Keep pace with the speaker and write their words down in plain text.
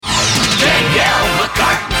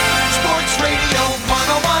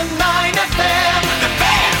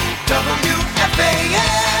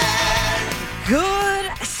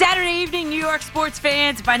sports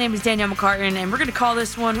fans? My name is Danielle McCartan, and we're going to call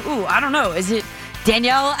this one, I don't know. Is it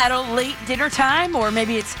Danielle at a late dinner time, or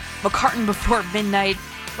maybe it's McCartan before midnight?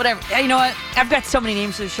 Whatever. You know what? I've got so many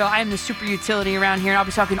names for the show. I am the super utility around here, and I'll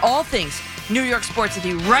be talking all things New York sports with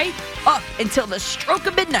you right up until the stroke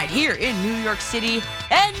of midnight here in New York City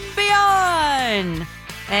and beyond.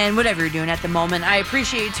 And whatever you're doing at the moment, I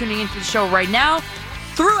appreciate you tuning into the show right now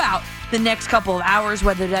throughout the next couple of hours,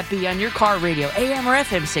 whether that be on your car radio, AM or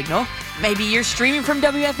FM signal. Maybe you're streaming from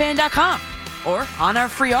WFAN.com or on our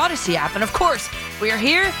free Odyssey app. And of course, we are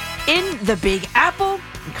here in the Big Apple.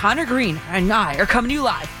 And Connor Green and I are coming to you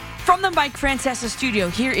live from the Mike Francesa studio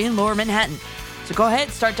here in Lower Manhattan. So go ahead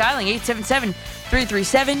and start dialing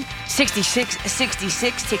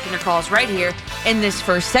 877-337-6666, taking your calls right here in this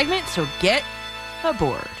first segment. So get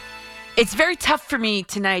aboard. It's very tough for me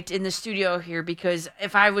tonight in the studio here because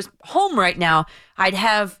if I was home right now, I'd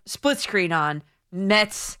have split screen on,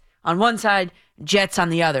 Mets on one side, Jets on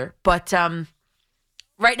the other. But right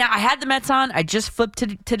now, I had the Mets on. I just flipped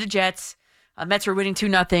to the Jets. Mets were winning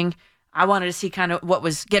 2-0. I wanted to see kind of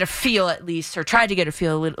get a feel at least, or try to get a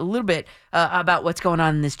feel a little bit about what's going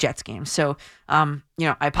on in this Jets game. So, I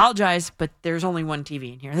apologize, but there's only one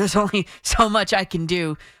TV in here. There's only so much I can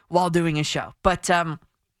do while doing a show. But I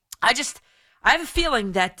have a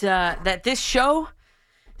feeling that that this show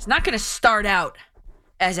is not going to start out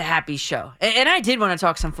as a happy show. And I did want to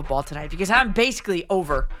talk some football tonight because I'm basically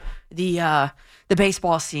over the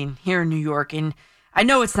baseball scene here in New York, and I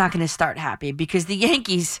know it's not going to start happy because the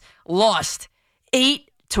Yankees lost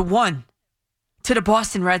 8-1 to the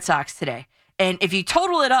Boston Red Sox today. And if you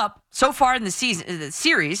total it up so far in the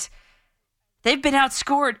series, they've been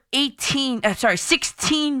outscored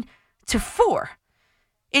 16-4.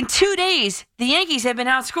 In 2 days, the Yankees have been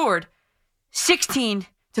outscored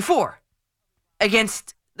 16-4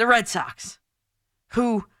 against the Red Sox,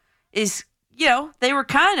 who is, they were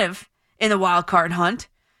kind of in the wild card hunt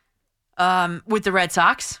with the Red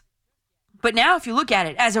Sox. But now, if you look at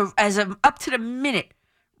it, as of up to the minute,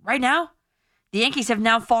 right now, the Yankees have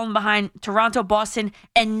now fallen behind Toronto, Boston,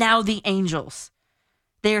 and now the Angels.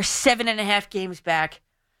 They are 7.5 games back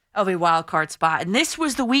of a wild card spot. And this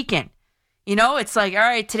was the weekend. It's like, all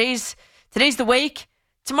right, today's the wake.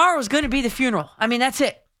 Tomorrow's going to be the funeral. I mean, that's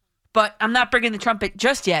it. But I'm not bringing the trumpet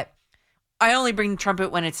just yet. I only bring the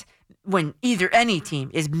trumpet when either any team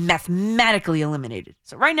is mathematically eliminated.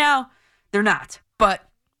 So right now, they're not. But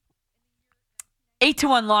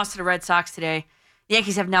 8-1 loss to the Red Sox today. The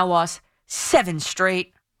Yankees have now lost 7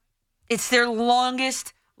 straight. It's their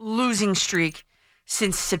longest losing streak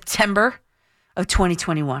since September of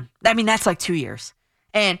 2021. I mean, that's like 2 years.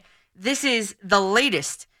 And this is the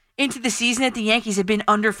latest into the season that the Yankees have been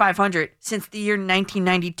under 500 since the year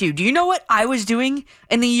 1992. Do you know what I was doing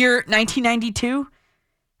in the year 1992?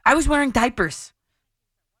 I was wearing diapers.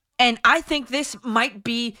 And I think this might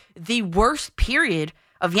be the worst period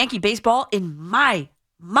of Yankee baseball in my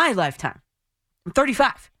lifetime. I'm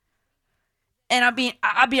 35. And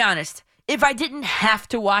I'll be honest, if I didn't have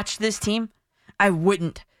to watch this team, I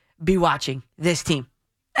wouldn't be watching this team.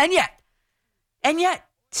 And yet,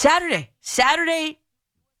 Saturday,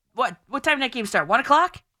 what time did that game start? 1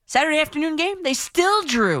 o'clock? Saturday afternoon game? They still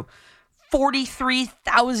drew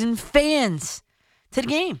 43,000 fans to the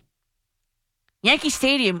game. Yankee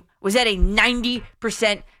Stadium was at a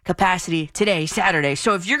 90% capacity today, Saturday.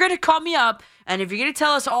 So if you're going to call me up and if you're going to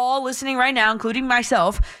tell us all listening right now, including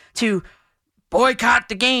myself, to boycott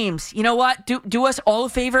the games, you know what? Do us all a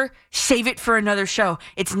favor. Save it for another show.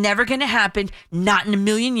 It's never going to happen. Not in a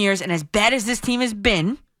million years. And as bad as this team has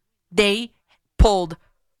been, they pulled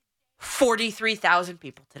 43,000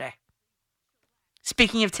 people today.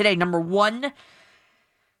 Speaking of today, number one,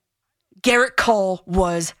 Garrett Cole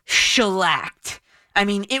was shellacked. I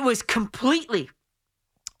mean, it was completely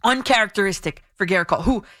uncharacteristic for Garrett Cole,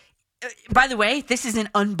 who, by the way, this is an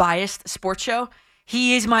unbiased sports show.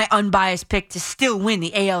 He is my unbiased pick to still win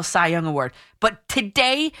the AL Cy Young Award. But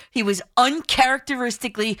today, he was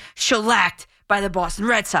uncharacteristically shellacked by the Boston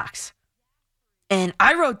Red Sox. And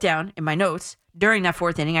I wrote down in my notes during that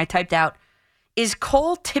fourth inning, I typed out, is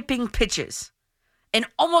Cole tipping pitches? And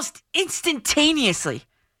almost instantaneously,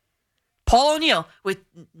 Paul O'Neill, with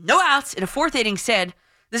no outs in a fourth inning, said,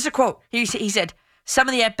 this is a quote, he said, some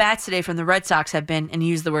of the at-bats today from the Red Sox have been, and he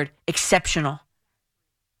used the word, exceptional.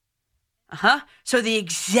 So the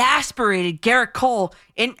exasperated Garrett Cole,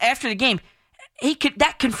 after the game,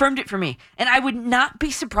 that confirmed it for me. And I would not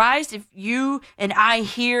be surprised if you and I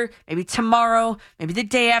hear, maybe tomorrow, maybe the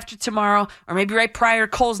day after tomorrow, or maybe right prior to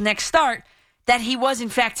Cole's next start, that he was in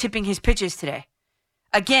fact tipping his pitches today.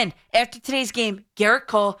 Again, after today's game, Garrett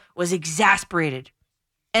Cole was exasperated.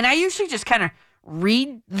 And I usually just kind of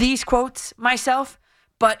read these quotes myself,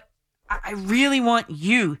 but I really want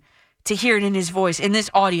you to hear it in his voice, in this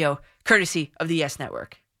audio, courtesy of the Yes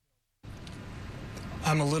Network.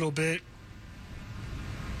 I'm just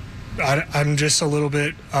a little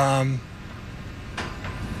bit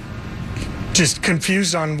just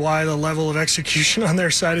confused on why the level of execution on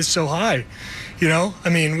their side is so high. You know, I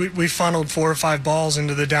mean, we funneled 4 or 5 balls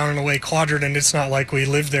into the down and away quadrant, and it's not like we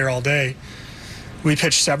lived there all day. We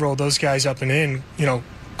pitched several of those guys up and in, you know,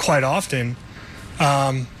 quite often.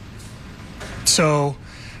 But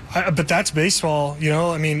that's baseball, you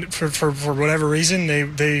know. I mean, for whatever reason,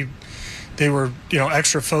 they were, you know,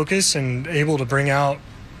 extra focused and able to bring out,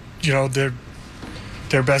 you know, their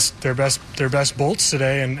best bolts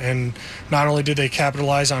today, and not only did they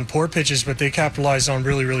capitalize on poor pitches, but they capitalized on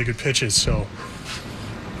really, really good pitches. So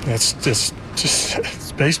it's just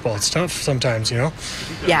it's baseball. It's tough sometimes, you know.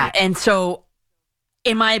 Yeah, and so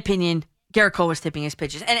in my opinion, Garrett Cole was tipping his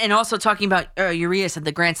pitches. And also talking about Urias at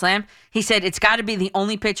the Grand Slam, he said, it's got to be the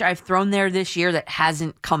only pitch I've thrown there this year that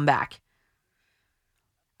hasn't come back.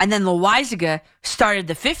 And then Loaizaga started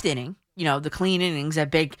the 5th inning, you know, the clean innings, a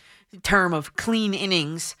big term of clean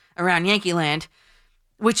innings around Yankee land,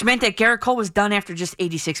 which meant that Garrett Cole was done after just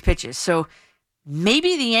 86 pitches. So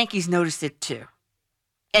maybe the Yankees noticed it too.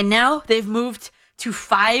 And now they've moved to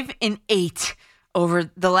 5-8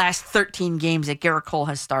 over the last 13 games that Garrett Cole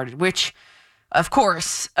has started, which, of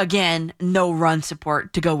course, again, no run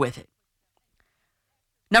support to go with it.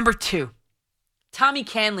 Number 2, Tommy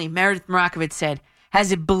Canley, Meredith Marakovitz said,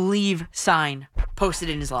 has a believe sign posted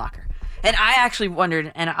in his locker. And I actually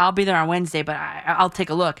wondered, and I'll be there on Wednesday, but I'll take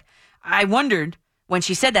a look. I wondered when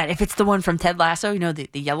she said that, if it's the one from Ted Lasso, you know, the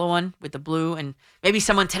yellow one with the blue, and maybe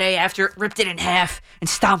someone today after it ripped it in half and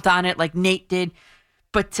stomped on it like Nate did.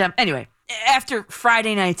 But anyway, after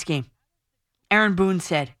Friday night's game, Aaron Boone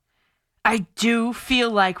said, I do feel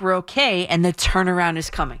like we're okay and the turnaround is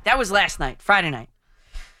coming. That was last night, Friday night.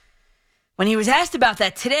 When he was asked about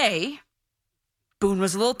that today, Boone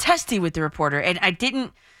was a little testy with the reporter, and I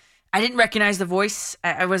didn't recognize the voice.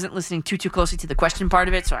 I wasn't listening too closely to the question part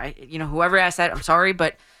of it, so whoever asked that, I'm sorry,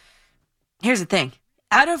 but here's the thing.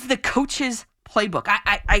 Out of the coach's playbook,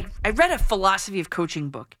 I read a philosophy of coaching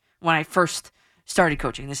book when I first started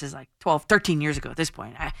coaching. This is like 12, 13 years ago at this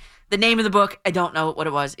point. The name of the book, I don't know what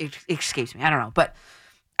it was. It escapes me. I don't know. But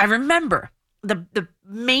I remember the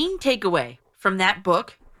main takeaway from that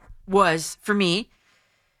book was, for me,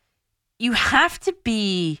 you have to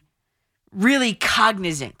be really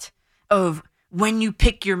cognizant of when you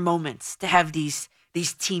pick your moments to have these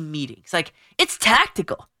team meetings. Like, it's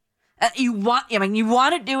tactical. You want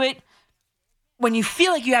to do it when you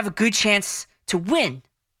feel like you have a good chance to win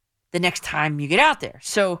the next time you get out there.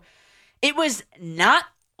 So it was not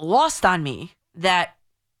lost on me that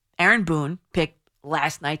Aaron Boone picked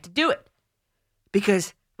last night to do it.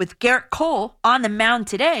 Because with Garrett Cole on the mound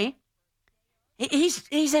today,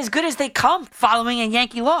 he's as good as they come following a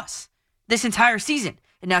Yankee loss this entire season.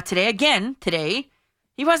 And now today,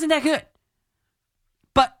 he wasn't that good.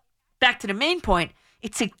 But back to the main point,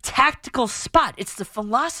 it's a tactical spot. It's the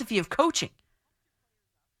philosophy of coaching.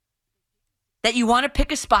 That you want to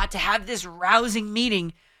pick a spot to have this rousing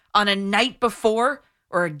meeting on a night before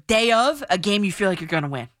or a day of a game you feel like you're going to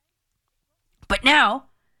win. But now,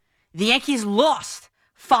 the Yankees lost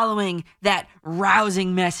following that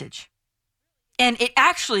rousing message. And it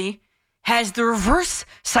actually has the reverse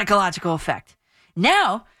psychological effect.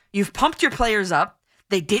 Now, you've pumped your players up.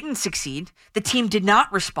 They didn't succeed. The team did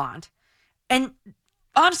not respond. And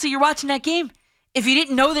honestly, you're watching that game. If you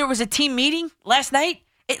didn't know there was a team meeting last night,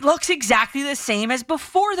 it looks exactly the same as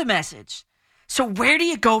before the message. So where do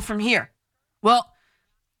you go from here? Well,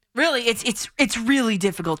 really, it's really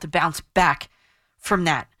difficult to bounce back from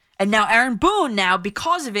that. And now Aaron Boone,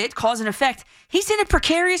 because of it, cause and effect, he's in a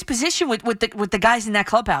precarious position with the guys in that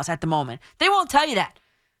clubhouse at the moment. They won't tell you that.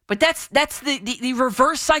 But that's the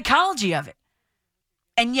reverse psychology of it.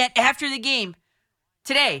 And yet, after the game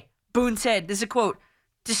today, Boone said, this is a quote,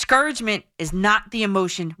 "Discouragement is not the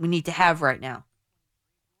emotion we need to have right now."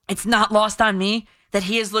 It's not lost on me that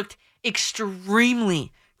he has looked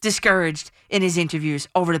extremely discouraged in his interviews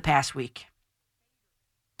over the past week.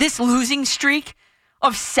 This losing streak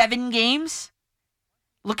of 7 games,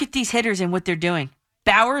 look at these hitters and what they're doing.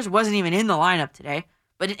 Bowers wasn't even in the lineup today,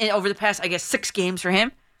 but over the past, 6 games for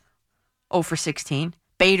him, 0 for 16.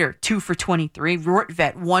 Bader, 2 for 23.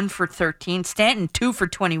 Rortvedt, 1 for 13. Stanton, 2 for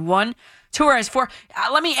 21. Torres, 4.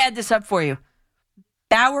 Let me add this up for you.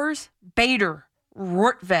 Bowers, Bader,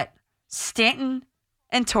 Rortvedt, Stanton,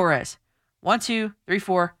 and Torres. 1, 2, 3,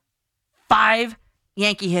 4, 5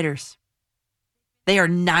 Yankee hitters. They are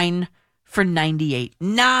 9 for 98.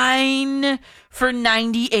 9 for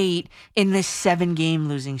 98 in this 7-game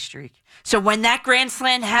losing streak. So when that grand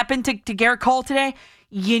slam happened to Garrett Cole today,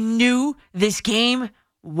 you knew this game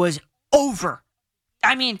was over.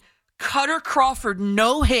 I mean, Cutter Crawford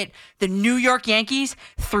no-hit the New York Yankees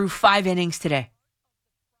through 5 innings today.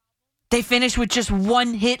 They finished with just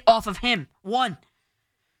 1 hit off of him. 1.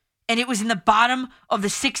 And it was in the bottom of the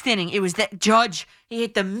 6th inning. It was that Judge, he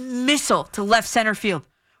hit the missile to left center field.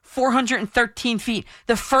 413 feet.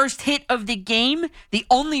 The first hit of the game, the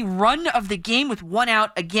only run of the game with 1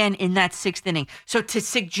 out again in that 6th inning. So to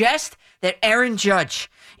suggest that Aaron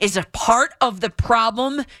Judge is a part of the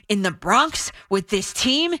problem in the Bronx with this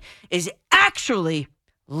team is actually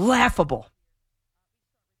laughable.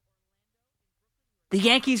 The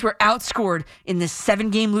Yankees were outscored in this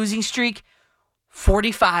 7-game losing streak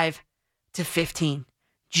 45-15.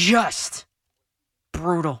 Just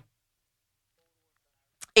brutal.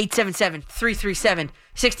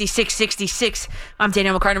 877-337-6666. I'm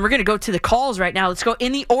Danielle McCartan. We're going to go to the calls right now. Let's go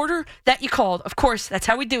in the order that you called. Of course, that's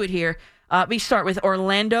how we do it here. We start with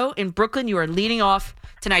Orlando in Brooklyn. You are leading off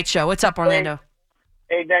tonight's show. What's up, Orlando?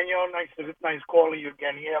 Hey Danielle. Nice calling you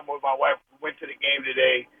again here. I'm with my wife. We went to the game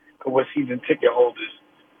today because we're season ticket holders.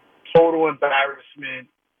 Total embarrassment.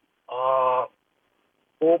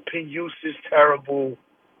 Bullpen use is terrible.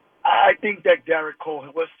 I think that Garrett Cole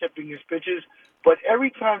was sipping his pitches. But every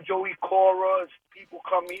time Joey Cora's people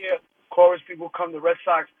come here, Cora's people come to Red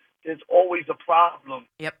Sox, there's always a problem.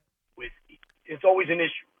 Yep. It's always an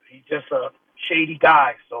issue. He's just a shady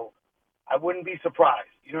guy, so I wouldn't be surprised.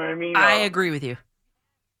 You know what I mean? I agree with you.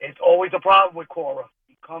 It's always a problem with Cora.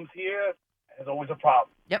 He comes here, there's always a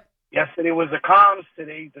problem. Yep. Yesterday was the comms,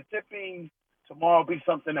 today's the tipping, tomorrow will be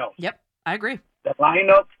something else. Yep, I agree. The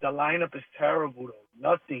lineup is terrible, though.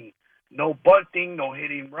 Nothing. No bunting, no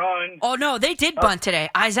hitting run. Oh, no, they did bunt today.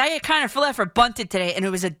 Isaiah Kiner-Falefa bunted today, and it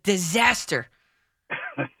was a disaster.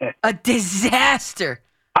 A disaster.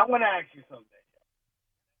 I want to ask you something.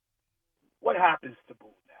 What happens to Boone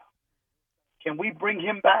now? Can we bring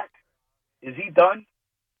him back? Is he done?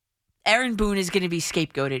 Aaron Boone is going to be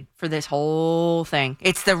scapegoated for this whole thing.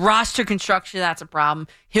 It's the roster construction that's a problem.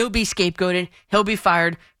 He'll be scapegoated. He'll be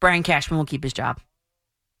fired. Brian Cashman will keep his job.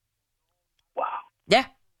 Wow. Yeah.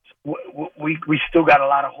 We still got a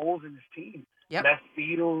lot of holes in this team. Yep. Left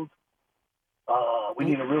field. We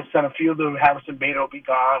need a real center fielder. Harrison Bader will be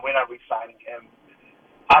gone. We're not re-signing him.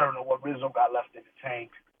 I don't know what Rizzo got left in the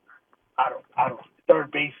tank. I don't.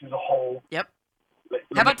 Third base is a hole. Yep.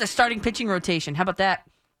 How about the starting pitching rotation? How about that?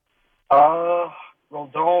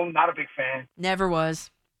 Rodon, not a big fan. Never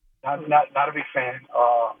was. Not a big fan.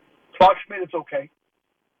 Clark Schmidt, it's okay.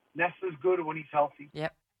 Nessa's good when he's healthy.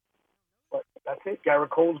 Yep. But that's it. Garrett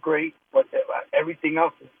Cole's great, but everything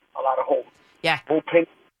else is a lot of holes. Yeah. Bullpen,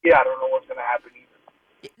 I don't know what's going to happen either.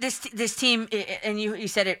 This team, and you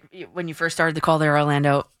said it when you first started the call there,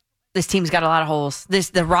 Orlando, this team's got a lot of holes.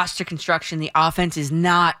 The roster construction, the offense is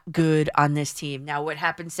not good on this team. Now, what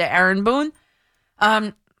happens to Aaron Boone?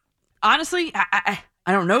 Honestly, I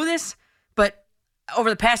don't know this, but over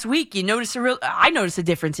the past week, I noticed a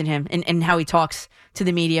difference in him and how he talks to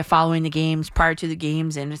the media following the games, prior to the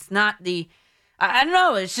games, and it's not I don't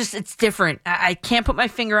know, it's different. I can't put my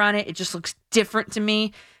finger on it. It just looks different to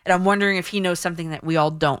me, and I'm wondering if he knows something that we all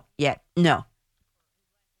don't yet know.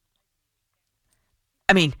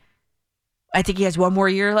 I mean, I think he has 1 more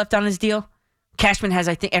year left on his deal. Cashman has,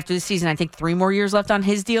 I think, after this season, 3 more years left on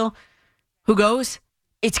his deal. Who goes?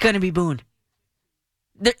 It's going to be Boone.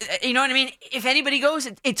 You know what I mean? If anybody goes,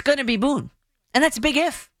 it's going to be Boone. And that's a big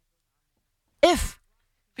if. If.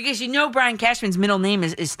 Because Brian Cashman's middle name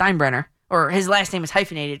is Steinbrenner, or his last name is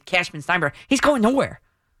hyphenated, Cashman Steinbrenner. He's going nowhere.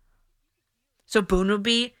 So Boone will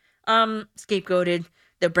be scapegoated.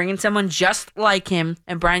 They're bringing someone just like him,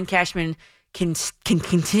 and Brian Cashman can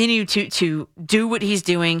continue to do what he's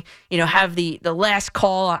doing, have the last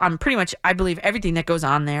call on pretty much, I believe, everything that goes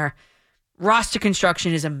on there. Roster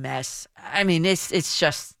construction is a mess. I mean, it's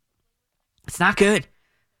not good.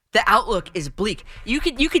 The outlook is bleak. You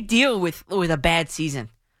could deal with a bad season.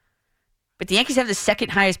 But the Yankees have the second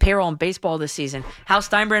highest payroll in baseball this season. Hal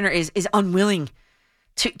Steinbrenner is unwilling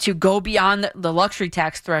to go beyond the luxury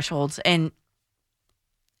tax thresholds, and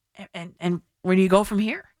where do you go from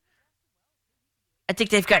here? I think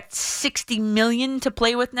they've got $60 million to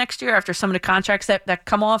play with next year after some of the contracts that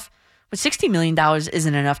come off. But $60 million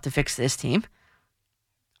isn't enough to fix this team.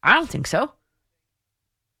 I don't think so.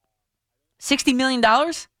 $60 million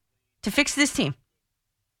to fix this team.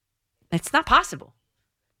 It's not possible.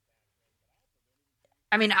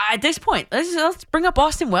 I mean, at this point, let's bring up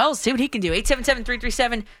Austin Wells, see what he can do.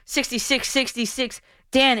 877-337-6666.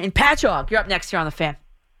 Dan in Patchogue, you're up next here on the Fan.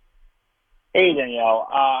 Hey, Danielle.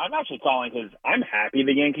 I'm actually calling because I'm happy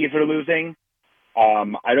the Yankees are losing.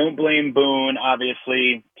 I don't blame Boone.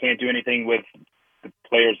 Obviously, can't do anything with the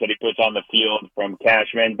players that he puts on the field from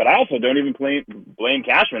Cashman. But I also don't even blame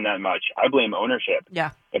Cashman that much. I blame ownership.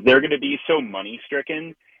 Yeah. If they're going to be so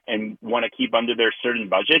money-stricken and want to keep under their certain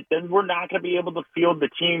budget, then we're not going to be able to field the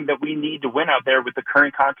team that we need to win out there with the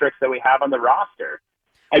current contracts that we have on the roster.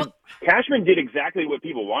 Cashman did exactly what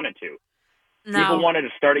people wanted to. No. People wanted a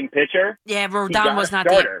starting pitcher. Yeah, Rodon was not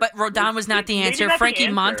the answer. Frankie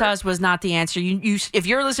Montas was not the answer. You, if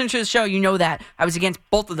you're listening to the show, you know that. I was against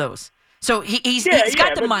both of those. So he's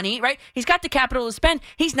got the money, right? He's got the capital to spend.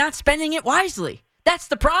 He's not spending it wisely. That's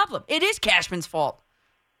the problem. It is Cashman's fault.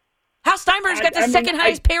 Hal Steinbrenner's got the second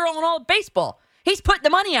highest payroll in all of baseball. He's putting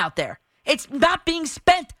the money out there. It's not being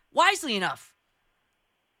spent wisely enough.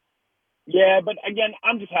 Yeah, but again,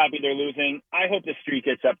 I'm just happy they're losing. I hope the streak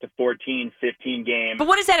gets up to 14, 15 games. But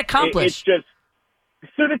what does that accomplish? It's just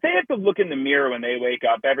so that they have to look in the mirror when they wake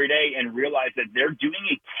up every day and realize that they're doing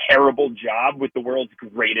a terrible job with the world's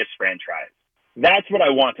greatest franchise. That's what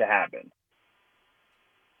I want to happen.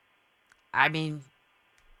 I mean,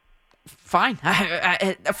 fine.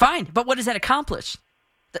 Fine. But what does that accomplish?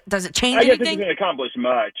 Does it change anything? I guess it doesn't accomplish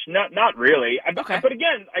much. Not really. Okay. But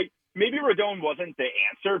again, maybe Rodon wasn't the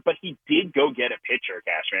answer, but he did go get a pitcher,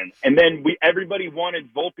 Cashman. And then everybody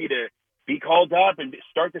wanted Volpe to be called up and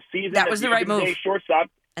start the season. That was the right move. Shortstop.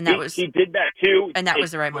 And he did that too. And that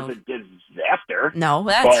was the right move. It was a disaster. No,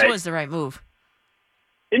 that was the right move.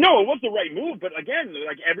 No, it was the right move. But again,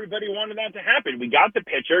 everybody wanted that to happen. We got the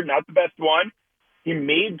pitcher, not the best one. He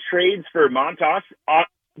made trades for Montas,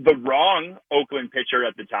 the wrong Oakland pitcher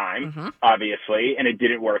at the time, obviously, and it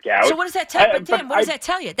didn't work out. So what does that tell you? Dan, what does that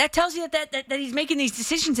tell you? That tells you that he's making these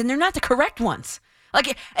decisions, and they're not the correct ones.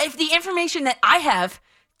 Like, if the information that I have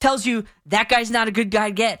tells you that guy's not a good guy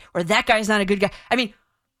to get, or that guy's not a good guy, I mean,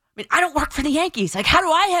 I don't work for the Yankees. Like, how do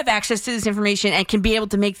I have access to this information and can be able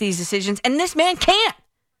to make these decisions? And this man can't.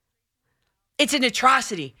 It's an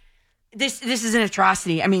atrocity. This is an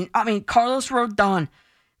atrocity. I mean, Carlos Rodon,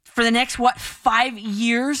 for the next 5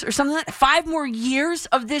 years or something like that? 5 more years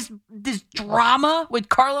of this drama with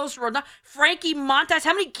Carlos Rodon. Frankie Montas,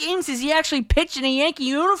 how many games has he actually pitched in a Yankee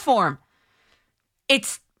uniform?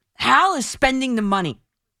 Hal is spending the money.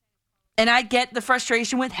 And I get the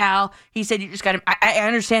frustration with Hal. He said you just got to, I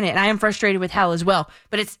understand it, and I am frustrated with Hal as well.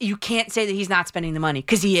 But you can't say that he's not spending the money,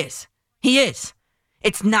 because he is. He is.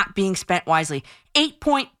 It's not being spent wisely.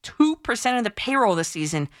 8.2% of the payroll this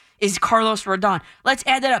season is Carlos Rodon. Let's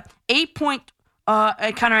add that up.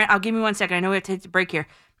 Connor, I'll give me 1 second. I know we have to hit the break here.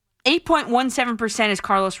 8.17% is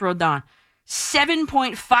Carlos Rodon.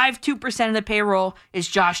 7.52% of the payroll is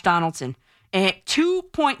Josh Donaldson. And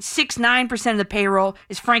 2.69% of the payroll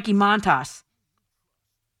is Frankie Montas.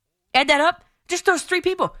 Add that up. Just those 3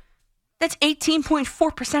 people. That's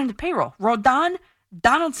 18.4% of the payroll. Rodon,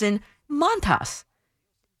 Donaldson, Montas.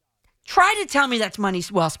 Try to tell me that's money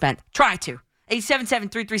well spent. Try to.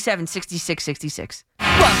 877-337-6666.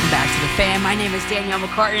 Welcome back to the Fan. My name is Danielle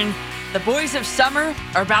McCartan. The boys of summer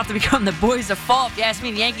are about to become the boys of fall. If you ask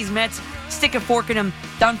me, the Yankees, Mets, stick a fork in them,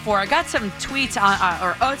 done for. I got some tweets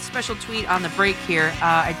or a special tweet on the break here.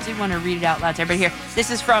 I did want to read it out loud to everybody here. This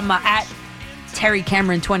is from at Terry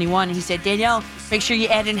Cameron 21. He said, Danielle, make sure you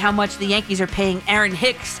add in how much the Yankees are paying Aaron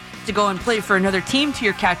Hicks to go and play for another team to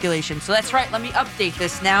your calculation. So that's right. Let me update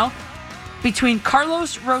this now. Between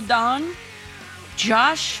Carlos Rodon,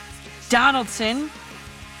 Josh Donaldson,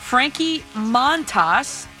 Frankie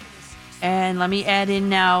Montas, and let me add in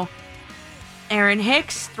now Aaron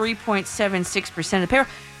Hicks, 3.76% of the payroll.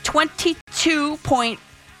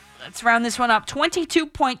 Let's round this one up.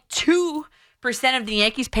 22.2% of the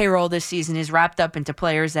Yankees' payroll this season is wrapped up into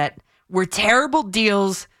players that were terrible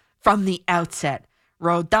deals from the outset.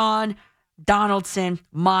 Rodon, Donaldson,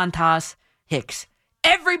 Montas, Hicks.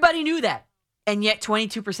 Everybody knew that. And yet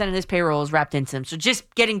 22% of this payroll is wrapped into them. So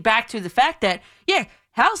just getting back to the fact that,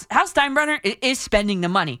 Hal Steinbrenner is spending the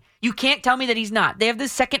money. You can't tell me that he's not. They have the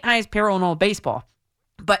second highest payroll in all baseball.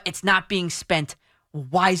 But it's not being spent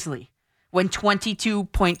wisely when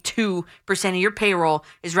 22.2% of your payroll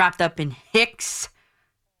is wrapped up in Hicks,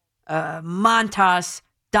 Montas,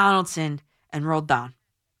 Donaldson, and Rodon.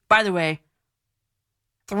 By the way,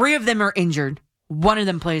 3 of them are injured. 1 of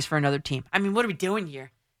them plays for another team. I mean, what are we doing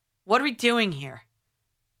here? What are we doing here?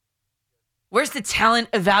 Where's the talent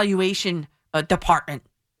evaluation department?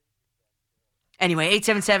 Anyway,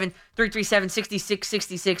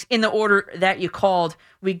 877-337-6666. In the order that you called,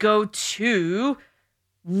 we go to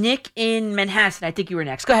Nick in Manhattan. I think you were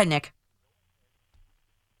next. Go ahead, Nick.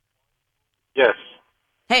 Yes.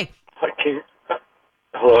 Hey.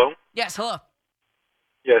 Hello? Yes, hello.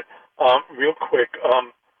 Yes. Real quick,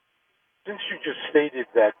 since you just stated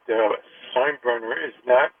that Steinbrenner is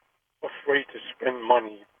not afraid to spend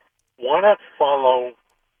money, why not follow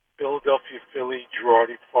Philadelphia Philly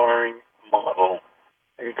Girardi firing model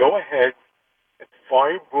and go ahead and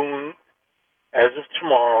fire Boone as of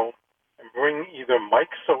tomorrow and bring either Mike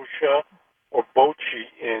Scioscia or Bochy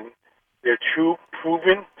in? They're two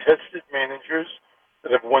proven, tested managers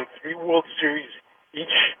that have won 3 World Series each.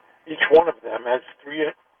 Each one of them has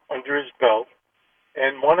 3 under his belt.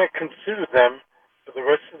 And why not consider them for the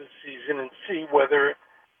rest of the season and see whether,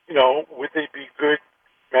 would they be good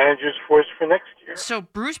managers for us for next year? So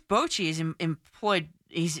Bruce Bochy is employed.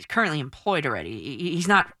 He's currently employed already. He's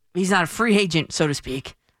not a free agent, so to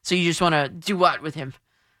speak. So you just want to do what with him?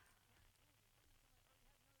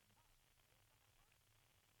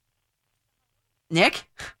 Nick?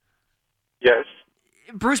 Yes.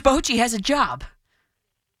 Bruce Bochy has a job.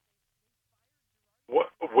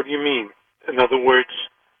 What do you mean? In other words,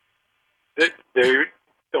 don't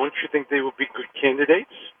you think they would be good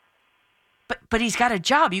candidates? But he's got a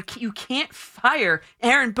job. You can't fire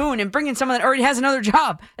Aaron Boone and bring in someone that already has another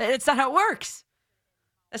job. That's not how it works.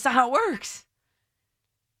 That's not how it works.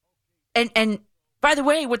 And by the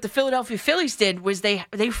way, what the Philadelphia Phillies did was they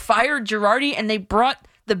fired Girardi and they brought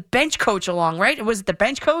the bench coach along, right? Was it the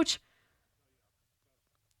bench coach?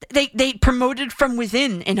 They promoted from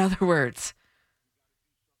within, in other words.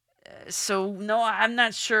 So, no, I'm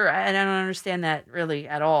not sure. I don't understand that really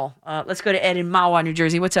at all. Let's go to Ed in Mahwah, New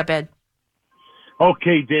Jersey. What's up, Ed?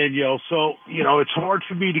 Okay, Danielle. So, it's hard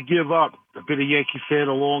for me to give up. I've been a Yankee fan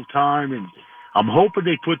a long time, and I'm hoping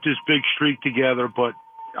they put this big streak together, but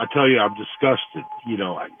I tell you, I'm disgusted.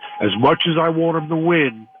 As much as I want them to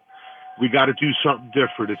win, we got to do something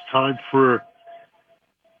different. It's time for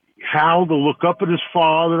Hal to look up at his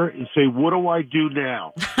father and say, what do I do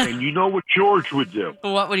now? And you know what George would do.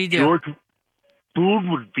 What would he do? George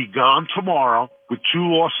Boone would be gone tomorrow with 2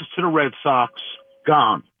 losses to the Red Sox,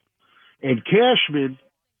 gone. And Cashman,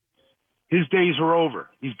 his days are over.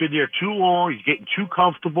 He's been there too long. He's getting too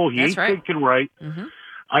comfortable. He ain't thinking right. Mm-hmm.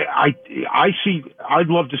 I'd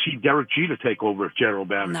love to see Derek Jeter take over as general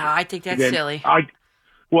manager. No, I think that's silly. I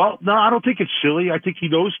don't think it's silly. I think he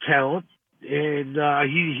knows talent, and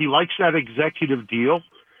he likes that executive deal.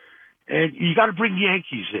 And you got to bring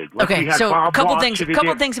Yankees in. Okay, so a couple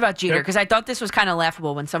things about Jeter, because I thought this was kind of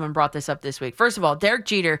laughable when someone brought this up this week. First of all, Derek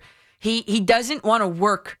Jeter, he doesn't want to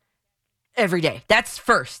work every day. That's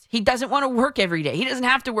first. He doesn't want to work every day. He doesn't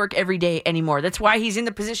have to work every day anymore. That's why he's in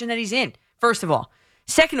the position that he's in, first of all.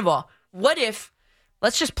 Second of all, what if,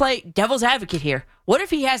 let's just play devil's advocate here. What if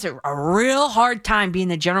he has a real hard time being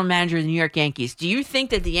the general manager of the New York Yankees? Do you think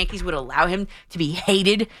that the Yankees would allow him to be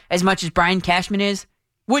hated as much as Brian Cashman is?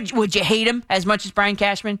 Would you hate him as much as Brian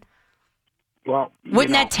Cashman? Well,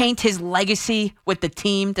 wouldn't that taint his legacy with the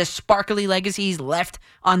team, the sparkly legacy he's left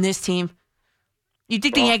on this team? You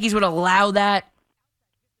think the Yankees would allow that?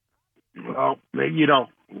 Well, where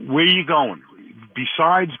are you going?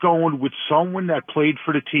 Besides going with someone that played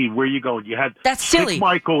for the team, where are you going? You had That's silly. Stick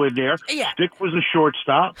Michael in there. Yeah. Stick was a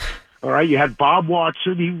shortstop. All right. You had Bob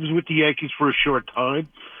Watson. He was with the Yankees for a short time.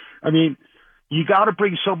 I mean, you got to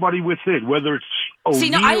bring somebody within, whether it's O'Neill. See,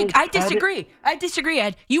 no, I disagree. I disagree,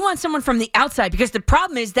 Ed. You want someone from the outside because the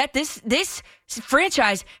problem is that this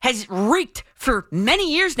franchise has reeked for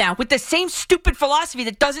many years now with the same stupid philosophy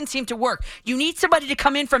that doesn't seem to work. You need somebody to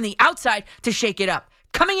come in from the outside to shake it up.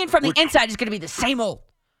 Coming in from the inside is going to be the same old.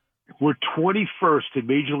 We're 21st in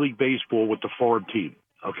Major League Baseball with the farm team.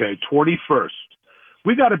 Okay, 21st.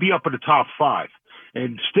 We got to be up in the top 5.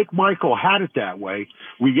 And Stick Michael had it that way.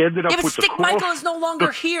 We ended up with Stick Michael is no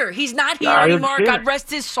longer here. He's not here anymore. God rest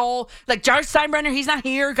his soul. Like George Steinbrenner, he's not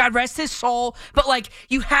here. God rest his soul. But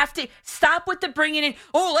you have to stop with the bringing in.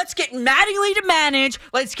 Oh, let's get Mattingly to manage.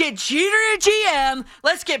 Let's get Jeter to GM.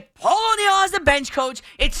 Let's get Paul O'Neill as the bench coach.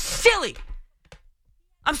 It's silly.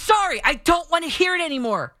 I'm sorry. I don't want to hear it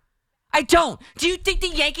anymore. I don't. Do you think the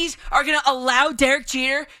Yankees are going to allow Derek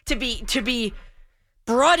Jeter to be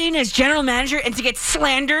brought in as general manager and to get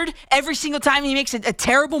slandered every single time he makes a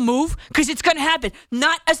terrible move? Because it's going to happen.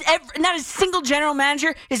 Not a single general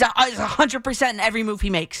manager is 100% in every move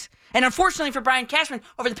he makes. And unfortunately for Brian Cashman,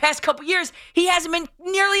 over the past couple years, he hasn't been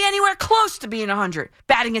nearly anywhere close to being 100,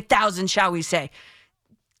 batting 1,000, shall we say.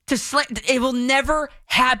 It will never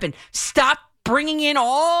happen. Stop bringing in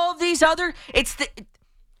all these other.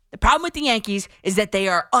 The problem with the Yankees is that they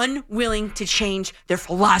are unwilling to change their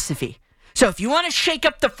philosophy. So if you want to shake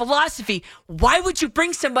up the philosophy, why would you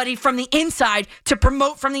bring somebody from the inside to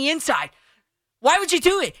promote from the inside? Why would you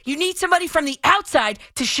do it? You need somebody from the outside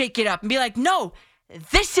to shake it up and be like, no,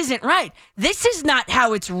 this isn't right. This is not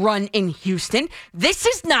how it's run in Houston. This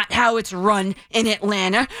is not how it's run in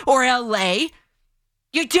Atlanta or LA.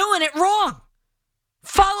 You're doing it wrong.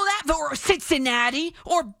 Follow that, or Cincinnati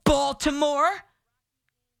or Baltimore.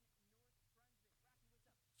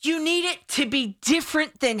 You need it to be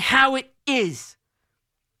different than how it is.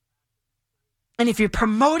 And if you're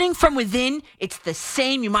promoting from within, it's the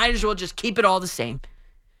same. You might as well just keep it all the same.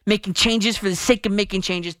 Making changes for the sake of making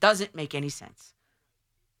changes doesn't make any sense.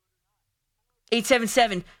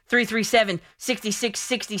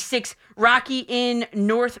 877-337-6666. Rocky in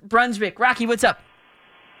North Brunswick. Rocky, what's up?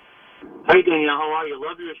 Hey, Danielle, how are you?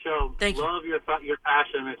 Love your show. Thank you. Love your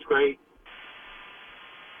passion. It's great.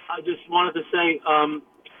 I just wanted to say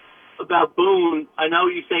about Boone. I know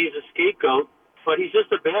you say he's a scapegoat, but he's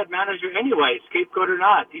just a bad manager anyway, scapegoat or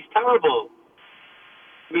not. He's terrible.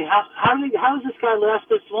 I mean, how does this guy last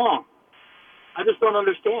this long? I just don't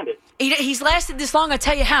understand it. He's lasted this long, I'll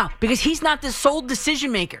tell you how. Because he's not the sole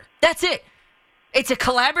decision maker. That's it. It's a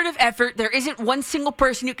collaborative effort. There isn't one single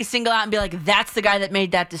person you can single out and be like, that's the guy that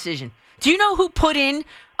made that decision. Do you know who put in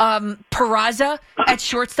Peraza at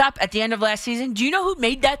shortstop at the end of last season? Do you know who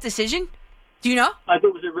made that decision? Do you know? I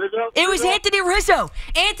think was it Rizzo? It was Anthony Rizzo.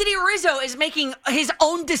 Anthony Rizzo is making his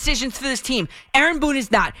own decisions for this team. Aaron Boone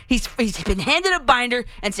is not. He's been handed a binder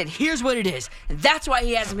and said, here's what it is. And that's why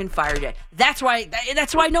he hasn't been fired yet. That's why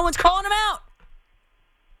no one's calling him out.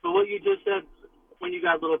 But what you just said when you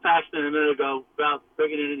got a little passionate a minute ago about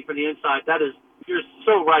bringing it in from the inside, you're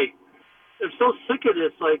so right. I'm so sick of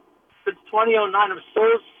this. Like, since 2009, I'm so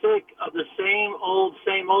sick of the same old.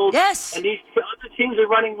 Yes. And these other teams are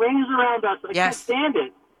running rings around us. I can't stand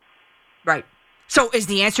it. Right. So is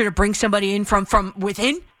the answer to bring somebody in from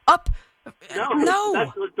within up? No.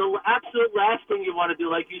 That's the absolute last thing you want to do,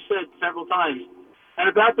 like you said several times. And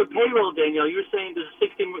about the payroll, Danielle, you're saying there's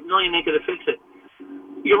 $60 million ain't going to fix it.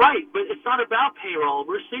 You're right, but it's not about payroll.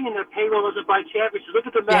 We're seeing that payroll doesn't buy championships. Look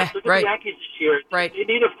at the Mets. Look at the Yankees this year. Right. They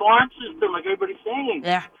need a farm system, like everybody's saying.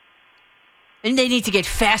 Yeah. And they need to get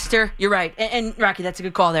faster. You're right. And Rocky, that's a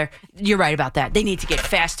good call there. You're right about that. They need to get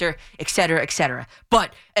faster, et cetera, et cetera.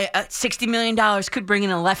 But $60 million could bring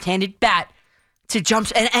in a left-handed bat to jump,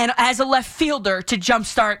 and as a left fielder to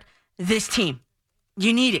jumpstart this team.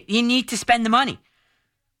 You need it. You need to spend the money.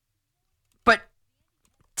 But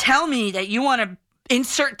tell me that you want to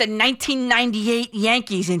insert the 1998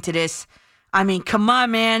 Yankees into this. I mean, come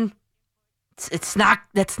on, man. That's not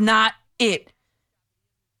it.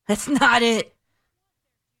 That's not it.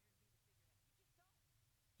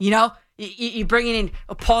 You know, you bringing in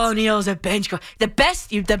Paul O'Neill as a bench coach. The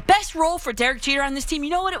best role for Derek Jeter on this team, you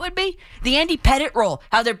know what it would be? The Andy Pettitte role.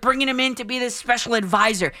 How they're bringing him in to be this special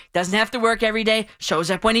advisor. Doesn't have to work every day. Shows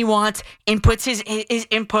up when he wants. Inputs his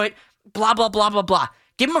input. Blah, blah, blah, blah, blah.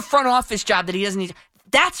 Give him a front office job that he doesn't need.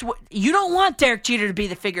 That's what you don't want Derek Jeter to be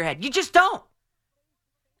the figurehead. You just don't.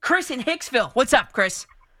 Chris in Hicksville. What's up, Chris?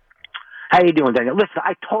 How you doing, Daniel? Listen,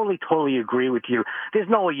 I totally agree with you. There's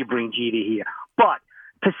no way you bring Jeter here. But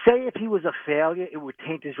to say if he was a failure, it would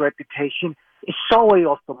taint his reputation is so way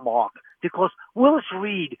off the mark. Because Willis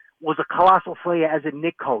Reed was a colossal failure as a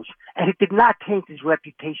Knick coach, and it did not taint his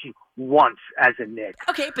reputation once as a Knick.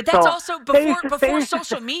 Okay, but that's also before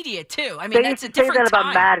social media, too. I mean, that's a different time. They say that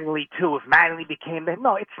time. about Mattingly, too. If Mattingly became –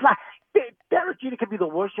 no, it's not – Derek Jeter could be the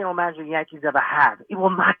worst general manager the Yankees ever had. It will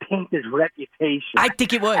not taint his reputation. I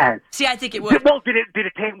think it would. I think it would. Well, did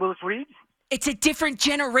it taint Willis Reed? It's a different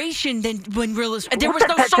generation than when Willis. There was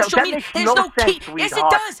no social media. There's no key. Yes, it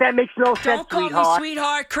does. That makes no sense, Don't call me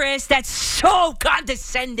sweetheart, Chris. That's so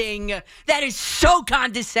condescending. That is so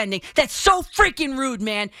condescending. That's so freaking rude,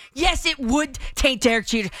 man. Yes, it would taint Derek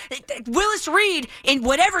Jeter. Willis Reed, in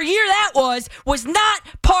whatever year that was not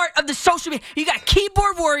part of the social media. You got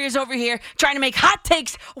keyboard warriors over here trying to make hot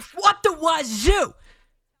takes up the wazoo.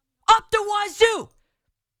 Up the wazoo.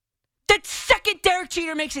 The second Derek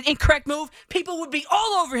Jeter makes an incorrect move, people would be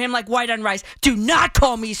all over him like white on rice. Do not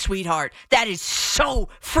call me sweetheart. That is so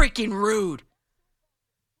freaking rude.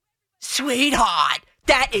 Sweetheart.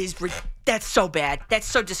 That's so bad. That's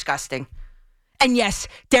so disgusting. And yes,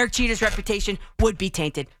 Derek Jeter's reputation would be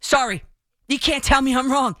tainted. Sorry. You can't tell me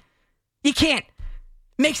I'm wrong. You can't.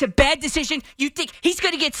 Makes a bad decision. You think he's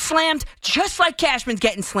going to get slammed just like Cashman's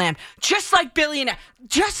getting slammed. Just like Billy and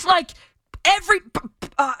just like every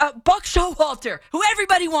Buck Showalter, who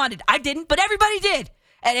everybody wanted. I didn't, but everybody did.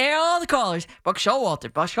 And all the callers, Buck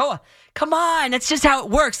Showalter, Buck Showa. Come on, that's just how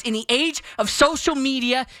it works. In the age of social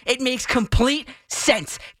media, it makes complete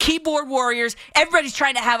sense. Keyboard warriors, everybody's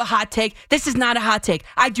trying to have a hot take. This is not a hot take.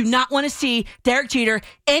 I do not want to see Derek Jeter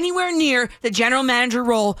anywhere near the general manager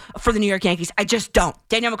role for the New York Yankees. I just don't.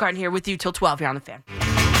 Danielle McCartan here with you till 12 here on The Fan.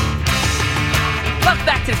 Welcome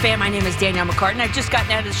back to The Fan. My name is Danielle McCartan. I've just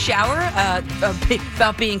gotten out of the shower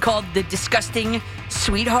about being called the disgusting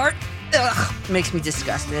sweetheart. Ugh, makes me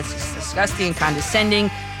disgusted. It's just disgusting and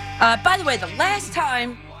condescending. By the way, the last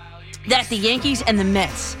time that the Yankees and the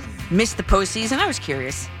Mets missed the postseason, I was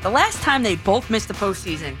curious. The last time they both missed the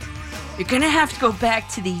postseason, you're going to have to go back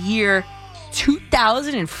to the year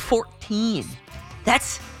 2014.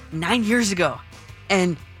 That's 9 years ago.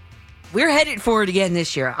 And we're headed for it again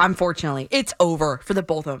this year, unfortunately. It's over for the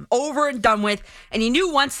both of them. Over and done with. And you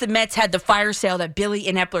knew once the Mets had the fire sale that Billy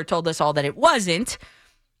and Epler told us all that it wasn't,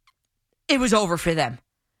 it was over for them.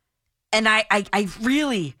 And I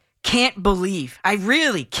really can't believe, I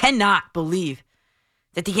really cannot believe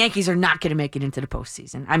that the Yankees are not going to make it into the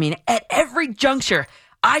postseason. I mean, at every juncture,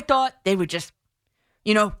 I thought they would just,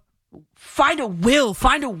 find a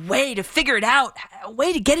way to figure it out, a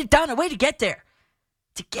way to get it done, a way to get there,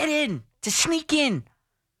 to get in, to sneak in.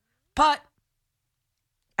 But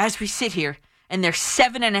as we sit here, and they're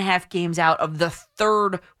 7.5 games out of the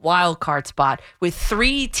third wild card spot with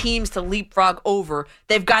 3 teams to leapfrog over.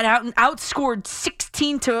 They've got outscored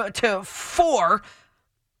 16-4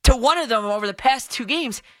 to one of them over the past 2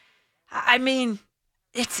 games. I mean,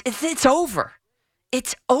 it's over.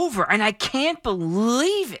 It's over, and I can't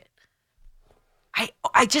believe it.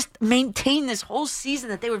 I just maintained this whole season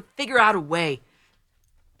that they would figure out a way.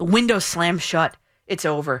 The window slammed shut. It's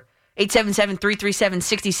over.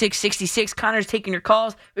 877-337-6666. Connor's taking your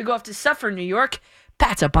calls. We go off to Suffern, New York.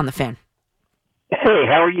 Pat's up on The Fan. Hey,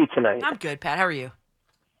 how are you tonight? I'm good, Pat. How are you?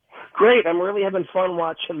 Great. I'm really having fun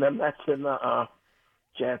watching the Mets and the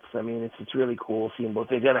Jets. I mean, it's really cool seeing both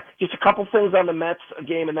things. Just a couple things on the Mets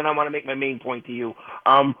game, and then I want to make my main point to you.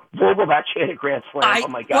 Vogelbach hit a grand slam. Oh,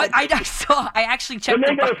 my God. I saw. I actually checked the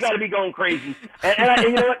Mingo's got to be going crazy. And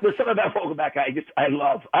you know what? There's something about Vogelbach I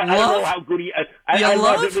love. I don't know how good he I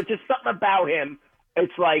love it. There's just something about him.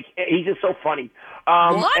 It's like, he's just so funny.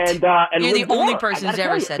 What? And You're the Lindor, only person who's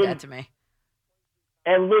ever said that to me.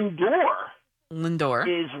 And Lindor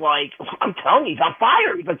is like, I'm telling you, he's on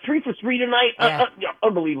fire. He's like 3 for 3 tonight. Yeah.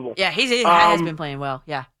 Unbelievable. Yeah, he has been playing well.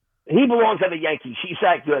 Yeah. He belongs to the Yankees. He's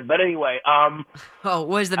that good. But anyway.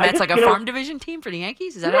 Was the Mets like a farm division team for the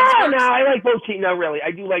Yankees? Is that how it works? No, I like both teams. No, really.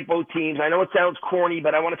 I do like both teams. I know it sounds corny,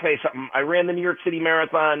 but I want to tell you something. I ran the New York City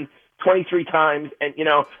Marathon 23 times, and,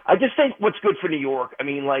 I just think what's good for New York. I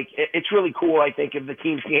mean, like, it's really cool, I think, if the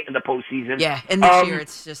teams get in the postseason. Yeah, and this year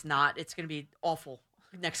it's just not. It's going to be awful.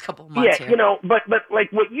 Next couple of months here. But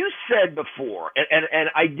like what you said before, and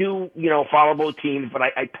I do, follow both teams, but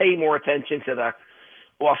I pay more attention to the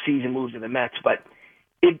off-season moves of the Mets. But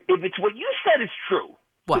if it's what you said is true,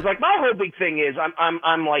 because like my whole big thing is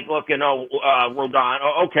I'm like, look, Rodon,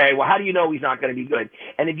 okay, well, how do you know he's not going to be good?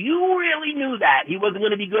 And if you really knew that he wasn't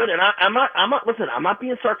going to be good, and I'm not listen, I'm not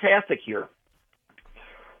being sarcastic here.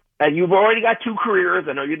 And you've already got 2 careers.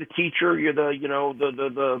 I know you're the teacher, you're the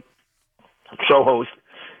the show host.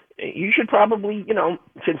 You should probably,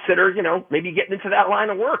 consider, maybe getting into that line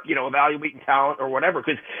of work, evaluating talent or whatever.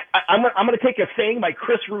 Because I'm going to take a saying by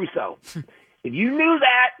Chris Russo. If you knew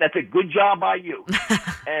that, that's a good job by you.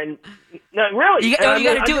 And no, really, you got to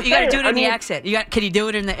do it. You got to do it in the accent. Can you do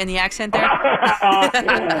it in the accent there? Well,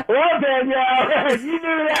 Danielle, you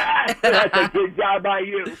knew that. That's a good job by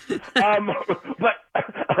you.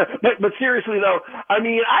 But seriously though, I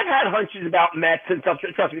mean, I've had hunches about Mets and stuff.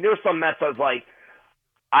 Trust me, there were some Mets I was like,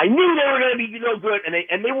 I knew they were going to be no good,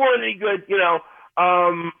 and they weren't any good.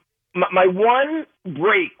 My one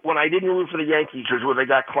break when I didn't root for the Yankees was when they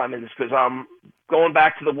got Clemens, because going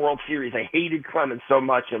back to the World Series, I hated Clemens so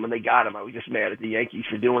much, and when they got him, I was just mad at the Yankees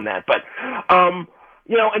for doing that. But and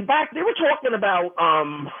back they were talking about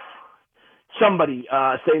somebody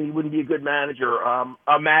saying he wouldn't be a good manager,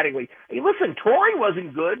 Mattingly. Hey, listen, Torrey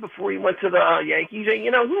wasn't good before he went to the Yankees.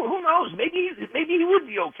 And, who knows? Maybe he would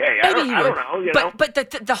be okay. I don't know. But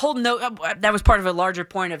the whole that was part of a larger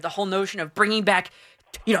point of the whole notion of bringing back,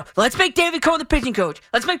 let's make David Cohn the pitching coach.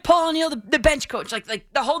 Let's make Paul O'Neill the bench coach.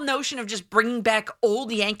 Like the whole notion of just bringing back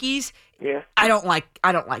old Yankees. Yeah. I don't like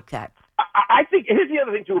that. I think here's the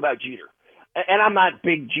other thing too about Jeter. And I'm not a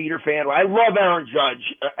big Jeter fan. I love Aaron Judge,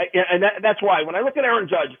 and that's why when I look at Aaron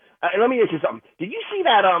Judge, and let me ask you something. Did you see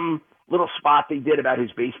that little spot they did about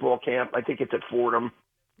his baseball camp? I think it's at Fordham.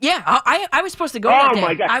 Yeah, I was supposed to go that day.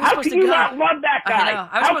 My God. I was How supposed can to you go. not love that guy? I know. I was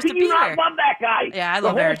How supposed can to you be not there. love that guy? Yeah, I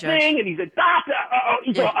love Aaron Judge. Thing, and he's a doctor.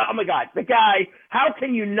 Oh my God, the guy. How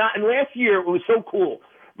can you not? And last year it was so cool.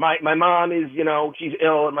 My mom is, she's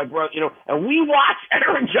ill, and my brother, and we watched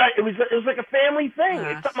Aaron Judge. It was like a family thing.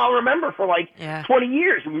 It's something I'll remember for 20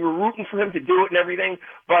 years. And we were rooting for him to do it and everything.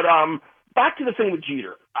 But back to the thing with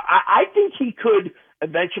Jeter. I think he could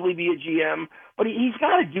eventually be a GM, but he's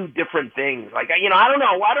got to do different things. I don't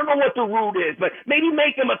know. I don't know what the route is, but maybe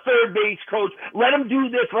make him a third base coach. Let him do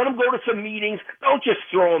this. Let him go to some meetings. Don't just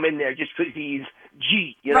throw him in there just because he's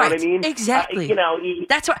G. You know what I mean? Exactly.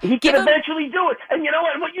 That's what he can eventually do it. And you know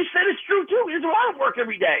what you said is true too. He doesn't want to work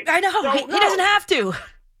every day. I know. So, he doesn't have to.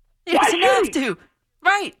 He doesn't have to.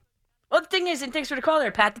 Right. Well, the thing is, and thanks for the call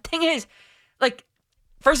there, Pat. The thing is,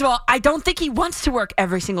 first of all, I don't think he wants to work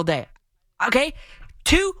every single day. Okay?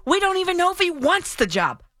 2, we don't even know if he wants the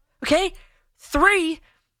job. Okay? 3,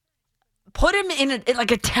 put him in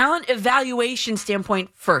a talent evaluation standpoint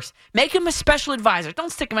first. Make him a special advisor.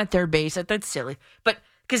 Don't stick him at third base. That's silly. But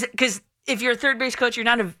because if you're a third base coach, you're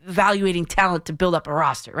not evaluating talent to build up a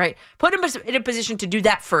roster, right? Put him in a position to do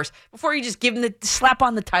that first before you just give him slap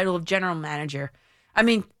on the title of general manager. I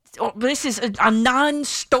mean, this is a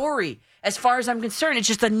non-story as far as I'm concerned. It's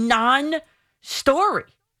just a non-story.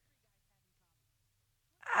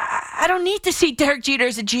 I don't need to see Derek Jeter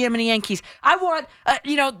as a GM in the Yankees. I want,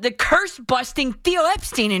 the curse-busting Theo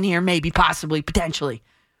Epstein in here, maybe, possibly, potentially.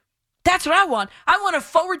 That's what I want. I want a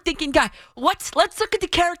forward-thinking guy. Let's look at the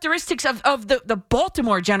characteristics of the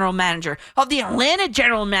Baltimore general manager, of the Atlanta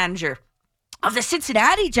general manager, of the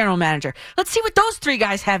Cincinnati general manager. Let's see what those 3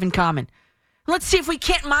 guys have in common. Let's see if we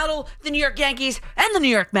can't model the New York Yankees and the New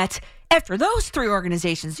York Mets after those 3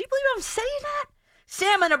 organizations. Do you believe I'm saying that?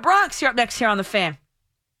 Sam in the Bronx, you're up next here on The Fan.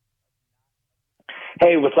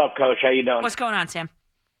 Hey, what's up, Coach? How you doing? What's going on, Sam?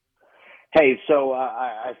 Hey, so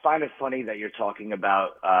I find it funny that you're talking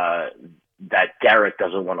about that Derek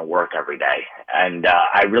doesn't want to work every day, and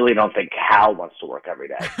I really don't think Hal wants to work every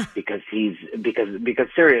day because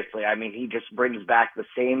seriously, I mean, he just brings back the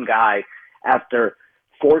same guy after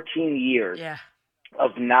 14 years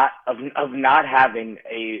of not having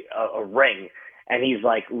a ring. And he's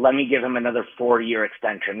like, let me give him another 4-year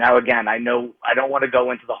extension. Now, again, I know I don't want to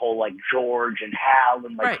go into the whole George and Hal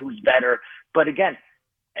and who's better. But again,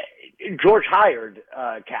 George hired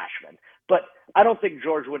Cashman. But I don't think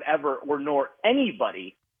George would ever, or nor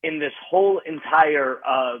anybody in this whole entire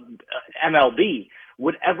MLB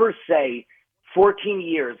would ever say 14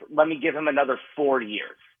 years, let me give him another 4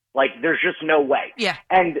 years. There's just no way. Yeah.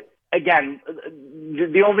 And again,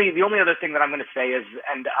 the only other thing that I'm going to say is,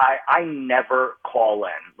 and I never call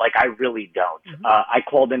in. I really don't. Mm-hmm. I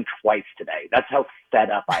called in twice today. That's how fed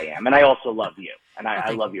up I am. And I also love you, and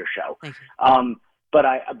I love your show. Thank you. But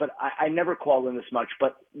I never call in this much.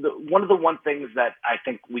 But one of the things that I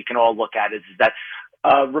think we can all look at is that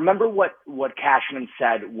remember what Cashman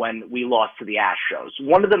said when we lost to the Astros.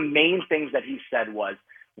 One of the main things that he said was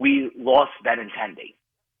we lost Benintendi,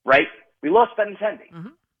 right? We lost Benintendi. Mm-hmm.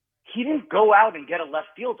 He didn't go out and get a left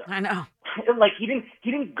fielder. I know. He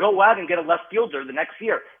didn't go out and get a left fielder the next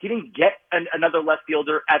year. He didn't get another left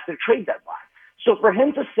fielder at the trade deadline. So for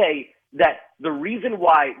him to say that the reason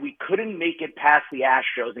why we couldn't make it past the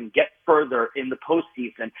Astros and get further in the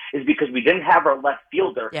postseason is because we didn't have our left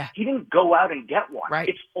fielder. Yeah. He didn't go out and get one. Right.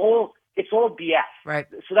 It's all BS. Right.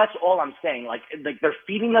 So that's all I'm saying. They're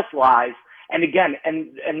feeding us lies. And again,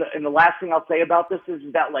 and the last thing I'll say about this is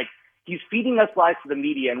that he's feeding us lies to the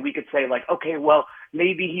media, and we could say okay, well,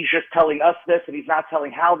 maybe he's just telling us this and he's not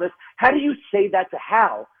telling Hal this. How do you say that to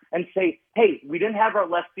Hal and say, hey, we didn't have our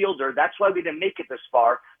left fielder, that's why we didn't make it this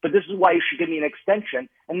far, but this is why you should give me an extension,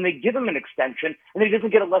 and they give him an extension, and then he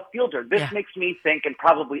doesn't get a left fielder. This makes me think, and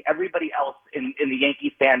probably everybody else in the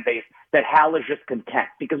Yankee fan base, that Hal is just content,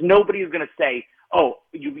 because nobody is going to say, oh,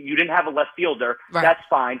 you didn't have a left fielder. Right. That's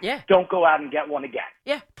fine. Yeah. Don't go out and get one again.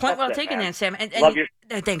 Yeah, point well taken, then, Sam. And love your.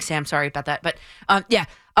 Thanks, Sam. Sorry about that, but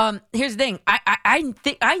here's the thing.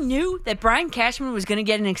 I knew that Brian Cashman was going to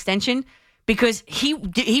get an extension because he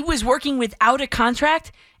was working without a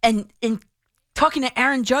contract and talking to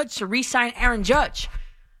Aaron Judge to re-sign Aaron Judge.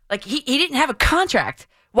 He didn't have a contract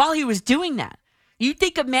while he was doing that. You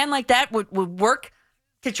think a man like that would work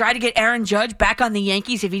to try to get Aaron Judge back on the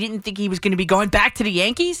Yankees if he didn't think he was going to be going back to the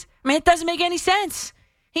Yankees? I mean, it doesn't make any sense.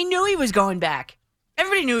 He knew he was going back.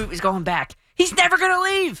 Everybody knew he was going back. He's never going to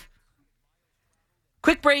leave.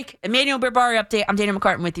 Quick break. Emmanuel Berbari update. I'm Danielle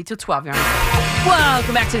McCartan with you till 12. You're on.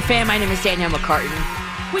 Welcome back to the Fan. My name is Danielle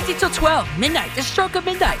McCartan. With you till 12. Midnight. The stroke of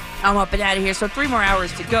midnight. I'm up and out of here, so 3 more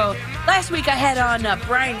hours to go. Last week I had on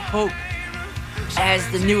Brian Hope. as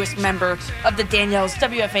the newest member of the Danielle's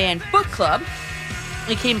WFAN Book Club.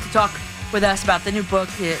 He came to talk with us about the new book,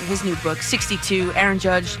 his new book, 62, Aaron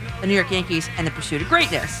Judge, the New York Yankees, and the Pursuit of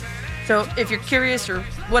Greatness. So if you're curious or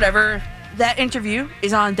whatever, that interview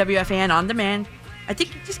is on WFAN On Demand. I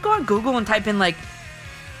think you just go on Google and type in like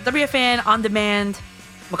WFAN On Demand,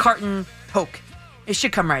 McCartan, Hoke. It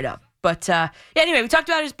should come right up. But anyway, we talked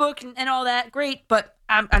about his book and all that. Great. But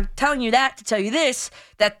I'm telling you that to tell you this,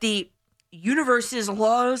 that the universe's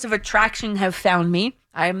laws of attraction have found me.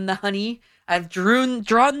 I am the honey. I've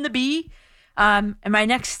drawn the bee. And my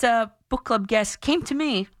next book club guest came to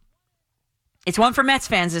me. It's one for Mets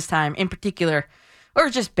fans this time, in particular, or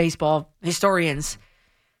just baseball historians.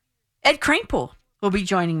 Ed Kranepool will be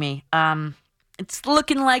joining me. It's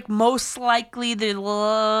looking like most likely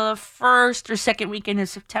the first or second weekend of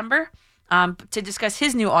September to discuss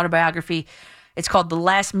his new autobiography. It's called The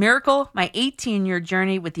Last Miracle, My 18-Year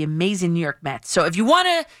Journey with the Amazing New York Mets. So if you want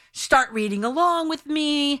to start reading along with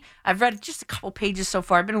me, I've read just a couple pages so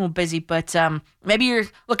far. I've been a little busy, but maybe you're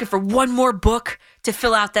looking for one more book to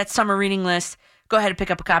fill out that summer reading list. Go ahead and pick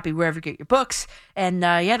up a copy wherever you get your books. And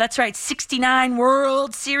that's right, 69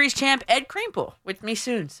 World Series champ Ed Kranepool with me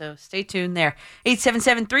soon. So stay tuned there.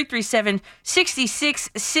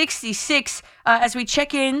 877-337-6666 as we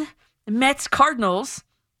check in the Mets-Cardinals.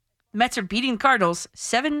 The Mets are beating the Cardinals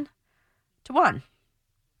 7-1.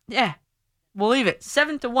 Yeah, we'll leave it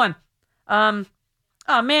 7-1. Oh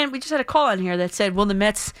man, we just had a call on here that said, "Will the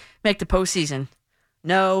Mets make the postseason?"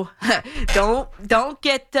 No, don't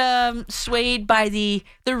get swayed by the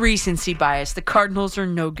recency bias. The Cardinals are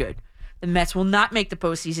no good. The Mets will not make the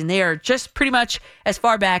postseason. They are just pretty much as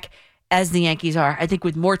far back as the Yankees are. I think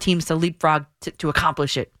with more teams to leapfrog to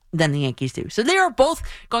accomplish it than the Yankees do. So they are both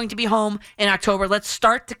going to be home in October. Let's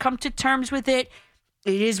start to come to terms with it.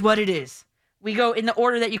 It is what it is. We go in the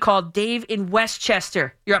order that you called. Dave in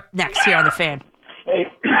Westchester. You're up next here on The Fan. Hey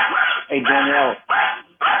Danielle.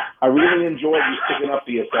 I really enjoyed you sticking up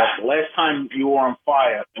for yourself. The last time you were on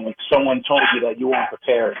fire and when someone told you that you weren't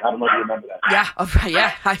prepared. I don't know if you remember that. Yeah,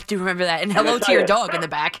 yeah, I do remember that. And hello to your dog in the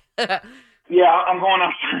back. Yeah, I'm going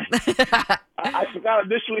outside. I forgot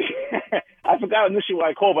initially why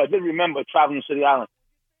I called, but I did remember traveling to the island.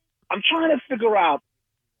 I'm trying to figure out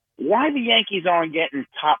why the Yankees aren't getting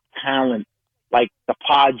top talent like the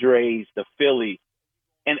Padres, the Phillies,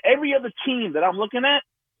 and every other team that I'm looking at.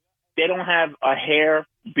 They don't have a hair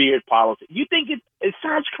beard policy. You think it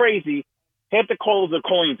sounds crazy. Half the callers are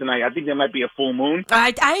calling tonight. I think there might be a full moon.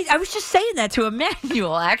 I was just saying that to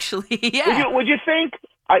Emmanuel, actually. Yeah. Would you think?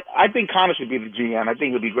 I think Connor should be the GM. I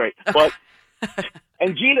think it would be great. But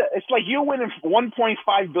and Gina, it's like you're winning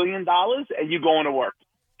 $1.5 billion and you're going to work.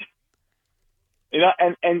 You know,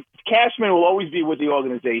 and Cashman will always be with the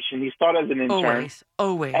organization. He started as an intern.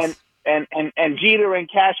 Always. And Jeter and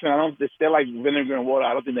Cashman, I don't. They're like vinegar and water.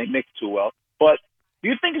 I don't think they mix too well. But do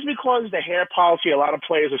you think it's because the hair policy? A lot of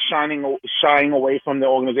players are shying away from the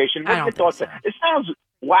organization. What's your thoughts? So. It sounds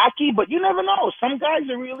wacky, but you never know. Some guys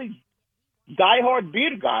are really diehard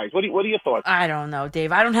beard guys. What are your thoughts? I don't know,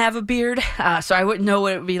 Dave. I don't have a beard, so I wouldn't know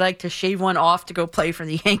what it would be like to shave one off to go play for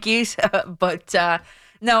the Yankees. But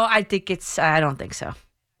no, I think it's. I don't think so.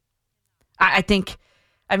 I think.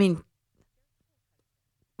 I mean.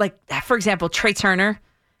 Like, for example, Trey Turner,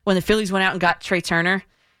 when the Phillies went out and got Trey Turner,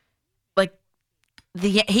 like,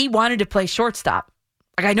 he wanted to play shortstop.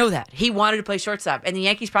 Like, I know that. He wanted to play shortstop. And the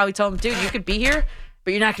Yankees probably told him, dude, you could be here,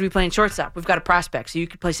 but you're not going to be playing shortstop. We've got a prospect, so you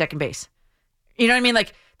could play second base. You know what I mean?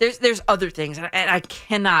 Like, there's other things. And I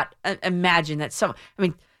cannot imagine that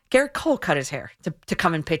Garrett Cole cut his hair to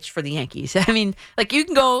come and pitch for the Yankees. I mean, like, you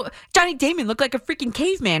can go, Johnny Damon looked like a freaking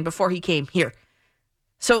caveman before he came here.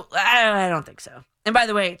 So, I don't think so. And by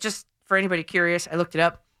the way, just for anybody curious, I looked it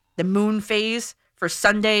up. The moon phase for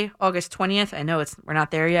Sunday, August 20th. I know we're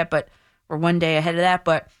not there yet, but we're one day ahead of that.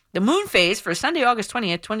 But the moon phase for Sunday, August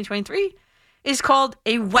 20th, 2023 is called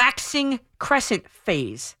a waxing crescent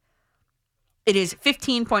phase. It is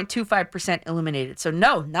 15.25% illuminated. So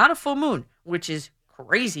no, not a full moon, which is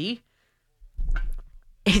crazy.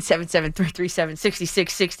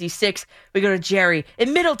 877-337-6666. We go to Jerry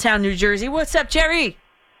in Middletown, New Jersey. What's up, Jerry?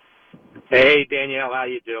 Hey, Danielle, how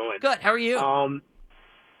you doing? Good. How are you?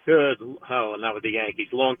 Good. Oh, not with the Yankees.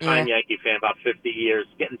 Long-time Yankee fan, about 50 years.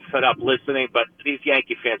 Getting fed up listening, but these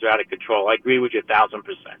Yankee fans are out of control. I agree with you 1,000%.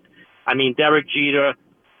 I mean, Derek Jeter,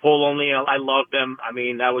 Paul O'Neill, I love them. I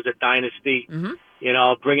mean, that was a dynasty. Mm-hmm. You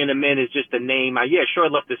know, bringing them in is just a name. Sure,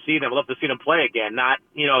 I'd love to see them. I'd love to see them play again, not,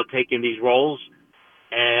 taking these roles.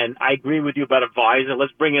 And I agree with you about advisor.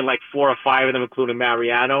 Let's bring in like 4 or 5 of them, including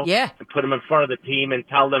Mariano. Yeah. And put them in front of the team and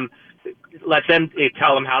tell them, let them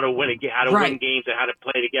tell them how to win Right. win games and how to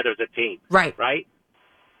play together as a team. Right. Right.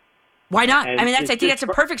 Why not? And I mean, I think that's a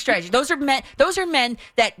perfect strategy. Those are men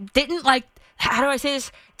that didn't like. How do I say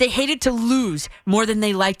this? They hated to lose more than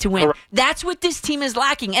they like to win. Correct. That's what this team is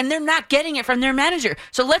lacking, and they're not getting it from their manager.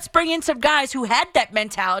 So let's bring in some guys who had that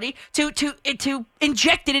mentality to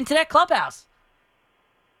inject it into that clubhouse.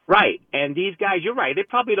 Right, and these guys, you're right. They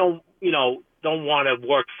probably don't want to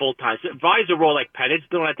work full time. So advisor role like Pettit's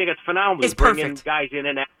doing, I think it's phenomenal. It's bringing perfect. guys in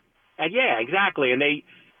and yeah, exactly, and they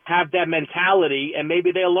have that mentality, and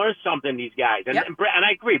maybe they'll learn something. These guys, and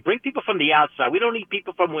I agree. Bring people from the outside. We don't need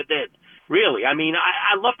people from within. Really, I mean,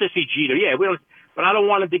 I love to see Jeter. Yeah, but I don't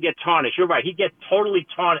want him to get tarnished. You're right. He gets totally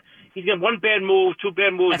tarnished. He's got one bad move, two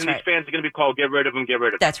bad moves, That's and right. these fans are going to be called, get rid of him, get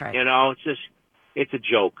rid of him. That's right. It's a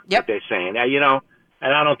joke. Yep. What they're saying.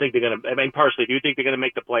 And I don't think they're going to. I mean, personally, do you think they're going to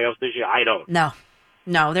make the playoffs this year? I don't.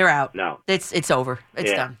 No, they're out. No, it's over.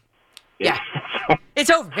 It's done. Yeah. It's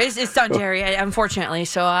over. It's done, Jerry, unfortunately.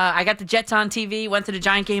 So I got the Jets on TV, went to the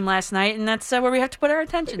Giant game last night, and that's where we have to put our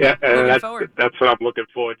attention moving forward. That's what I'm looking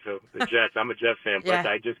forward to, the Jets. I'm a Jets fan, but Yeah.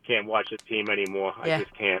 I just can't watch the team anymore. Yeah. I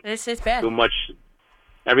just can't. It's bad. Too much.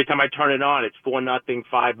 Every time I turn it on, it's 4-0,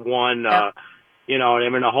 5-1. Yep. And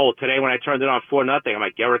I'm in a hole. Today when I turned it on 4-0, I'm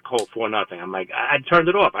like, Garrett Cole, 4-0. I'm like, I turned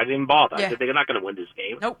it off. I didn't bother. Yeah. I said, they're not going to win this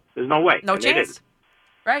game. Nope. There's no way. No And they chance. didn't.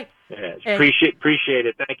 Right. Yes. Hey. Appreciate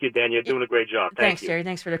it. Thank you, Dan. You're doing a great job. Thanks, you. Jerry.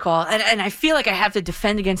 Thanks for the call. And I feel like I have to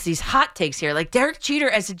defend against these hot takes here. Like Derek Jeter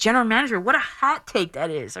as a general manager, what a hot take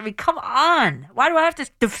that is. I mean, come on. Why do I have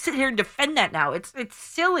to sit here and defend that now? It's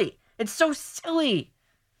silly. It's so silly.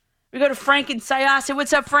 We go to Frank in Syosset.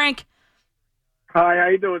 What's up, Frank? Hi, how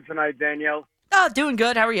you doing tonight, Danielle? Oh, doing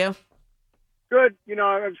good. How are you? Good.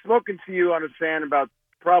 I've spoken to you on a fan about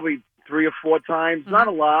probably 3 or 4 times. Not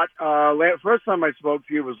a lot. First time I spoke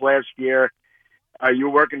to you was last year. You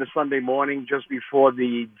were working the Sunday morning just before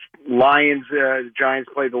the Lions, the Giants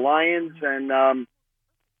played the Lions, and I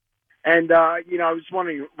was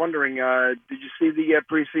wondering, did you see the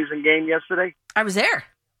preseason game yesterday? I was there.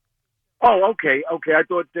 Oh, okay. I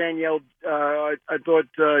thought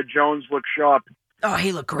Jones looked sharp. Oh,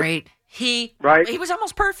 he looked great. He was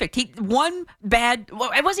almost perfect. It wasn't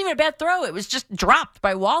even a bad throw. It was just dropped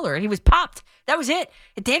by Waller. He was popped. That was it.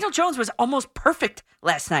 Daniel Jones was almost perfect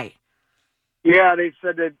last night. Yeah, they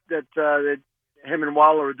said that him and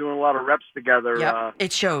Waller are doing a lot of reps together. Yep.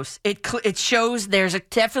 It shows. It shows there's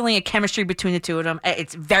definitely a chemistry between the two of them.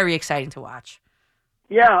 It's very exciting to watch.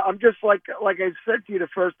 Yeah, I'm just like I said to you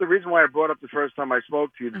the reason why I brought up the first time I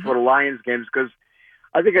spoke to you before the Lions games, because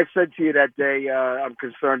I think I said to you that day, I'm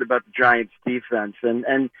concerned about the Giants' defense,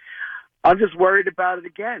 and I'm just worried about it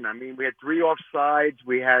again. I mean, we had 3 offsides.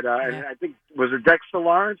 We had, and I think, was it Dexter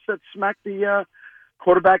Lawrence that smacked the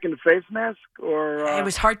quarterback in the face mask? Or it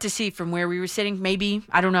was hard to see from where we were sitting, maybe.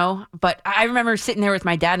 I don't know. But I remember sitting there with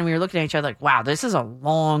my dad, and we were looking at each other like, wow, this is a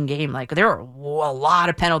long game. Like, there are a lot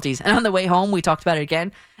of penalties. And on the way home, we talked about it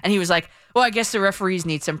again, and he was like, well, I guess the referees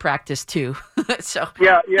need some practice, too. So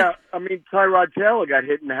Yeah. I mean, Tyrod Taylor got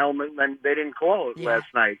hit in the helmet, and they didn't call it last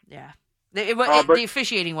night. Yeah. The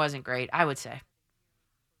officiating wasn't great, I would say.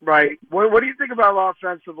 Right. What do you think about our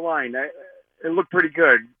offensive line? It looked pretty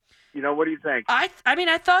good. What do you think? I mean,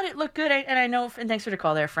 I thought it looked good, and I know, and thanks for the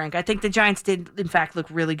call there, Frank. I think the Giants did, in fact, look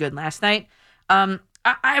really good last night.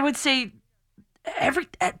 I would say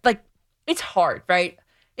it's hard, right?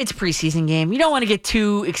 It's a preseason game. You don't want to get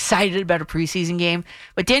too excited about a preseason game,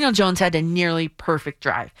 but Daniel Jones had a nearly perfect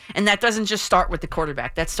drive, and that doesn't just start with the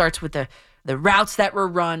quarterback. That starts with the routes that were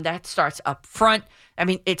run. That starts up front. I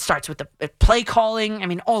mean, it starts with the play calling. I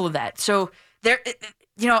mean, all of that. So the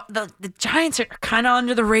Giants are kind of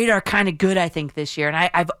under the radar, kind of good, I think, this year. And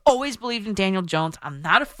I've always believed in Daniel Jones. I'm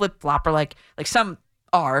not a flip-flopper like some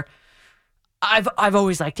are. I've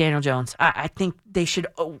always liked Daniel Jones. I think they should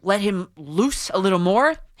let him loose a little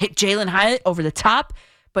more, hit Jalen Hyatt over the top.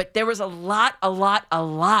 But there was a lot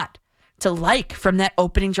to like from that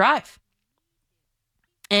opening drive.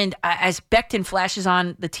 And as Becton flashes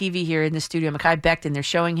on the TV here in the studio, Mekhi Becton, they're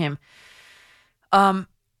showing him.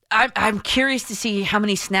 I'm curious to see how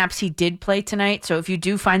many snaps he did play tonight. So if you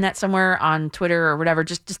do find that somewhere on Twitter or whatever,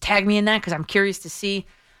 just tag me in that, because I'm curious to see.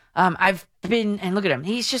 I've been, and look at him.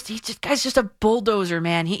 Guy's just a bulldozer,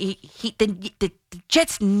 man. The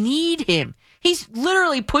Jets need him. He's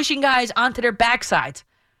literally pushing guys onto their backsides.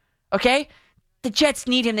 Okay, the Jets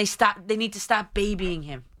need him. They need to stop babying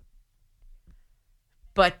him.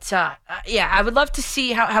 But I would love to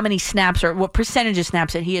see how many snaps or what percentage of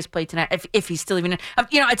snaps that he has played tonight, if he's still even.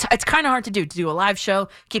 It's kind of hard to do a live show,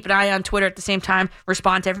 keep an eye on Twitter at the same time,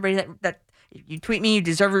 respond to everybody that you tweet me. You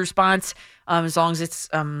deserve a response, as long as it's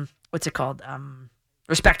what's it called?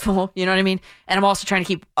 Respectful, you know what I mean? And I'm also trying to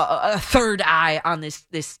keep a third eye on this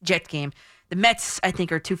Jet game. The Mets, I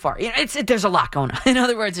think, are too far. You know, there's a lot going on. In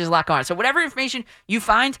other words, there's a lot going on. So whatever information you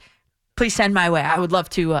find, please send my way. I would love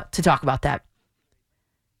to talk about that.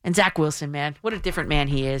 And Zach Wilson, man, what a different man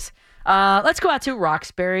he is. Let's go out to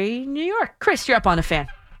Roxbury, New York. Chris, you're up on the fan.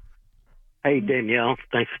 Hey, Danielle.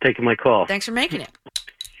 Thanks for taking my call. Thanks for making it.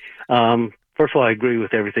 First of all, I agree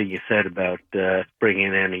with everything you said about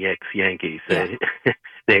bringing in the ex-Yankees. Yeah.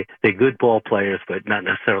 They're good ball players, but not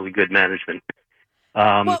necessarily good management.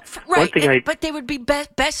 Right, but they would be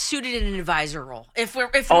best suited in an advisor role. If we're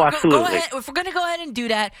going to go ahead and do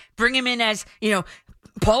that, bring him in as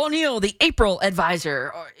Paul O'Neill, the April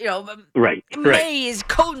advisor, or May is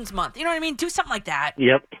Coden's month. You know what I mean? Do something like that.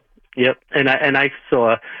 Yep. And I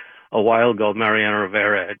saw a while ago Mariano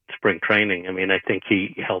Rivera at spring training. I mean, I think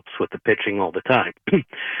he helps with the pitching all the time.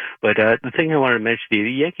 But the thing I wanted to mention to you,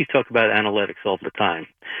 the Yankees talk about analytics all the time.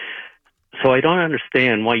 So I don't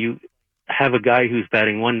understand why you have a guy who's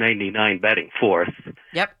batting 199 batting fourth,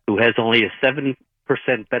 who has only a 7%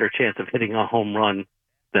 better chance of hitting a home run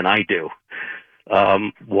than I do.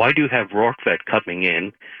 Why do you have Rorkvet coming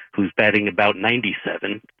in, who's batting about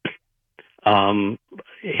 97?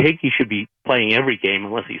 Higgy should be playing every game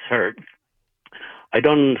unless he's hurt. I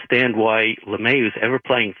don't understand why LeMay is ever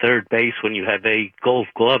playing third base when you have a Gold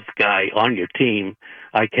Glove guy on your team,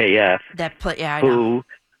 IKF,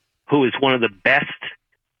 who is one of the best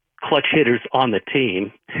clutch hitters on the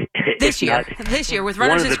team. This year, with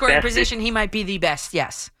runners in scoring position, he might be the best,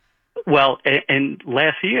 yes. Well, and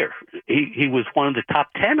last year, he was one of the top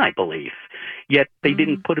 10, I believe, yet they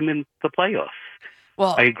didn't put him in the playoffs.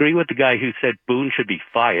 Well, I agree with the guy who said Boone should be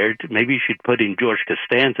fired. Maybe you should put in George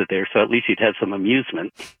Costanza there, so at least you'd have some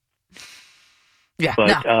amusement. Yeah,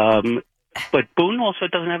 but Boone also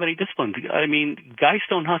doesn't have any discipline. I mean, guys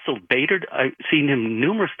don't hustle. Bader, I've seen him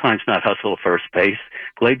numerous times not hustle first base.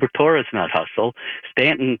 Gleyber Torres not hustle.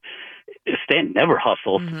 Stanton never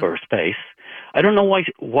hustled first base. I don't know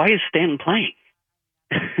why is Stanton playing?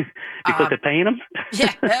 Because they're paying him?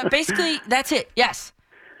 Yeah, basically that's it. Yes.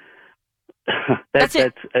 That's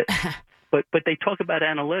it. But they talk about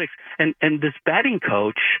analytics and this batting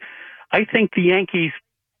coach. I think the Yankees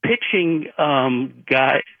pitching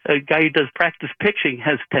guy, a guy who does practice pitching,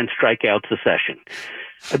 has 10 strikeouts a session.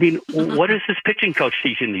 I mean, what is this pitching coach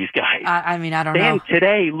teaching these guys? I mean, I don't know. Dan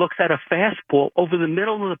today looks at a fastball over the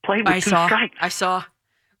middle of the plate with two strikes. I saw.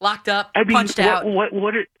 Locked up, punched out.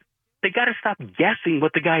 They got to stop guessing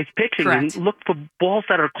what the guy's pitching and look for balls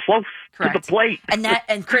that are close to the plate.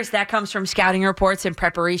 And Chris, that comes from scouting reports and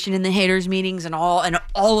preparation in the haters meetings and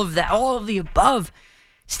all of that, all of the above.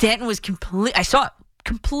 Stanton was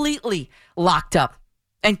completely locked up.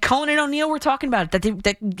 And Cohen and O'Neill were talking about it,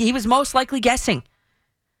 that he was most likely guessing.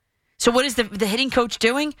 So what is the hitting coach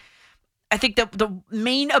doing? I think the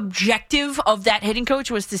main objective of that hitting coach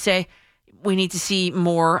was to say, we need to see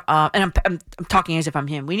more, and I'm talking as if I'm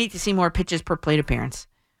him. We need to see more pitches per plate appearance.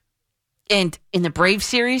 And in the Braves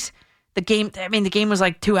series, the game was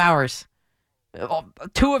like 2 hours.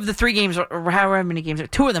 2 of the 3 games, or however many games,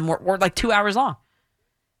 2 of them were like 2 hours long.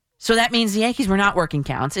 So that means the Yankees were not working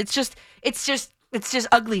counts. It's just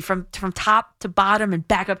ugly from top to bottom and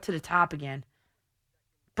back up to the top again.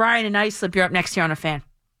 Brian and Islip, you're up next here on a fan.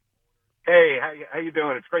 Hey, how you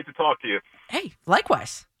doing? It's great to talk to you. Hey,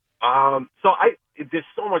 likewise. There's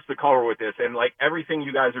so much to cover with this, and like everything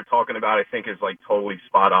you guys are talking about, I think is like totally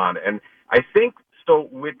spot on. And I think so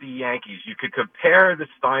with the Yankees, you could compare the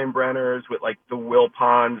Steinbrenners with like the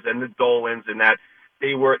Wilpons and the Dolans, and that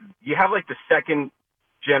you have like the second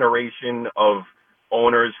generation of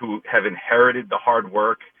owners who have inherited the hard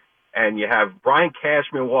work. And you have Brian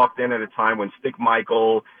Cashman walked in at a time when Stick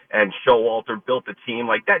Michael and Showalter built the team.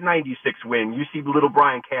 Like that 96 win, you see little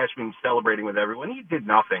Brian Cashman celebrating with everyone. He did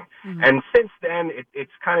nothing. Mm-hmm. And since then,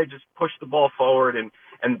 it's kind of just pushed the ball forward, and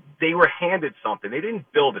they were handed something. They didn't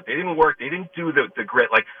build it. They didn't work. They didn't do the grit.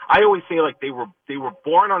 Like I always say, like they were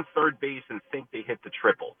born on third base and think they hit the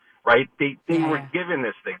triple, right? They were given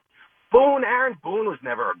this thing. Aaron Boone was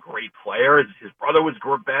never a great player. His brother was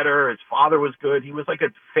better. His father was good. He was like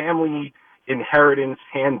a family inheritance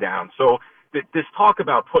hand down. So this talk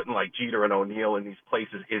about putting like Jeter and O'Neill in these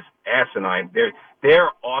places is asinine.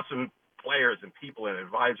 They're awesome players and people and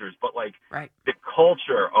advisors, but like the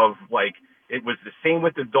culture of like it was the same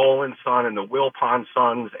with the Dolan son and the Wilpon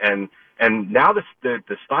sons and now the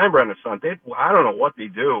Steinbrenner son. I don't know what they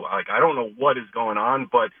do. Like I don't know what is going on,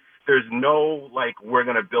 but there's no, like, we're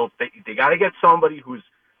going to build. They got to get somebody who's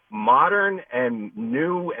modern and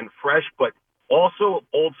new and fresh, but also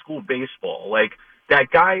old school baseball. Like, that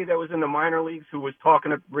guy that was in the minor leagues who was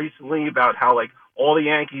talking recently about how like all the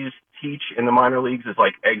Yankees teach in the minor leagues is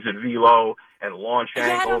like exit velo and launch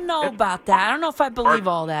angle. I don't know about that. I don't know if I believe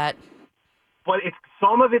all that. But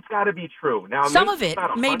some of it's got to be true. Now, some of it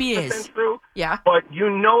maybe is true. Yeah. But you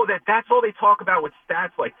know that's all they talk about with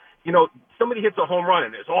stats. Like, somebody hits a home run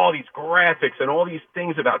and there's all these graphics and all these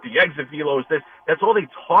things about the exit velos. That's all they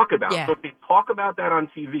talk about. Yeah. So if they talk about that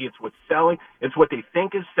on TV, it's what's selling. It's what they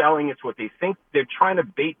think is selling. It's what they think. They're trying to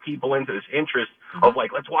bait people into this interest of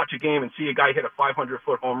like, let's watch a game and see a guy hit a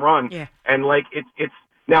 500-foot home run. Yeah. And like it's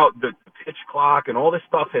now the pitch clock and all this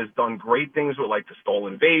stuff has done great things with like the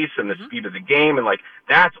stolen base and the speed of the game, and like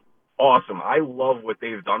that's awesome. I love what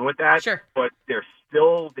they've done with that. Sure. But they're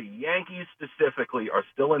still, the Yankees specifically are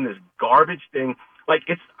still in this garbage thing. Like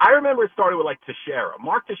I remember it started with like Teixeira.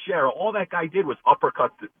 Mark Teixeira, all that guy did was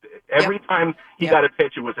uppercut. Every time he got a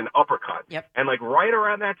pitch, it was an uppercut. Yep. And like right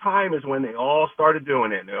around that time is when they all started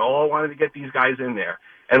doing it. And they all wanted to get these guys in there.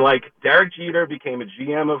 And like Derek Jeter became a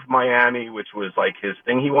GM of Miami, which was like his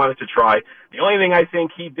thing he wanted to try. The only thing I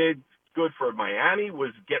think he did good for Miami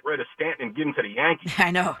was get rid of Stanton and give him to the Yankees.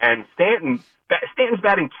 I know. And Stanton's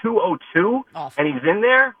batting .202, and he's in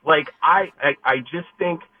there. Like I just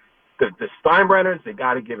think the Steinbrenners, they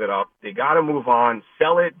got to give it up. They got to move on,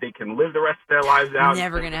 sell it. They can live the rest of their lives out.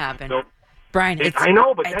 Never going to happen. So, Brian, I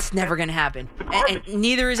know, but it's never going to happen. And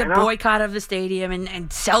neither is a boycott of the stadium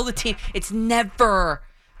and sell the team. It's never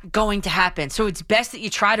going to happen. So it's best that you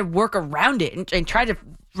try to work around it and try to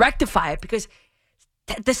rectify it, because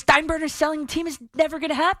the Steinbrenner selling team is never going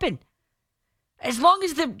to happen. As long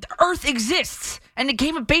as the earth exists and the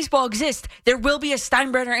game of baseball exists, there will be a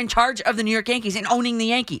Steinbrenner in charge of the New York Yankees and owning the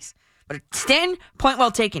Yankees. But Stan, point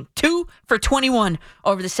well taken. 2 for 21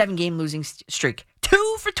 over the 7-game losing streak.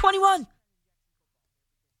 2 for 21.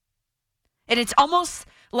 And it's almost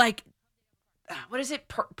like, what is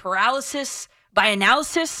it? Paralysis by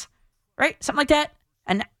analysis, right? Something like that.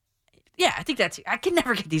 And yeah, I think I can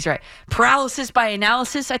never get these right. Paralysis by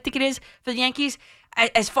analysis, I think it is for the Yankees.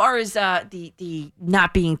 As far as the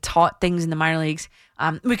not being taught things in the minor leagues,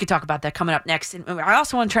 we could talk about that coming up next. And I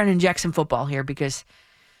also want to try to inject some football here, because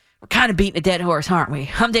we're kind of beating a dead horse, aren't we?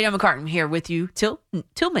 I'm Danielle McCartan here with you till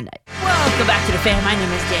midnight. Welcome back to the fan. My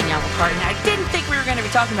name is Danielle McCartan. I didn't think we were going to be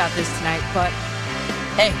talking about this tonight, but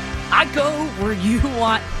hey, I go where you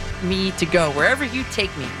want me to go, wherever you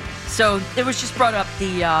take me. So it was just brought up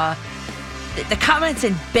the comments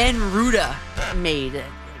that Ben Ruda made.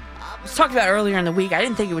 I was talking about earlier in the week. I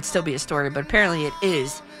didn't think it would still be a story, but apparently it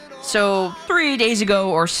is. So 3 days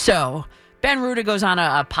ago or so, Ben Ruda goes on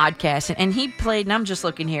a podcast, and he played, and I'm just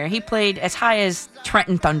looking here, he played as high as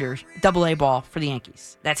Trenton Thunder, AA ball for the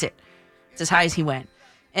Yankees. That's it. It's as high as he went.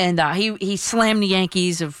 And he slammed the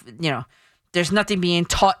Yankees of, there's nothing being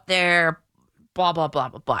taught there, blah, blah, blah,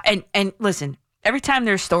 blah, blah. And listen, every time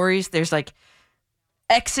there's stories, there's like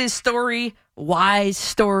X's story, Y's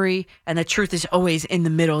story, and the truth is always in the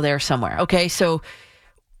middle there somewhere. Okay, so,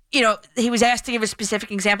 he was asked to give a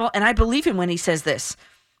specific example, and I believe him when he says this.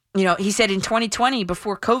 He said in 2020,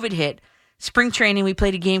 before COVID hit, spring training, we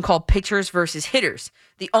played a game called pitchers versus hitters.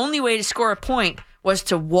 The only way to score a point was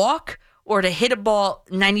to walk or to hit a ball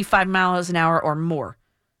 95 miles an hour or more.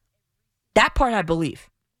 That part I believe.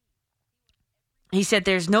 He said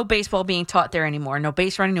there's no baseball being taught there anymore. No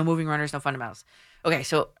base running, no moving runners, no fundamentals. Okay,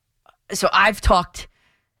 so I've talked,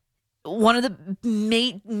 one of the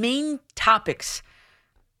main topics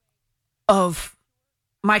of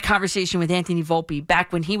my conversation with Anthony Volpe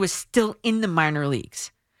back when he was still in the minor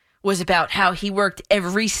leagues was about how he worked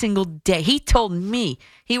every single day. He told me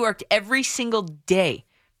he worked every single day,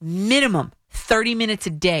 minimum 30 minutes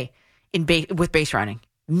a day with base running,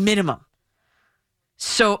 minimum.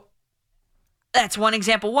 So that's one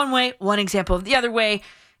example one way, one example the other way.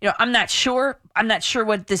 I'm not sure. I'm not sure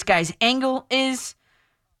what this guy's angle is,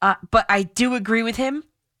 but I do agree with him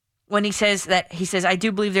when he says, I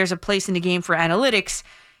do believe there's a place in the game for analytics.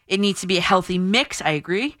 It needs to be a healthy mix. I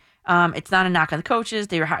agree. It's not a knock on the coaches.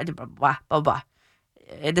 They were hired, blah, blah, blah, blah.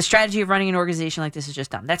 The strategy of running an organization like this is just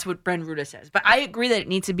dumb. That's what Ben Ruda says. But I agree that it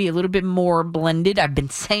needs to be a little bit more blended. I've been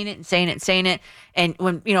saying it. And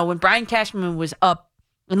when Brian Cashman was up,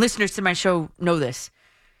 and listeners to my show know this,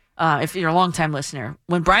 if you're a longtime listener,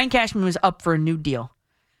 when Brian Cashman was up for a new deal,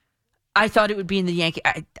 I thought it would be in the Yankee.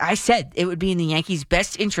 I said it would be in the Yankees'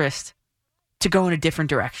 best interest to go in a different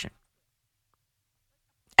direction.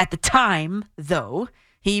 At the time, though,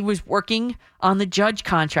 he was working on the Judge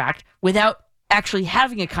contract without actually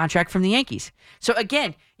having a contract from the Yankees. So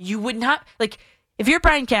again, you would not, like, if you're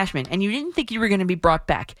Brian Cashman and you didn't think you were going to be brought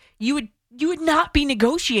back, you would not be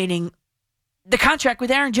negotiating the contract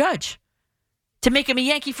with Aaron Judge. to make him a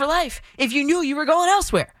Yankee for life if you knew you were going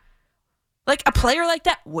elsewhere. Like a player like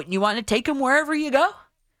that, wouldn't you want to take him wherever you go?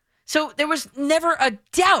 So there was never a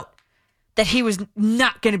doubt that he was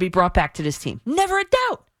not going to be brought back to this team. Never a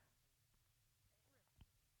doubt.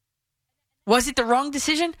 Was it the wrong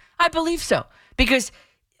decision? I believe so. Because,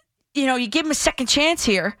 you give him a second chance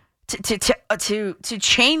here to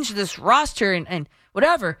change this roster and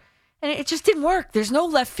whatever. And it just didn't work. There's no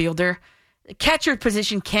left fielder. The catcher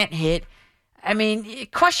position can't hit. I mean,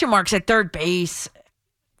 question marks at third base.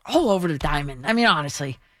 All over the diamond. I mean,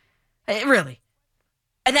 honestly. Really.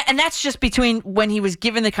 And that's just between when he was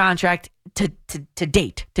given the contract to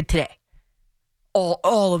date, to today.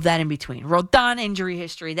 All of that in between. Rodon injury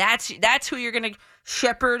history. That's who you're going to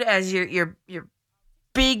shepherd as your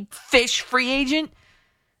big fish free agent.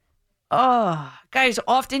 Oh, guy's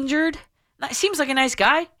oft injured. Seems like a nice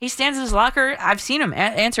guy. He stands in his locker. I've seen him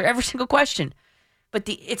answer every single question. But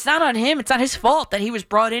it's not on him. It's not his fault that he was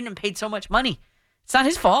brought in and paid so much money. It's not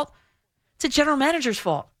his fault. It's a general manager's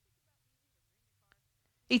fault.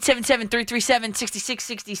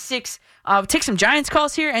 877-337-6666. We'll take some Giants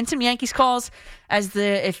calls here and some Yankees calls.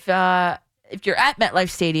 If you're at MetLife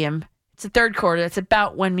Stadium, it's the third quarter. That's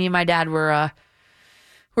about when me and my dad were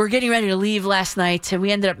getting ready to leave last night, and we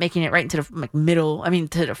ended up making it right into the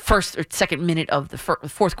to the first or second minute of the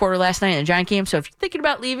fourth quarter last night in the Giant game. So if you're thinking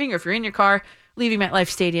about leaving, or if you're in your car, leaving MetLife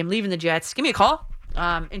Stadium, leaving the Jets, give me a call.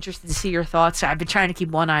 I'm interested to see your thoughts. I've been trying to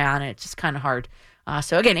keep one eye on it. It's just kind of hard.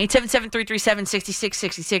 So again,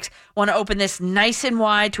 877-337-6666. Want to open this nice and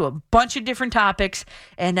wide to a bunch of different topics.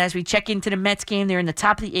 And as we check into the Mets game, they're in the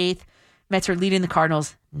top of the eighth. Mets are leading the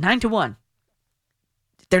Cardinals 9-1.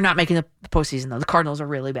 They're not making the postseason, though. The Cardinals are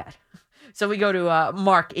really bad. So we go to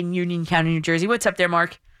Mark in Union County, New Jersey. What's up there,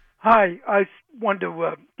 Mark? Hi. I wanted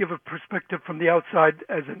to give a perspective from the outside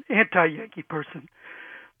as an anti-Yankee person.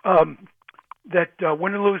 That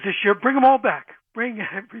win or lose this year, bring them all back. Bring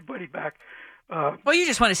everybody back. Well, you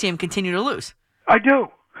just want to see him continue to lose. I do.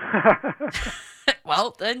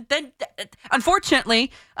 Well, then, unfortunately,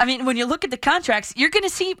 I mean, when you look at the contracts, you're going to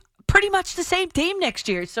see pretty much the same team next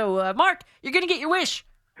year. So, Mark, you're going to get your wish.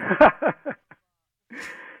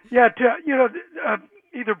 Yeah,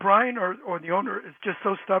 either Brian or the owner is just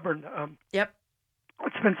so stubborn. Yep.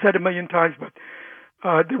 It's been said a million times, but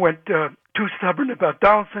they went too stubborn about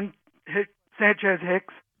Donaldson, Sanchez,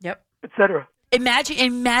 Hicks, yep, etc.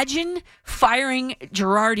 Imagine firing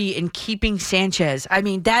Girardi and keeping Sanchez. I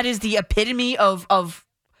mean, that is the epitome of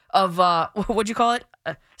what'd you call it?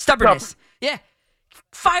 Stubbornness. Yeah.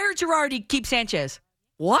 Fire Girardi, keep Sanchez.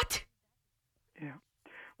 What? Yeah.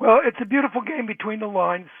 Well, it's a beautiful game between the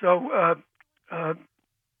lines. So,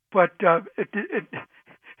 but it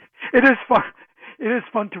is fun. It is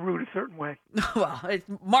fun to root a certain way. Well,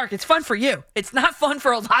 Mark, it's fun for you. It's not fun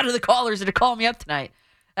for a lot of the callers that are calling me up tonight.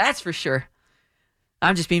 That's for sure.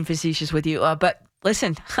 I'm just being facetious with you. But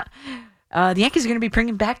listen, the Yankees are going to be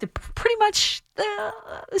bringing back pretty much the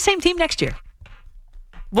same team next year.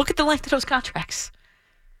 Look at the length of those contracts.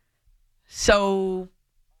 So,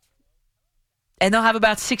 and they'll have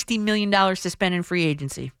about $60 million to spend in free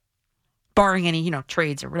agency, barring any,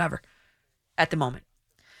 trades or whatever at the moment.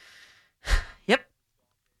 Yep.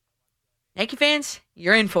 Yankee fans,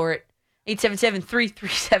 you're in for it.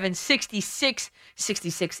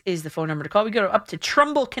 877-337-6666 is the phone number to call. We go up to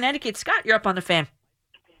Trumbull, Connecticut. Scott, you're up on the fan.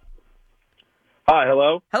 Hi,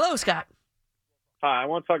 hello. Hello, Scott. Hi, I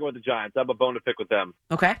want to talk about the Giants. I have a bone to pick with them.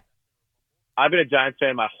 Okay. I've been a Giants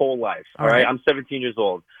fan my whole life. All right. I'm 17 years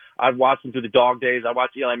old. I've watched them through the dog days. I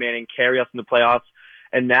watched Eli Manning carry us in the playoffs.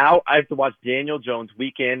 And now I have to watch Daniel Jones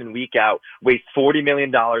week in and week out waste $40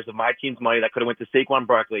 million of my team's money that could have went to Saquon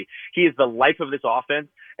Barkley. He is the life of this offense,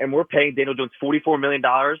 and we're paying Daniel Jones $44 million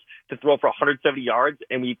to throw for 170 yards,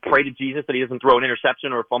 and we pray to Jesus that he doesn't throw an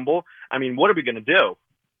interception or a fumble. I mean, what are we going to do?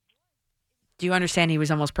 Do you understand he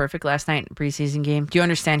was almost perfect last night in the preseason game? Do you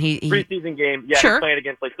understand he preseason game? Yeah, sure. He's playing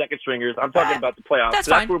against second stringers. I'm talking about the playoffs. That's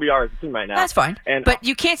fine. That's where we are as a team right now. That's fine. And, but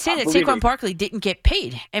you can't say that Saquon Barkley didn't get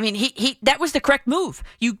paid. I mean, he that was the correct move.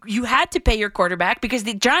 You had to pay your quarterback because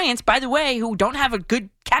the Giants, by the way, who don't have a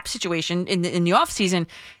good cap situation in the offseason,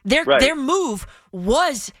 their move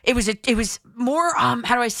was more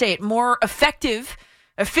more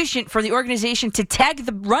efficient for the organization to tag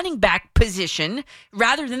the running back position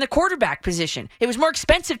rather than the quarterback position. It was more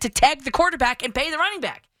expensive to tag the quarterback and pay the running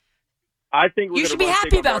back. I think you should be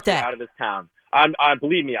happy about that. Out of this town.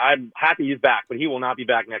 Believe me, I'm happy he's back, but he will not be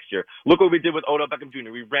back next year. Look what we did with Odell Beckham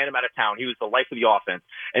Jr. We ran him out of town. He was the life of the offense.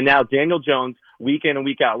 And now Daniel Jones, week in and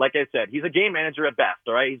week out, like I said, he's a game manager at best,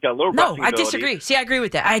 all right? He's got a little rushing ability. Disagree. See, I agree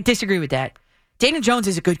with that. I disagree with that. Daniel Jones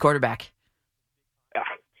is a good quarterback.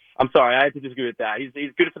 I'm sorry, I have to disagree with that. He's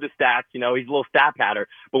good for the stats, he's a little stat patter.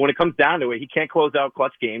 But when it comes down to it, he can't close out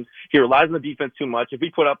clutch games. He relies on the defense too much. If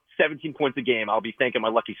he put up 17 points a game, I'll be thanking my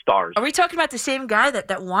lucky stars. Are we talking about the same guy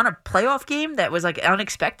that won a playoff game that was like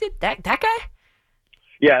unexpected? That guy?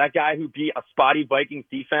 Yeah, that guy who beat a spotty Vikings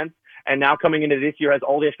defense and now coming into this year has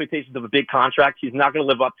all the expectations of a big contract. He's not going to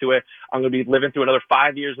live up to it. I'm going to be living through another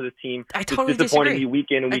 5 years of this team. I totally disappointing disagree. me week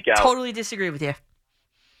in and week out. I totally disagree with you.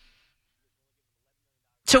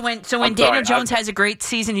 So when Daniel Jones has a great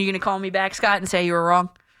season, you're going to call me back, Scott, and say you were wrong?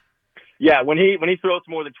 Yeah, when he throws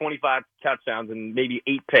more than 25 touchdowns and maybe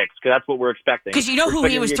 8 picks, because that's what we're expecting. Because you know who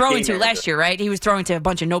he was throwing to last year, right? He was throwing to a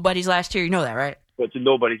bunch of nobodies last year. You know that, right? A bunch of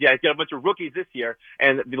nobodies. Yeah, he's got a bunch of rookies this year,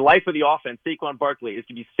 and the life of the offense, Saquon Barkley, is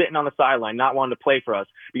to be sitting on the sideline, not wanting to play for us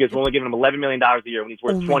because we're only giving him $11 million a year when he's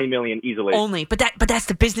worth $20 million easily. Only, but that's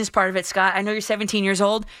the business part of it, Scott. I know you're 17 years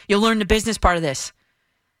old. You'll learn the business part of this.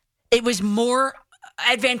 It was more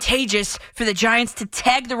advantageous for the Giants to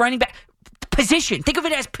tag the running back position. Think of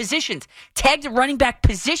it as positions. Tag the running back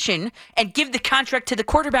position and give the contract to the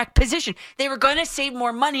quarterback position. They were going to save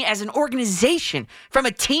more money as an organization from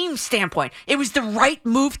a team standpoint. It was the right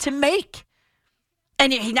move to make.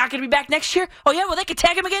 And he's not going to be back next year? Oh, yeah, well, they could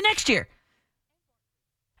tag him again next year.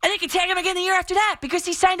 And they could tag him again the year after that because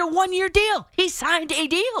he signed a 1-year deal. He signed a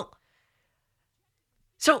deal.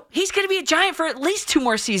 So he's going to be a Giant for at least 2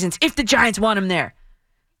 more seasons if the Giants want him there.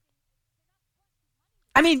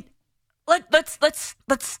 I mean,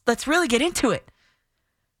 let's really get into it.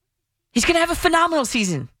 He's going to have a phenomenal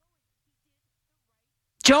season.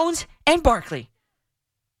 Jones and Barkley.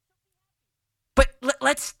 But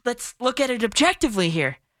let's look at it objectively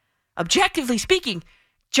here. Objectively speaking,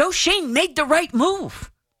 Joe Schoen made the right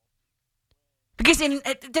move. Because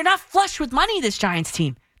they're not flush with money, this Giants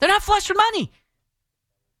team. They're not flush with money.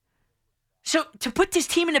 So to put this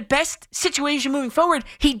team in the best situation moving forward,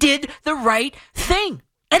 he did the right thing.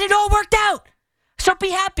 And it all worked out. So be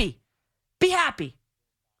happy. Be happy.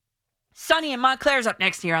 Sonny in Montclair's up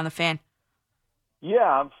next year on the Fan.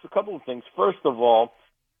 Yeah, a couple of things. First of all,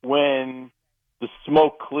 when the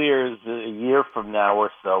smoke clears a year from now or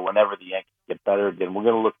so, whenever the Yankees get better again, we're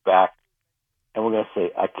going to look back and we're going to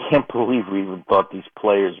say, I can't believe we even thought these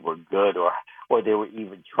players were good or they were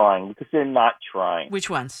even trying, because they're not trying. Which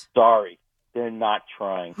ones? Sorry. They're not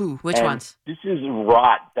trying. Who? Which ones? This is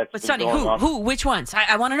rot that's But been Sonny, going on. who? Which ones?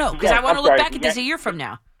 I want to know, because Yeah, I want to I'm look sorry, back at this a year from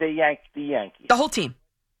now. The Yankees. The whole team.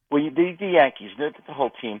 Well, the Yankees, the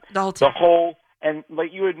whole team. The whole team. And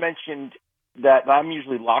like you had mentioned that I'm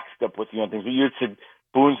usually lockstep with you on things, but you had said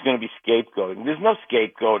Boone's going to be scapegoating. There's no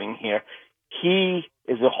scapegoating here. He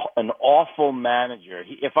is an awful manager.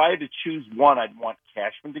 If I had to choose one, I'd want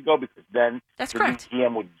Cashman to go, because then That's the correct. new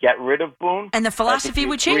GM would get rid of Boone. And the philosophy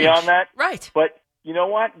would change. Agree on that? Right. But you know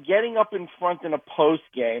what? Getting up in front in a post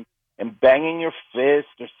game and banging your fist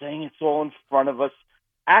or saying it's all in front of us,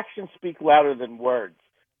 actions speak louder than words.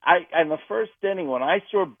 In the first inning, when I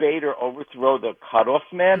saw Bader overthrow the cutoff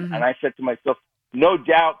man, and I said to myself, no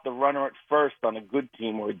doubt the runner at first on a good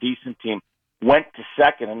team or a decent team went to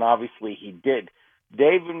second, and obviously he did.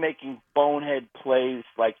 They've been making bonehead plays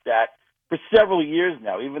like that for several years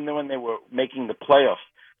now, even when they were making the playoffs.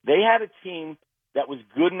 They had a team that was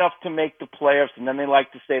good enough to make the playoffs, and then they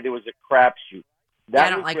like to say there was a crapshoot. I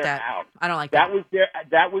don't like that. Out. I don't like that.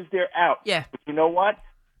 That was their out. Yeah. But you know what?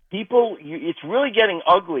 It's really getting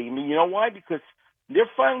ugly. I mean, you know why? Because they're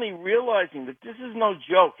finally realizing that this is no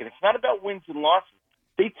joke, and it's not about wins and losses.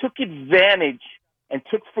 They took advantage and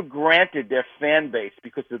took for granted their fan base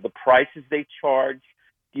because of the prices they charge,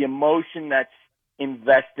 the emotion that's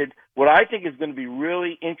invested. What I think is going to be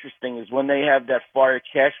really interesting is when they have that Fire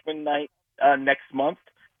Cashman night next month,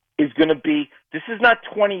 is going to be, this is not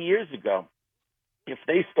 20 years ago. If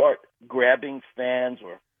they start grabbing fans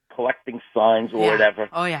or collecting signs or whatever,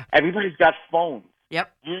 everybody's got phones. Yep.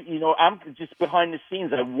 You know, I'm just behind the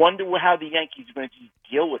scenes. I wonder how the Yankees are going to just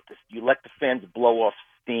deal with this. Do you let the fans blow off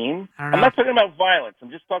steam? I don't know. I'm not talking about violence.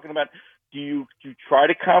 I'm just talking about, do you try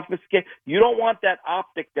to confiscate? You don't want that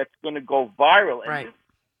optic that's going to go viral. And right.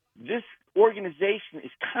 This organization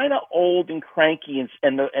is kind of old and cranky and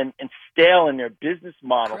stale in their business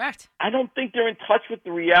model. Correct. I don't think they're in touch with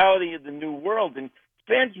the reality of the new world. And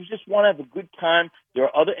fans who just want to have a good time, there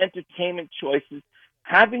are other entertainment choices.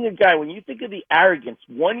 Having a guy, when you think of the arrogance,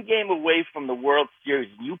 one game away from the World Series,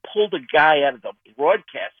 and you pulled a guy out of the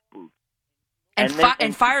broadcast booth.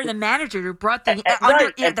 And fire the manager who brought the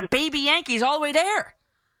the baby Yankees all the way there.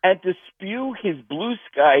 And to spew his blue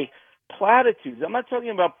sky platitudes. I'm not talking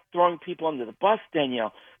about throwing people under the bus,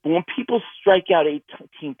 Danielle, but when people strike out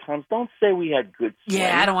 18 times, don't say we had good swing.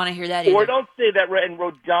 Yeah, I don't want to hear that either. Or don't say that and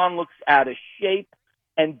Rodon looks out of shape.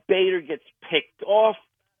 and Bader gets picked off,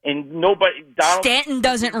 and nobody. Stanton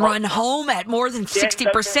doesn't run home at more than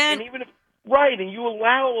 60%. And even if, right, and you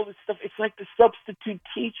allow all this stuff. It's like the substitute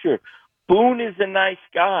teacher. Boone is a nice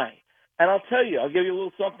guy. And I'll tell you, I'll give you a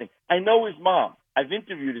little something. I know his mom. I've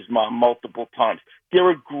interviewed his mom multiple times.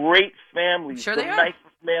 They're a great family. Sure the they are. Nicest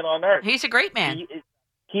man on earth. He's a great man.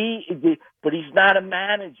 But he's not a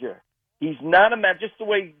manager. He's not a man. Just the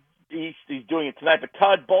way he's doing it tonight. But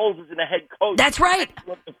Todd Bowles isn't a head coach. That's right.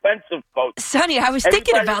 He's an defensive coach. Sonny, I was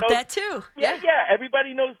thinking about that too. Yeah.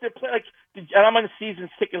 Everybody knows they're playing. And I'm on a season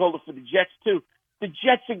ticket holder for the Jets too. The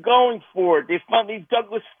Jets are going for it. They finally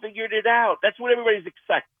Douglas figured it out. That's what everybody's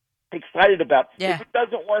excited about. Yeah. If it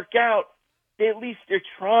doesn't work out, at least they're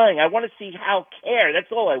trying. I want to see Hal care.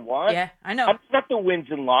 That's all I want. Yeah, I know. It's not the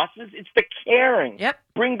wins and losses. It's the caring. Yep.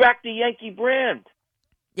 Bring back the Yankee brand.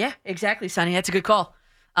 Yeah, exactly, Sonny. That's a good call.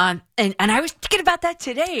 And I was thinking about that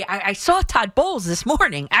today. I saw Todd Bowles this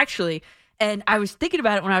morning, actually, and I was thinking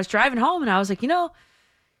about it when I was driving home, and I was like,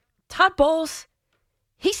 Todd Bowles,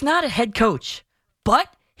 he's not a head coach,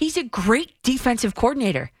 but he's a great defensive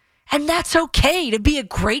coordinator. And that's okay to be a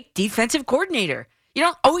great defensive coordinator. You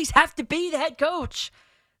don't always have to be the head coach.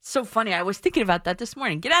 So funny. I was thinking about that this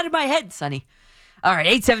morning. Get out of my head, Sonny. All right,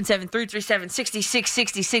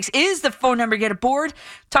 877-337-6666 is the phone number. Get aboard.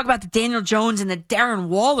 Talk about the Daniel Jones and the Darren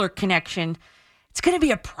Waller connection. It's going to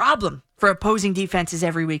be a problem for opposing defenses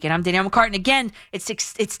every week. And I'm Danielle McCartan. Again,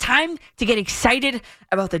 it's time to get excited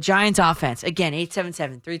about the Giants offense. Again,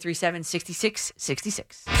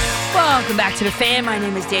 877-337-6666. Welcome back to the fan. My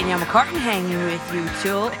name is Danielle McCartan, hanging with you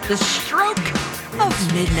till the stroke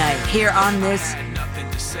of midnight here on this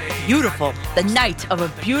the night of a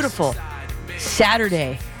beautiful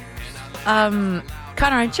Saturday. Connor,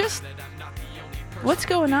 what's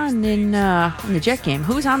going on in the Jet game?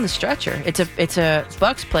 Who's on the stretcher? It's a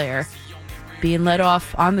Bucks player being let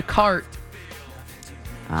off on the cart.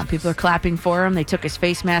 People are clapping for him. They took his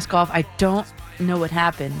face mask off. I don't know what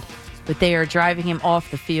happened, but they are driving him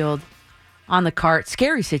off the field on the cart.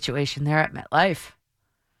 Scary situation there at MetLife.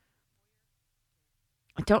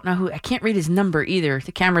 I don't know who. I can't read his number either.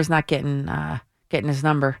 The camera's not getting his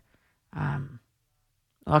number.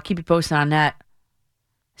 I'll keep you posted on that.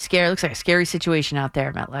 Scary. Looks like a scary situation out there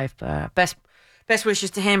at MetLife. Best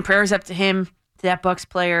wishes to him. Prayers up to him, to that Bucks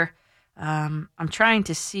player. I'm trying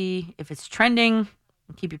to see if it's trending.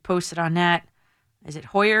 I'll keep you posted on that. Is it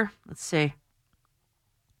Hoyer? Let's see.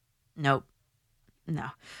 Nope. No.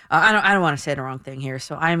 I don't want to say the wrong thing here,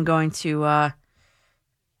 so I am going to. Let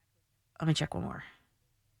me check one more.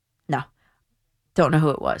 No. Don't know who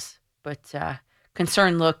it was, but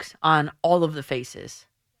concerned looks on all of the faces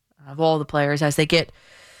of all the players as they get.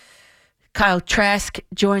 Kyle Trask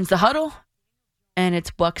joins the huddle, and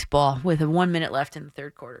it's Bucks ball with 1 minute left in the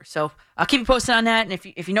third quarter. So I'll keep you posted on that, and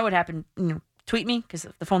if you know what happened, tweet me because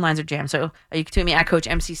the phone lines are jammed. So you can tweet me at Coach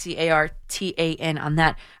MCCARTAN on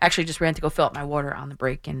that. I actually just ran to go fill up my water on the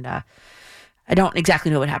break, and I don't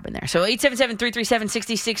exactly know what happened there. So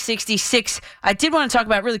 877-337-6666. I did want to talk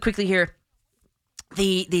about really quickly here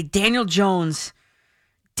the Daniel Jones,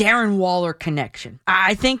 Darren Waller connection.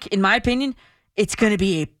 I think, in my opinion, it's going to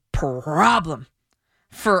be a problem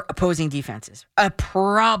for opposing defenses. A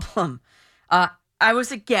problem. I was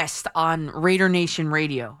a guest on Raider Nation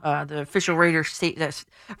Radio, the official radio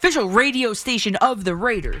station of the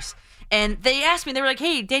Raiders, and they asked me. They were like,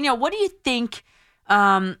 "Hey, Danielle, what do you think?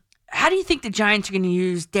 How do you think the Giants are going to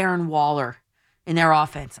use Darren Waller in their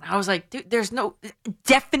offense?" And I was like, "Dude, there's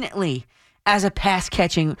definitely as a pass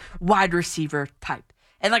catching wide receiver type."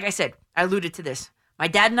 And like I said, I alluded to this. My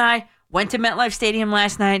dad and I went to MetLife Stadium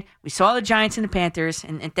last night. We saw the Giants and the Panthers,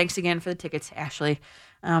 and thanks again for the tickets, Ashley.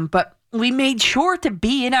 But we made sure to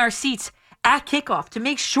be in our seats at kickoff to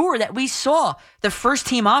make sure that we saw the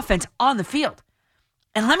first-team offense on the field.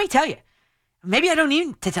 And let me tell you, maybe I don't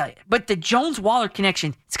need to tell you, but the Jones-Waller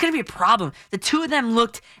connection, it's going to be a problem. The two of them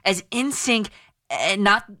looked as in sync, and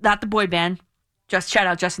not the boy band, just shout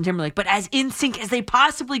out Justin Timberlake, but as in sync as they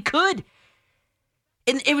possibly could.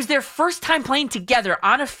 And it was their first time playing together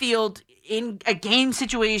on a field in a game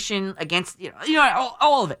situation against,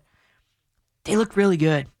 all of it. They looked really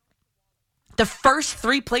good. The first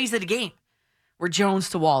 3 plays of the game were Jones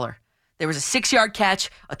to Waller. There was a 6-yard catch,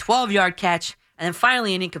 a 12-yard catch, and then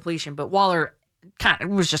finally an incompletion. But Waller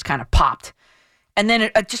was just kind of popped. And then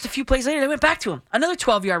just a few plays later, they went back to him. Another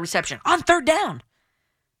 12-yard reception on third down.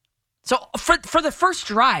 So for the first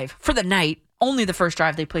drive, for the night, only the first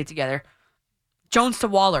drive they played together, Jones to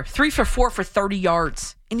Waller, 3 for 4 for 30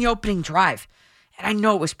 yards in the opening drive. And I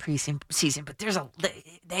know it was preseason, but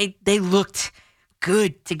they looked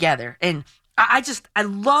good together. And I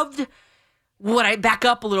loved what I back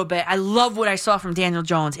up a little bit, I love what I saw from Daniel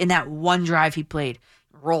Jones in that one drive he played.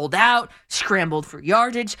 Rolled out, scrambled for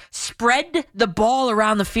yardage, spread the ball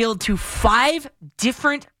around the field to 5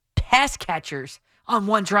 different pass catchers on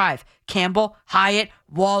one drive. Campbell, Hyatt,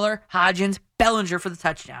 Waller, Hodgins, Bellinger for the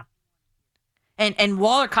touchdown. And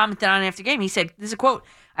Waller commented on it after the game. He said, this is a quote,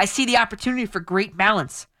 "I see the opportunity for great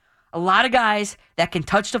balance. A lot of guys that can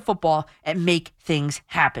touch the football and make things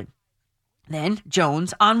happen." Then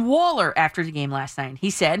Jones on Waller after the game last night. He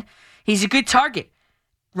said, "He's a good target.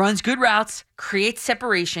 Runs good routes, creates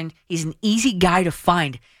separation. He's an easy guy to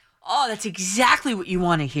find." Oh, that's exactly what you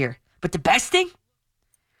want to hear. But the best thing?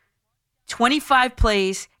 25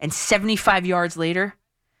 plays and 75 yards later,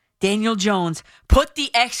 Daniel Jones put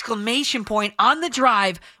the exclamation point on the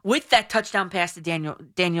drive with that touchdown pass to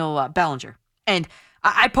Daniel Bellinger. And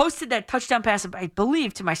I posted that touchdown pass, I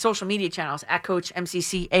believe, to my social media channels, at Coach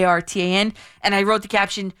MCCARTAN, and I wrote the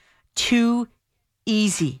caption, "Too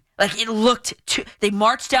easy." Like, it looked they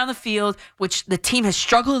marched down the field, which the team has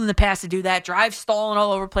struggled in the past to do that. Drive stalling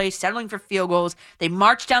all over the place, settling for field goals. They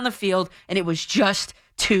marched down the field, and it was just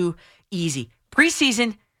too easy.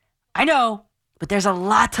 Preseason, I know, but there's a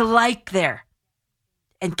lot to like there.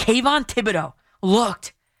 And Kayvon Thibodeau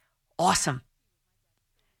looked awesome.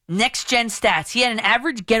 Next gen stats. He had an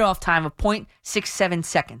average get-off time of 0.67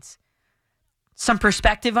 seconds. Some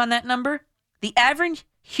perspective on that number. The average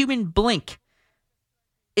human blink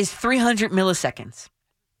is 300 milliseconds.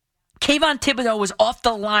 Kayvon Thibodeau was off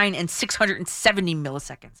the line in 670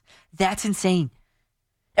 milliseconds. That's insane.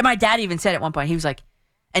 And my dad even said at one point, he was like,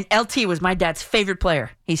 and LT was my dad's favorite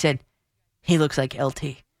player. He said, he looks like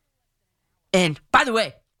LT. And by the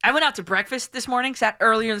way, I went out to breakfast this morning,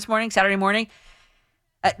 earlier this morning, Saturday morning.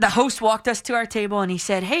 The host walked us to our table and he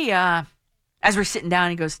said, "Hey, as we're sitting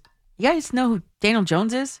down, he goes, you guys know who Daniel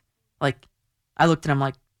Jones is?" Like, I looked at him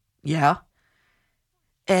like, "Yeah."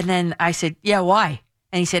 And then I said, "Yeah, why?"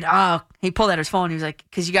 And he said, "Oh," he pulled out his phone. He was like,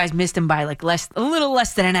 "Because you guys missed him by like a little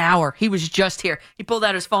less than an hour. He was just here." He pulled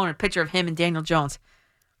out his phone, a picture of him and Daniel Jones.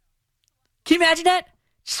 Can you imagine that?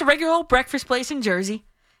 Just a regular old breakfast place in Jersey.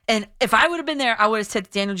 And if I would have been there, I would have said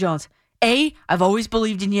to Daniel Jones, A, I've always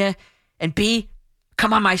believed in you, and B,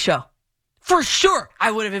 come on my show. For sure,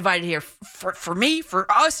 I would have invited here for me, for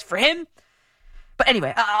us, for him. But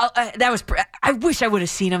anyway, I wish I would have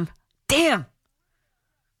seen him. Damn.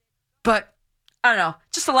 But I don't know,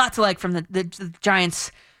 just a lot to like from the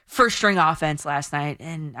Giants' first-string offense last night.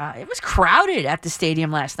 And it was crowded at the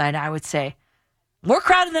stadium last night, I would say. More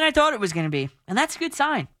crowded than I thought it was going to be. And that's a good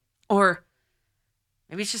sign. Or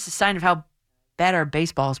maybe it's just a sign of how bad our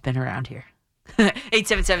baseball's been around here.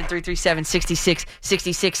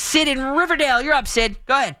 877-337-6666. Sid in Riverdale. You're up, Sid.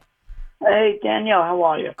 Go ahead. Hey, Danielle, how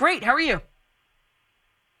are you? Great. How are you?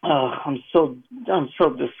 Oh, I'm so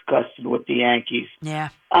disgusted with the Yankees. Yeah.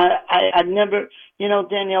 I never,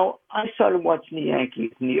 Danielle, I started watching the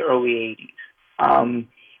Yankees in the early 80s.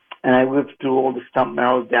 And I lived through all the Stump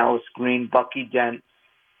Merrill, Dallas Green, Bucky Dent.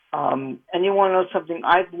 And you want to know something?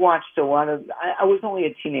 I've watched a lot of, I was only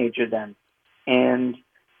a teenager then. And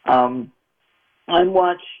I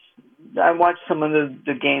watched some of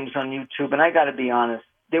the games on YouTube, and I got to be honest,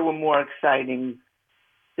 they were more exciting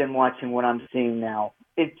than watching what I'm seeing now.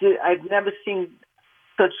 I've never seen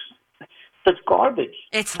such garbage.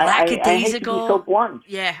 It's lackadaisical. I hate to be so blunt.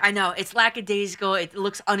 Yeah, I know. It's lackadaisical. It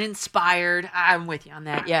looks uninspired. I'm with you on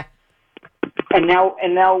that. Yeah. And now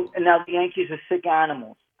the Yankees are sick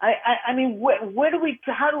animals. I mean, where do we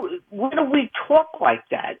talk like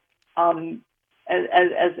that?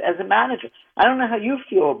 As a manager, I don't know how you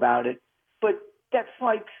feel about it, but that's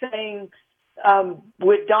like saying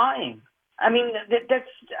we're dying. I mean,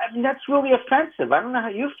 that's really offensive. I don't know how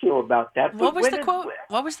you feel about that. What was the quote?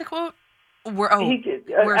 What was the quote? We're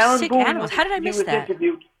sick Boone animals. How did I miss that?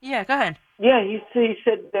 Interviewed. Yeah, go ahead. Yeah, he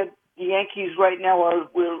said that the Yankees right now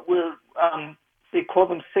we're they call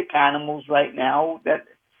them sick animals right now. That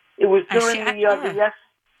it was during the yes.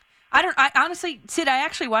 I honestly, Sid, I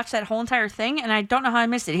actually watched that whole entire thing, and I don't know how I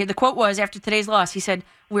missed it. Here, the quote was, after today's loss, he said,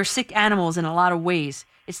 "We're sick animals in a lot of ways.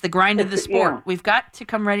 It's the grind of the sport. Yeah. We've got to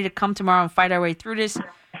come ready to come tomorrow and fight our way through this."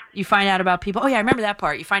 You find out about people. Oh, yeah, I remember that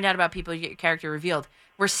part. You find out about people, you get your character revealed.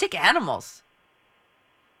 We're sick animals.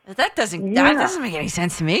 That doesn't make any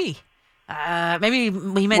sense to me. Maybe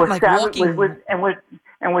he meant like walking. We're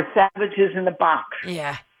savages in the box.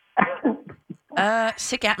 Yeah.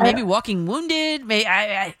 Maybe walking wounded.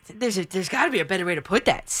 There's got to be a better way to put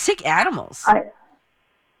that. Sick animals.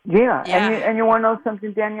 Yeah. And you want to know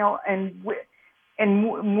something, Danielle? And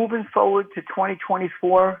moving forward to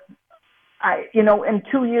 2024, and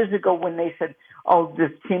 2 years ago when they said, "Oh,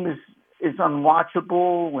 this team is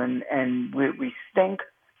unwatchable and we stink.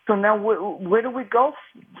 So now where do we go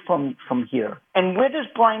from here? And where does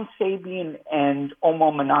Brian Sabian and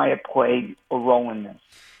Omar Minaya play a role in this?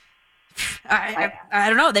 I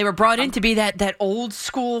don't know. They were brought in to be that old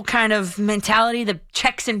school kind of mentality, the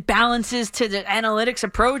checks and balances to the analytics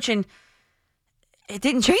approach, and it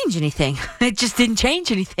didn't change anything. It just didn't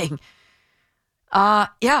change anything.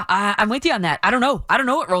 I'm with you on that. I don't know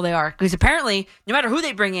what role they are, because apparently, no matter who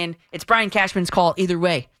they bring in, it's Brian Cashman's call either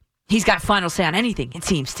way. He's got final say on anything, it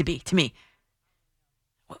seems to be, to me.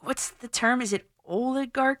 What's the term? Is it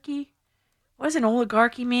oligarchy? What does an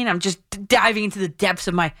oligarchy mean? I'm just diving into the depths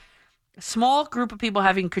of my small group of people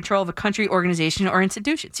having control of a country, organization, or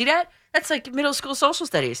institution. See that? That's like middle school social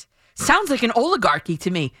studies. Sounds like an oligarchy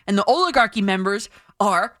to me. And the oligarchy members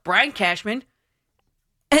are Brian Cashman.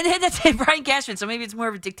 And then that's it, Brian Cashman. So maybe it's more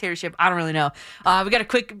of a dictatorship. I don't really know. We got a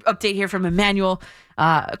quick update here from Emmanuel.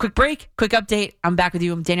 A quick break, quick update. I'm back with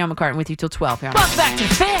you. I'm Danielle McCartan with you till 12. Welcome back to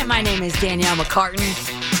the Fan. My name is Danielle McCartan.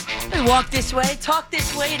 We walk this way, talk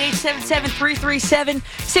this way at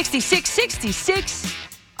 877-337-6666.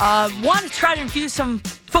 Want to try to infuse some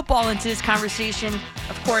football into this conversation,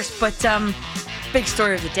 of course, but big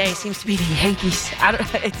story of the day seems to be the Yankees.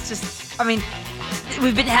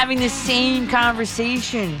 We've been having this same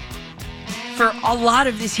conversation for a lot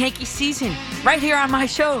of this Yankee season, right here on my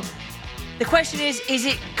show. The question is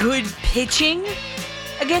it good pitching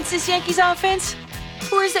against this Yankees offense?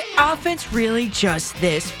 Or is the offense really just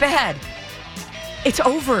this bad? It's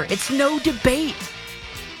over. It's no debate.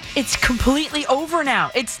 It's completely over now.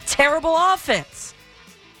 It's terrible offense.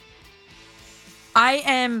 I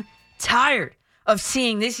am tired of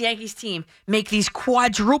seeing this Yankees team make these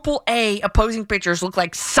quadruple A opposing pitchers look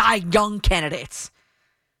like Cy Young candidates.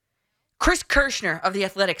 Chris Kirshner of The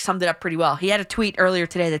Athletic summed it up pretty well. He had a tweet earlier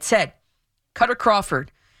today that said, Cutter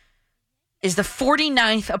Crawford is the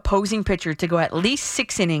 49th opposing pitcher to go at least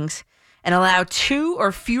 6 innings and allow 2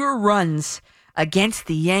 or fewer runs against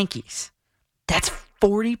the Yankees. That's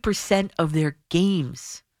 40% of their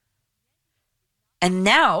games. And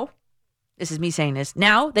now, this is me saying this,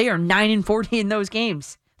 now they are 9-40 in those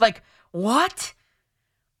games. Like, what?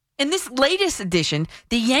 In this latest edition,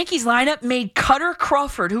 the Yankees lineup made Cutter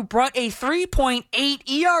Crawford, who brought a 3.8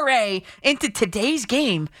 ERA into today's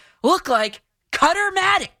game, look like Cutter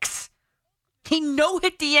Maddox. He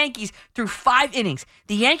no-hit the Yankees through 5 innings.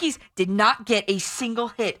 The Yankees did not get a single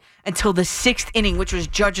hit until the 6th inning, which was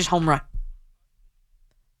Judge's home run.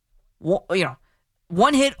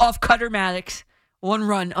 One hit off Cutter Maddox, 1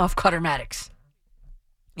 run off Cutter Maddox.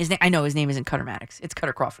 I know his name isn't Cutter Maddox. It's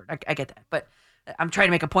Cutter Crawford. I get that. But I'm trying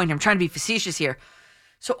to make a point here. I'm trying to be facetious here.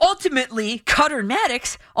 So ultimately, Cutter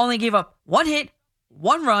Maddox only gave up 1 hit,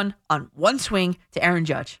 1 run on 1 swing to Aaron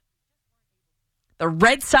Judge. The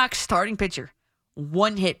Red Sox starting pitcher,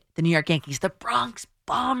 1 hit the New York Yankees. The Bronx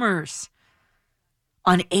Bombers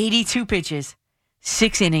on 82 pitches,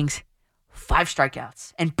 6 innings, 5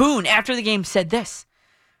 strikeouts. And Boone, after the game, said this,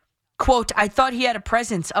 quote, I thought he had a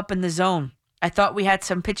presence up in the zone. I thought we had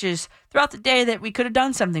some pitches throughout the day that we could have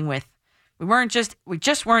done something with. We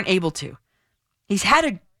just weren't able to. He's had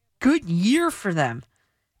a good year for them.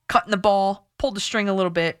 Cutting the ball, pulled the string a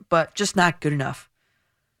little bit, but just not good enough.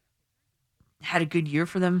 Had a good year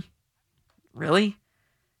for them? Really?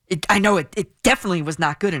 I know it definitely was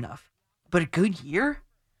not good enough. But a good year?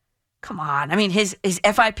 Come on. I mean, his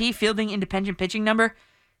FIP, fielding independent pitching number,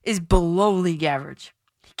 is below league average.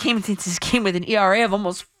 He came into this game with an ERA of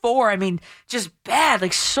almost 4. I mean, just bad,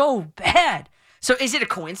 like so bad. So is it a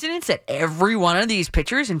coincidence that every one of these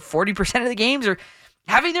pitchers in 40% of the games are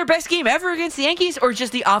having their best game ever against the Yankees, or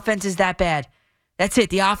just the offense is that bad? That's it.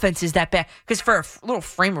 The offense is that bad. Because for a little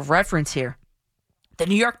frame of reference here, the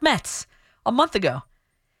New York Mets, a month ago,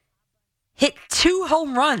 hit 2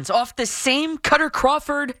 home runs off the same Cutter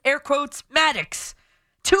Crawford, air quotes, Maddox.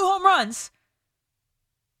 2 home runs.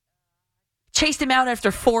 Chased him out after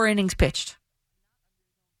 4 innings pitched.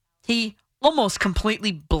 He almost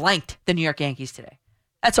completely blanked the New York Yankees today.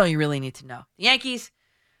 That's all you really need to know. The Yankees,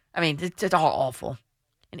 I mean, it's all awful.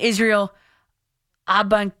 In Israel,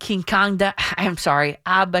 Abba Kinkanda,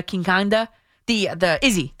 the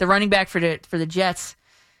Izzy, the running back for the Jets,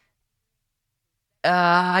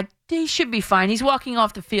 he should be fine. He's walking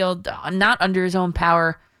off the field, not under his own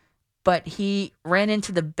power, but he ran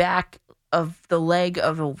into the back of the leg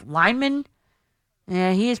of a lineman.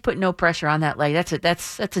 Yeah, he has put no pressure on that leg.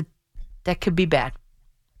 That could be bad.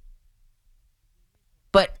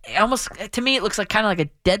 But almost, to me, it looks like kind of like a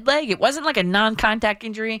dead leg. It wasn't like a non-contact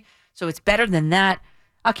injury, so it's better than that.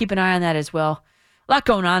 I'll keep an eye on that as well. A lot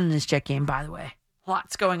going on in this Jet game, by the way.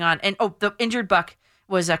 Lots going on. And, the injured Buck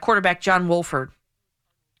was quarterback John Wolford.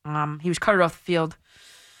 He was carted off the field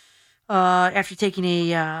after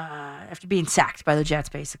being sacked by the Jets,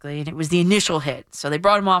 basically, and it was the initial hit. So they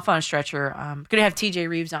brought him off on a stretcher. Going to have TJ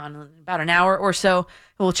Reeves on in about an hour or so.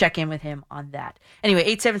 We'll check in with him on that. Anyway,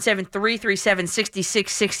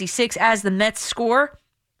 877-337-6666 as the Mets score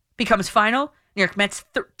becomes final. New York Mets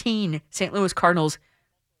 13, St. Louis Cardinals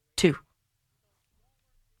 2.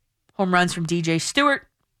 Home runs from DJ Stewart,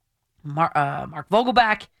 Mark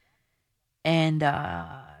Vogelback, and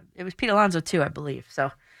it was Pete Alonso too, I believe.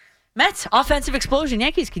 So Mets, offensive explosion.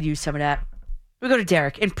 Yankees could use some of that. We go to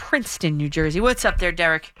Derek in Princeton, New Jersey. What's up there,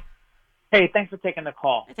 Derek? Hey, thanks for taking the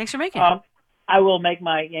call. Hey, thanks for making it. I will make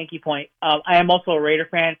my Yankee point. I am also a Raider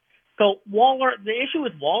fan. So Waller, the issue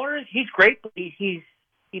with Waller is he's great, but he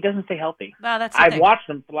doesn't stay healthy. No, that's I've watched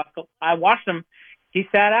him. I watched him. He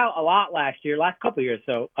sat out a lot last couple of years.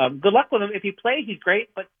 So good luck with him. If he plays, he's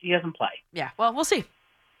great, but he doesn't play. Yeah, well, we'll see.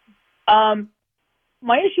 My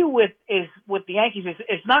issue with the Yankees is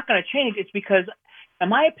it's not going to change. It's because, in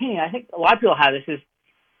my opinion, I think a lot of people have this, is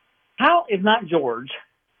Hal is not George.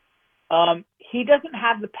 He doesn't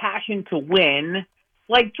have the passion to win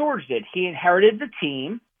like George did. He inherited the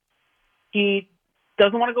team. He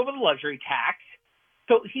doesn't want to go over the luxury tax.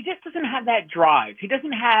 So he just doesn't have that drive. He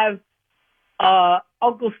doesn't have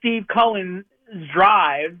Uncle Steve Cohen's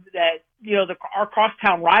drive that our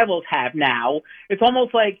crosstown rivals have now. It's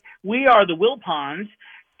almost like we are the Wilpons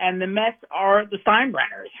and the Mets are the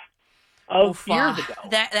Steinbrenners of years ago.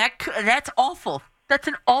 That's awful. That's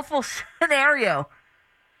an awful scenario.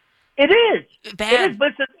 It is. Bad. It is,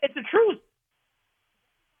 but it's the truth.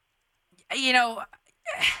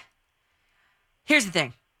 Here's the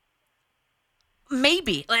thing.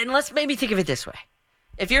 Maybe, and let's maybe think of it this way.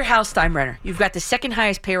 If you're Hal Steinbrenner, you've got the second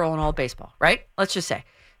highest payroll in all of baseball, right? Let's just say.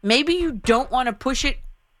 Maybe you don't want to push it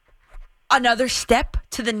another step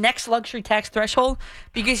to the next luxury tax threshold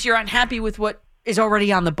because you're unhappy with what is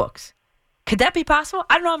already on the books. Could that be possible?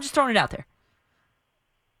 I don't know. I'm just throwing it out there.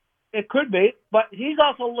 It could be, but he's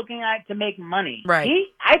also looking at it to make money. Right.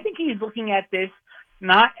 I think he's looking at this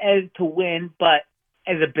not as to win, but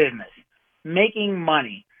as a business, making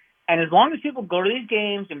money. And as long as people go to these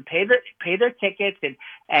games and pay their tickets,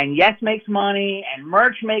 and Yes makes money, and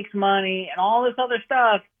merch makes money, and all this other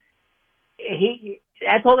stuff,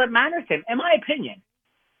 that's all that matters to him. In my opinion,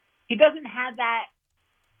 he doesn't have that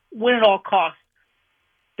win at all costs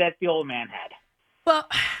that the old man had. Well,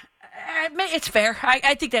 it's fair.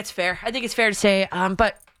 I think that's fair. I think it's fair to say.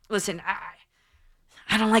 But listen,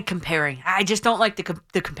 I don't like comparing. I just don't like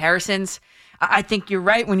the comparisons. I think you're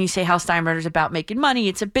right when you say Hal Steinbrenner's about making money.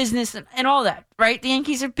 It's a business and all that, right? The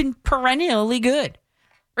Yankees have been perennially good.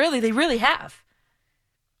 Really, they really have.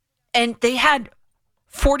 And they had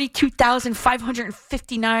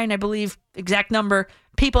 42,559, I believe, exact number,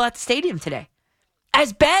 people at the stadium today.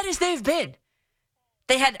 As bad as they've been,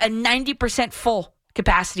 they had a 90% full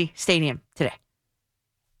capacity stadium today.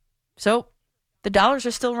 So the dollars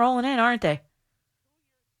are still rolling in, aren't they?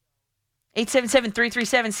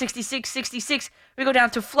 877-337-6666. We go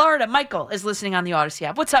down to Florida. Michael is listening on the Odyssey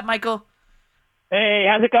app. What's up, Michael? Hey,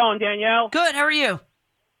 how's it going, Danielle? Good. How are you?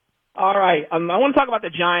 All right. I want to talk about the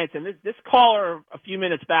Giants, and this caller a few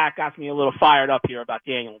minutes back got me a little fired up here about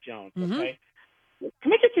Daniel Jones. Okay, Can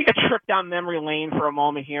we just take a trip down memory lane for a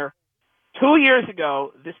moment here? 2 years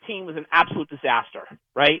ago, this team was an absolute disaster,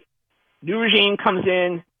 right? New regime comes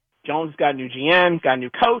in. Jones got a new GM, got a new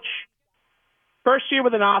coach. First year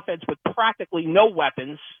with an offense with practically no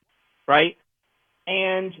weapons, right?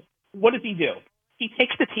 And what does he do? He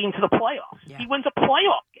takes the team to the playoffs. Yeah. He wins a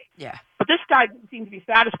playoff game. Yeah. But this guy doesn't seem to be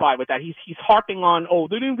satisfied with that. He's harping on,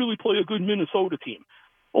 they didn't really play a good Minnesota team.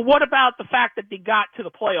 Well, what about the fact that they got to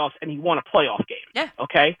the playoffs and he won a playoff game? Yeah.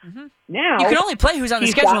 Okay? Mm-hmm. Now you can only play who's on the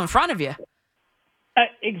schedule in front of you.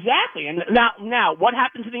 Exactly. And now, what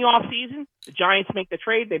happens in the offseason? The Giants make the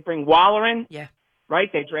trade. They bring Waller in. Yeah. Right?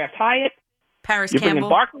 They draft Hyatt. Paris Campbell. Campbell. Bring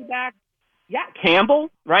Barkley back. Yeah, Campbell,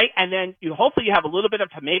 right? And then hopefully you have a little bit of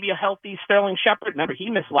maybe a healthy Sterling Shepard. Remember, he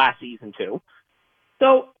missed last season too.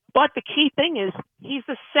 So, but the key thing is he's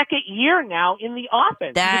the second year now in the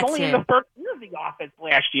offense. He was only in the first year of the offense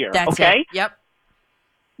last year. That's okay? It. Yep.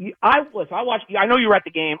 I watched. I know you were at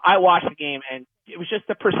the game. I watched the game, and it was just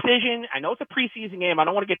the precision. I know it's a preseason game. I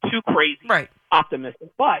don't want to get too crazy, optimistic,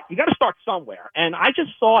 but you got to start somewhere. And I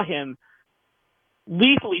just saw him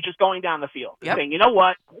lethally just going down the field and saying, you know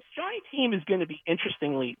what, this Giant team is going to be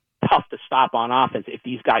interestingly tough to stop on offense if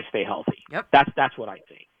these guys stay healthy. Yep. That's what I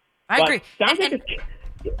think. I agree. And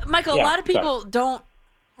Michael, a lot of people don't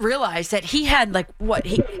realize that he had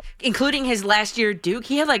including his last year at Duke,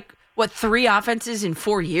 he had 3 offenses in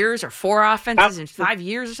 4 years or 4 offenses in 5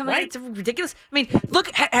 years or something? Right. It's ridiculous. I mean, look,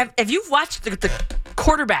 have you watched the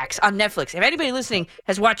quarterbacks on Netflix? If anybody listening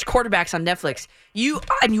has watched quarterbacks on Netflix, you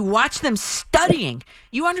watch them studying,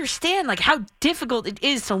 you understand like how difficult it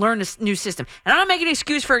is to learn a new system. And I'm not making an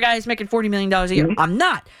excuse for a guy who's making $40 million a year. I'm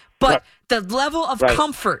not. But the level of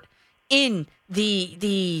comfort in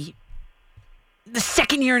the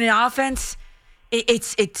second year in an offense,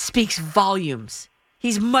 it speaks volumes.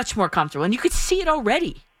 He's much more comfortable, and you could see it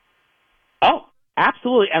already. Oh,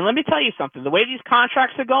 absolutely. And let me tell you something. The way these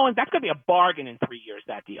contracts are going, that's going to be a bargain in 3 years,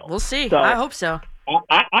 that deal. We'll see. So, I hope so.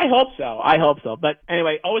 I hope so. I hope so. But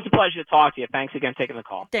anyway, always a pleasure to talk to you. Thanks again for taking the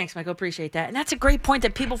call. Thanks, Michael. Appreciate that. And that's a great point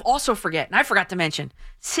that people also forget, and I forgot to mention.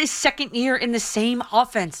 It's his second year in the same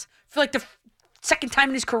offense for like the second time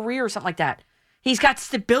in his career or something like that. He's got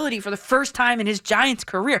stability for the first time in his Giants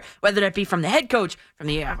career, whether that be from the head coach, from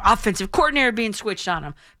the offensive coordinator being switched on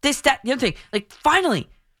him, this, that, the other thing. Like, finally,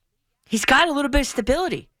 he's got a little bit of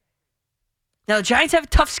stability. Now, the Giants have a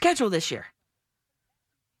tough schedule this year.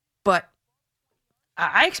 But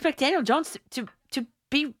I expect Daniel Jones to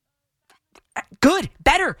be good,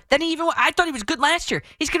 better than I thought he was good last year.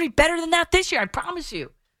 He's going to be better than that this year, I promise you.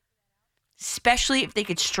 Especially if they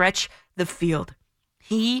could stretch the field.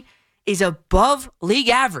 He is above league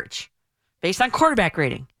average based on quarterback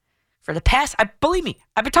rating. For the past, believe me,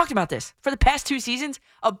 I've been talking about this. For the past 2 seasons,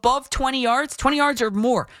 above 20 yards or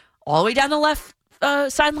more, all the way down the left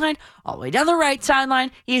sideline, all the way down the right sideline,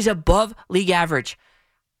 he is above league average.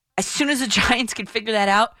 As soon as the Giants can figure that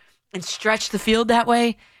out and stretch the field that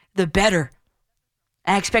way, the better.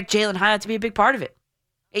 I expect Jalen Hyatt to be a big part of it.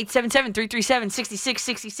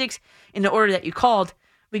 877-337-6666 in the order that you called.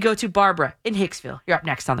 We go to Barbara in Hicksville. You're up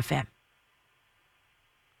next on The Fan.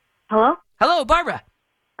 Hello? Hello, Barbara.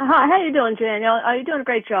 Hi, how you doing, Danielle? You're doing a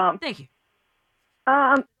great job. Thank you.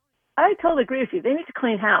 I totally agree with you. They need to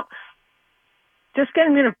clean house. Just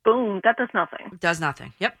getting rid of Boone, that does nothing. It does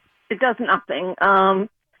nothing. Yep. It does nothing.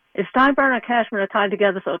 If Steinbrenner and Cashman are tied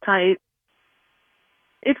together so tight,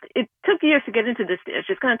 it took years to get into this dish.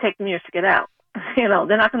 It's going to take them years to get out. They're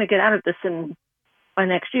not going to get out of this by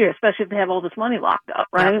next year, especially if they have all this money locked up,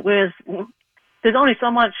 right? Yep. Whereas there's only so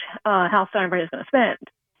much Hal Steinbrenner is going to spend.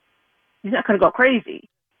 He's not going to go crazy,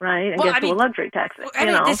 right? And get to a luxury tax.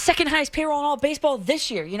 The second highest payroll in all baseball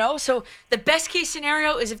this year, So the best case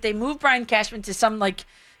scenario is if they move Brian Cashman to some like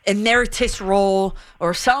emeritus role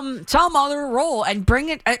or some other role and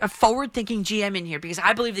bring a forward-thinking GM in here, because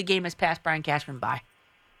I believe the game has passed Brian Cashman by.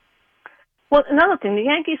 Well, another thing, the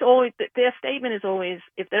Yankees always, their statement is always,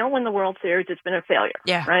 if they don't win the World Series, it's been a failure.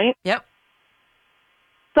 Yeah. Right? Yep.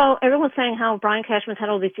 So everyone's saying how Brian Cashman's had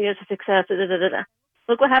all these years of success.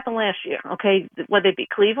 Look what happened last year, okay? Would they beat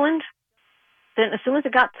Cleveland? Then as soon as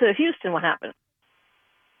it got to Houston, what happened?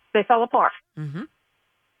 They fell apart. Mm-hmm.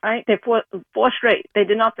 Right? They four straight. They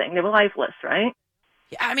did nothing. They were lifeless, right?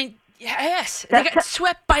 Yeah, I mean, yes. They got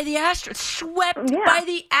swept by the Astros. By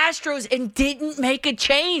the Astros and didn't make a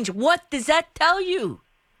change. What does that tell you?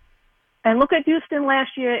 And look at Houston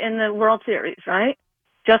last year in the World Series, right?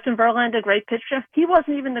 Justin Verlander, great pitcher. He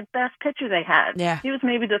wasn't even the best pitcher they had. Yeah. He was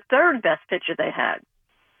maybe the third best pitcher they had.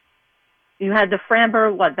 You had the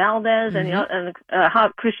Framber, Valdez, and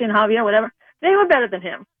Christian Javier, whatever. They were better than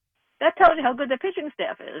him. That tells you how good their pitching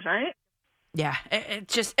staff is, right? Yeah,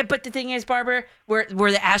 but the thing is, Barbara, where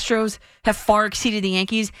the Astros have far exceeded the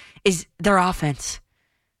Yankees is their offense.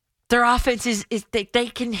 Their offense is they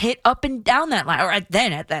can hit up and down that line, or at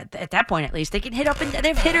that point at least, they can hit up and they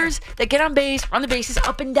have hitters that get on base, run the bases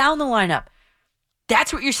up and down the lineup.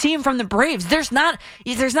 That's what you're seeing from the Braves. There's not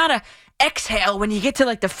a exhale when you get to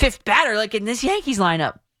like the fifth batter, like in this Yankees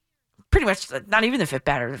lineup. Pretty much not even the fifth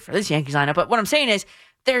batter for this Yankees lineup. But what I'm saying is,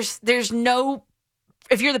 there's no.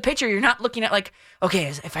 If you're the pitcher, you're not looking at like, okay,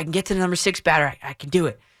 if I can get to the number 6 batter, I can do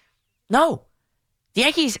it. No, the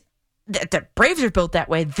Yankees, the Braves are built that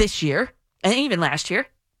way this year, and even last year.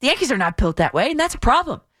 The Yankees are not built that way, and that's a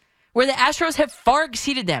problem. Where the Astros have far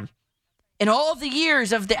exceeded them in all of the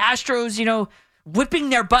years of the Astros, whipping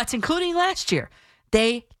their butts, including last year.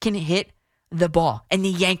 They can hit the ball, and the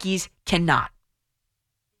Yankees cannot.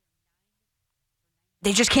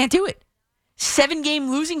 They just can't do it. 7-game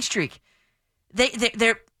losing streak.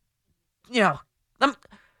 They're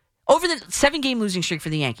over the 7-game losing streak for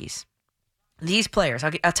the Yankees. These players,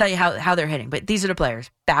 I'll tell you how they're hitting, but these are the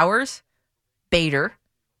players: Bowers, Bader,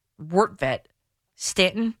 Wortvet,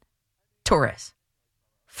 Stanton, Torres.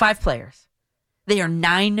 5 players. They are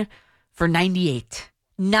 9 for 98.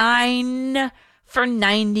 9 for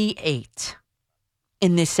 98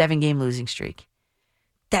 in this 7-game losing streak.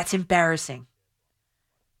 That's embarrassing.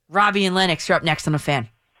 Robbie and Lennox are up next on The Fan.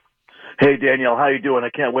 Hey, Danielle, how you doing?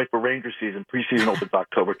 I can't wait for Ranger season. Preseason opens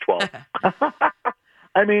October 12th.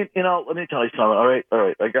 I mean, let me tell you something. All right.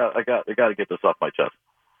 I got to get this off my chest.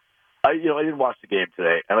 I didn't watch the game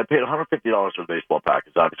today, and I paid $150 for the baseball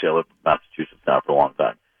package. Obviously, I lived in Massachusetts now for a long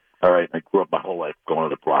time. All right. I grew up my whole life going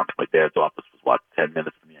to the Bronx. My dad's office was, 10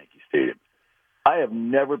 minutes from Yankee Stadium. I have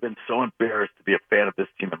never been so embarrassed to be a fan of this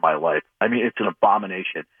team in my life. I mean, it's an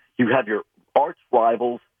abomination. You have your arch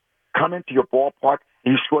rivals come into your ballpark,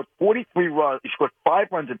 and you scored 43 runs. You scored 5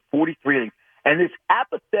 runs in 43 innings. And this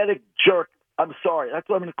apathetic jerk, I'm sorry, that's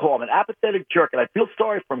what I'm going to call him, an apathetic jerk, and I feel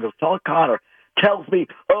sorry for him because telling Connor, tells me,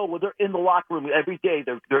 they're in the locker room every day.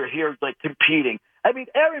 They're here, competing. I mean,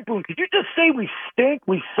 Aaron Boone, could you just say we stink,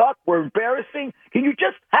 we suck, we're embarrassing? Can you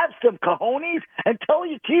just have some cojones and tell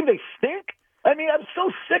your team they stink? I mean, I'm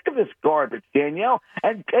so sick of this garbage, Danielle.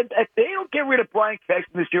 And if they don't get rid of Brian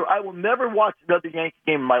Cashman this year, I will never watch another Yankee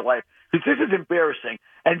game in my life because this is embarrassing.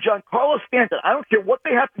 And Giancarlo Stanton, I don't care what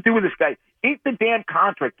they have to do with this guy. Eat the damn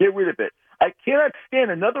contract. Get rid of it. I cannot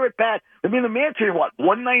stand another at-bat. I mean, the man's here,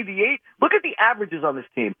 198? Look at the averages on this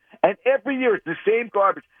team. And every year it's the same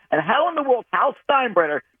garbage. And how in the world Hal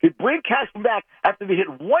Steinbrenner could bring Cashman back after they hit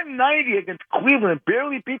 190 against Cleveland and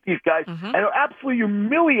barely beat these guys and are absolutely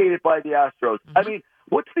humiliated by the Astros? I mean,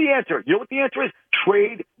 what's the answer? You know what the answer is?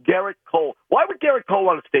 Trade Garrett Cole. Why would Garrett Cole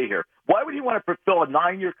want to stay here? Why would he want to fulfill a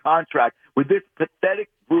 9-year contract with this pathetic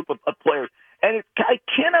group of players? And I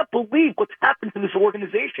cannot believe what's happened to this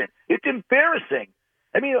organization. It's embarrassing.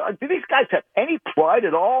 I mean, do these guys have any pride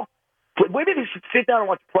at all? Maybe they should sit down and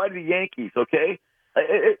watch Pride of the Yankees, okay?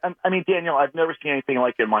 I mean, Danielle, I've never seen anything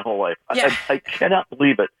like it in my whole life. Yeah. I cannot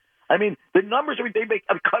believe it. I mean, the numbers they make.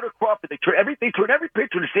 Cutter Crawford, they turn every pitcher in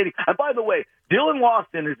the city. And by the way, Dylan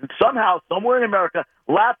Lawson is somehow somewhere in America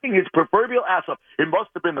laughing his proverbial ass off. It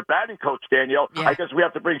must have been the batting coach, Danielle. Yeah. I guess we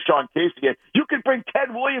have to bring Sean Casey in. You could bring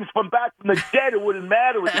Ted Williams back from the dead. It wouldn't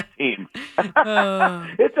matter with the team.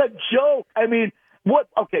 It's a joke. I mean. What?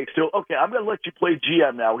 Okay, I'm going to let you play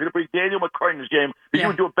GM now. We're going to bring Daniel McCartan in this game. You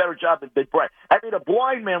would do a better job than Brian. I mean, a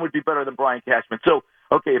blind man would be better than Brian Cashman. So,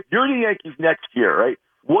 okay, if you're the Yankees next year, right,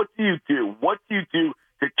 what do you do? What do you do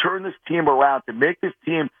to turn this team around, to make this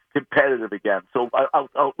team competitive again? So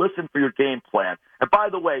I'll listen for your game plan. And by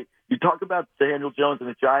the way, you talk about Daniel Jones and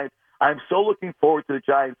the Giants. I'm so looking forward to the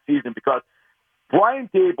Giants season because Brian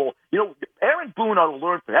Dable, Aaron Boone ought to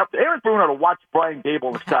learn from him. Aaron Boone ought to watch Brian Dable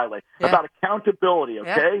in the skylight about accountability,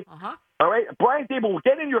 okay? Yeah. All right? Brian Dable will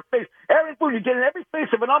get in your face. Aaron Boone, you get in every face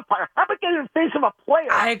of an umpire. How about getting in the face of a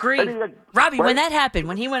player? I agree. Robbie, right? When that happened,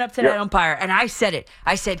 when he went up to that umpire, and I said it,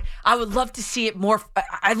 I said, I would love to see it more.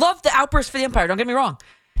 I love the outburst for the umpire, don't get me wrong,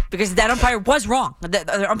 because that umpire was wrong.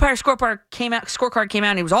 The umpire scorecard came out,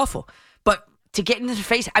 and he was awful. But to get in his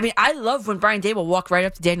face, I mean, I love when Brian Dable walked right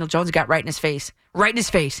up to Daniel Jones and got right in his face.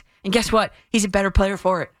 And guess what? He's a better player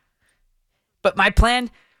for it. But my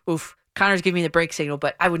plan, Connor's giving me the break signal,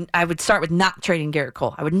 but I would start with not trading Garrett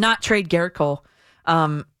Cole. I would not trade Garrett Cole,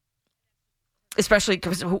 especially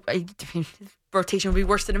because rotation would be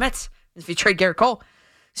worse than the Mets if you trade Garrett Cole.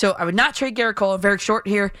 So I would not trade Garrett Cole. I'm very short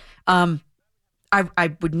here. I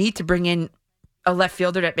would need to bring in a left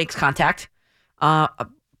fielder that makes contact,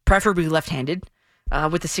 preferably left-handed,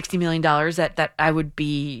 with the $60 million that I would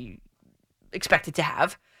be expected to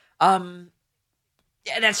have.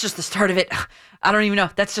 That's just the start of it. I don't even know.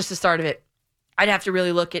 That's just the start of it. I'd have to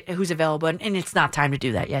really look at who's available, and it's not time to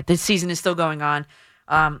do that yet. This season is still going on.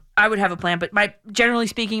 I would have a plan, but generally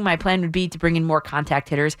speaking, my plan would be to bring in more contact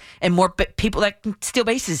hitters and more people that can steal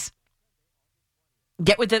bases.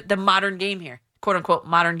 Get with the modern game here. Quote-unquote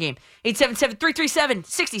modern game.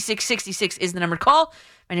 877-337-6666 is the number to call.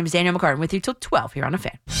 My name is Danielle McCartan with you till 12 here on The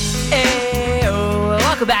Fan.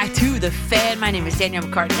 Welcome back to The Fan. My name is Danielle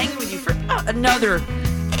McCartan, hanging with you for another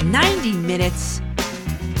 90 minutes. A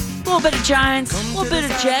little bit of Giants, a little bit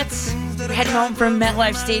of Jets. We're heading home from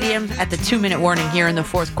MetLife Stadium at the 2-minute warning here in the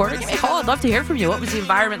fourth quarter. Give me a call. I'd love to hear from you. What was the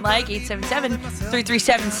environment like?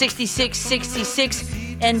 877-337-6666.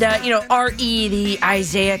 And, R.E., the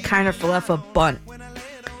Isaiah Kiner-Falefa bunt.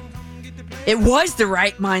 It was the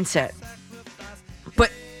right mindset,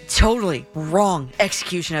 but totally wrong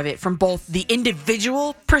execution of it from both the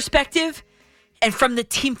individual perspective and from the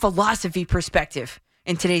team philosophy perspective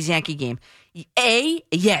in today's Yankee game.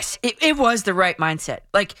 Yes, it was the right mindset.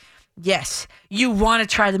 Like, yes, you want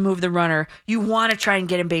to try to move the runner. You want to try and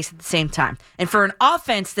get him base at the same time. And for an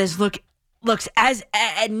offense that looks as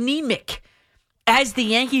anemic as the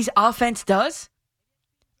Yankees offense does,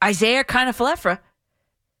 Isaiah Kiner-Falefa,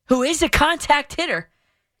 who is a contact hitter,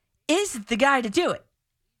 is the guy to do it.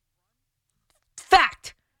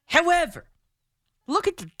 Fact. However, look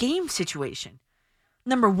at the game situation.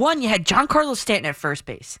 number one, you had Giancarlo Stanton at first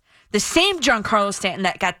base. The same Giancarlo Stanton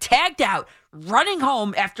that got tagged out running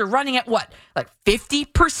home after running at what? Like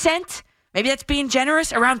 50%? Maybe that's being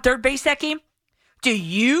generous around third base that game. Do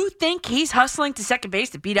you think he's hustling to second base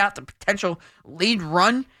to beat out the potential lead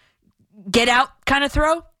run, get out kind of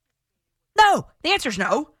throw? No. The answer is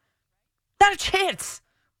no. Not a chance.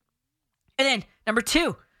 And then, number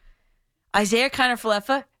two, Isaiah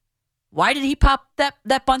Kiner-Falefa. Why did he pop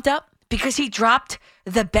that bunt up? Because he dropped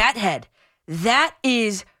the bat head. That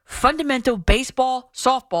is fundamental baseball,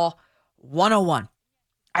 softball 101.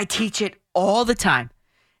 I teach it all the time.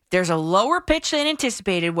 There's a lower pitch than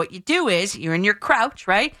anticipated. What you do is, you're in your crouch,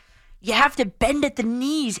 right? You have to bend at the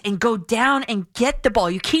knees and go down and get the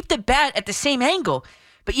ball. You keep the bat at the same angle,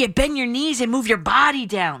 but you bend your knees and move your body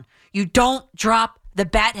down. You don't drop the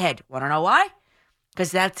bat head. Want to know why?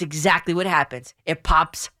 Because that's exactly what happens. It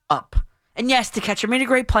pops up. And yes, the catcher made a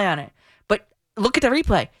great play on it. But look at the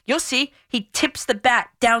replay. You'll see he tips the bat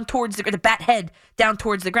down towards the bat head down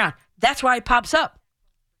towards the ground. That's why it pops up.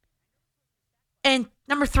 And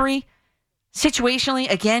number three, situationally,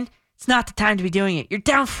 again, it's not the time to be doing it. You're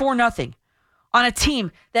down 4-0 on a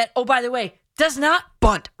team that, oh, by the way, does not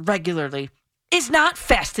bunt regularly, is not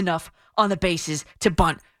fast enough on the bases to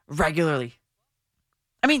bunt regularly.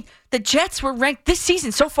 I mean, the Jets were ranked this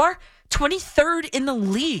season so far 23rd in the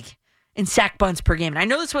league in sack bunts per game. And I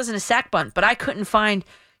know this wasn't a sack bunt, but I couldn't find,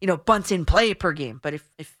 bunts in play per game. But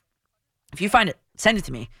if you find it, send it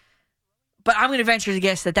to me. But I'm going to venture to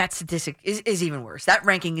guess that statistic is even worse. That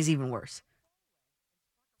ranking is even worse.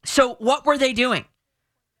 So what were they doing?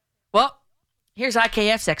 Well, here's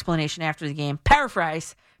IKF's explanation after the game,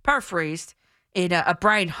 paraphrased in a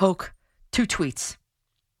Brian Hoke 2 tweets.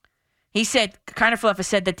 He said, Kiner-Falefa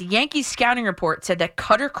said that the Yankees scouting report said that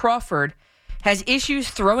Cutter Crawford has issues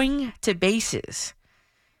throwing to bases.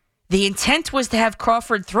 The intent was to have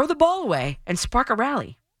Crawford throw the ball away and spark a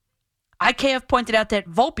rally. IKF pointed out that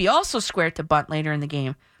Volpe also squared to bunt later in the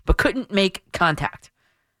game, but couldn't make contact.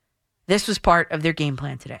 This was part of their game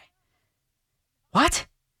plan today. What?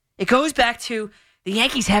 It goes back to the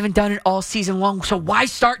Yankees haven't done it all season long, so why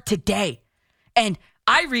start today? And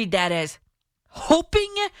I read that as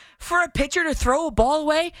hoping for a pitcher to throw a ball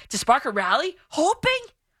away to spark a rally? Hoping?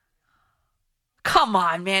 Come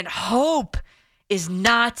on, man. Hope is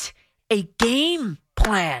not a game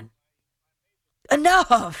plan.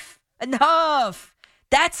 Enough.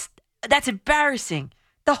 That's embarrassing.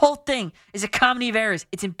 The whole thing is a comedy of errors.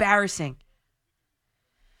 It's embarrassing.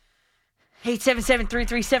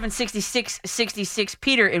 877-337-6666.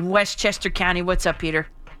 Peter in Westchester County. What's up, Peter?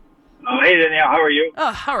 Oh, hey, Danielle. How are you?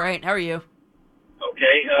 Oh, all right. How are you?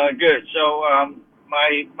 Okay, good. So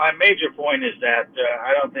my major point is that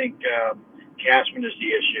I don't think Cashman is the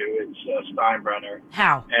issue. It's Steinbrenner.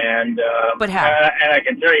 How? But how? And I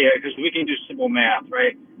can tell you, because we can do simple math,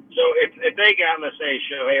 right? So if they got, let's say,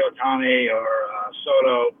 Shohei Ohtani or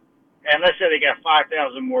Soto, and let's say they got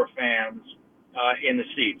 5,000 more fans in the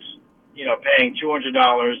seats, paying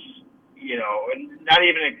 $200, and not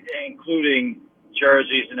even including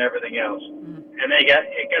jerseys and everything else, and they got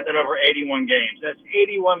that over 81 games. That's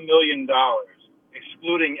 $81 million,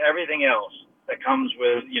 excluding everything else that comes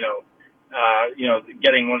with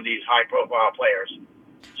getting one of these high-profile players.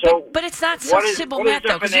 So, but it's not so simple math,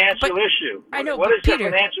 though. What is the financial issue? I know, what but is Peter,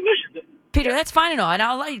 the financial issue? Peter, that's fine and all, and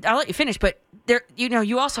I'll let you finish. But there,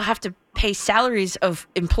 you also have to pay salaries of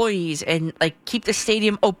employees and keep the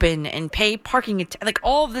stadium open and pay parking,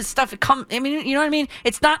 all of this stuff. I mean, you know what I mean?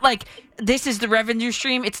 It's not like this is the revenue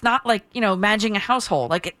stream. It's not like managing a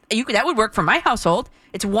household. That would work for my household.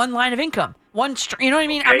 It's one line of income, you know what I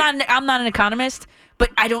mean? Okay. I'm not an economist. But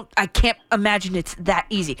I can't imagine it's that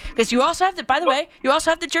easy. Because you also have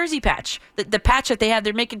the jersey patch. The patch that they have,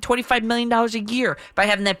 they're making $25 million a year by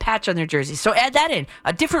having that patch on their jerseys. So add that in,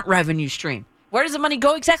 a different revenue stream. Where does the money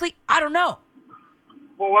go exactly? I don't know.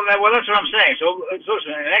 Well, that's what I'm saying. So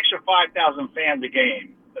listen, an extra 5,000 fans a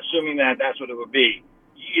game, assuming that's what it would be,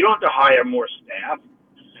 you don't have to hire more staff.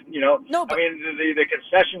 No, but, I mean, the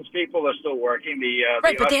concessions people are still working.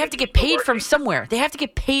 Right, but they have to get paid from somewhere. They have to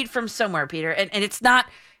get paid from somewhere, Peter, and it's not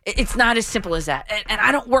as simple as that. And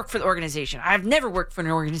I don't work for the organization. I've never worked for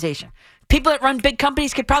an organization. People that run big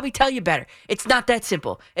companies could probably tell you better. It's not that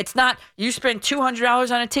simple. It's not you spend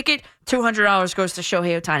 $200 on a ticket, $200 goes to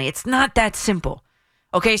Shohei Ohtani. It's not that simple.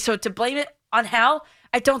 Okay, so to blame it on Hal,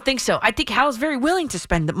 I don't think so. I think Hal's very willing to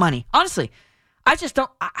spend the money. Honestly, I just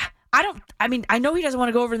don't. I know he doesn't want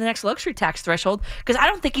to go over the next luxury tax threshold because I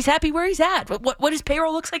don't think he's happy where he's at. What his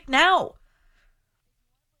payroll looks like now.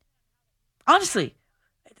 Honestly,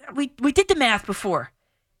 we did the math before.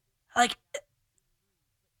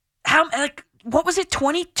 what was it?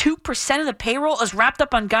 22% of the payroll is wrapped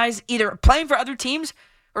up on guys either playing for other teams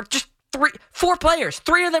or just 4 players.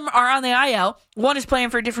 3 of them are on the IL. 1 is playing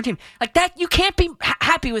for a different team. Like that, you can't be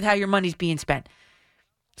happy with how your money's being spent.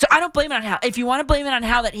 So I don't blame it on Hal. If you want to blame it on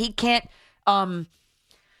Hal that he can't, I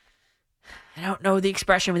don't know the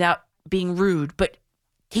expression without being rude, but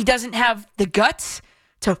he doesn't have the guts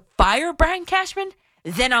to fire Brian Cashman,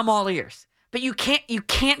 then I'm all ears. But you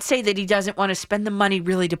can't say that he doesn't want to spend the money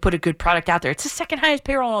really to put a good product out there. It's the second highest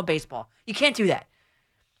payroll in all baseball. You can't do that.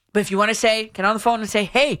 But if you want to say, get on the phone and say,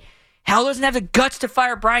 hey, Hal doesn't have the guts to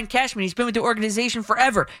fire Brian Cashman. He's been with the organization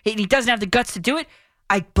forever. He doesn't have the guts to do it.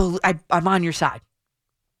 I'm on your side.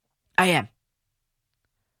 I am.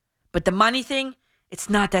 But the money thing, it's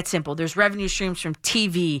not that simple. There's revenue streams from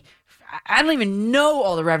TV. I don't even know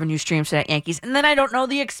all the revenue streams for that Yankees. And then I don't know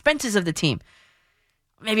the expenses of the team.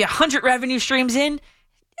 Maybe 100 revenue streams in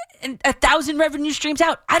and 1,000 revenue streams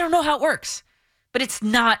out. I don't know how it works. But it's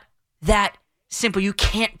not that simple. You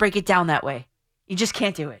can't break it down that way. You just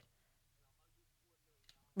can't do it.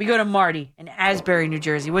 We go to Marty in Asbury, New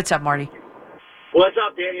Jersey. What's up, Marty? What's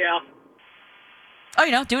up, Danielle?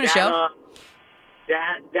 Oh, doing a show.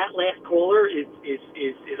 That last caller is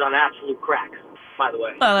on absolute crack, by the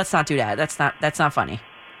way. Well, let's not do that. That's not funny.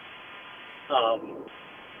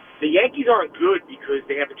 The Yankees aren't good because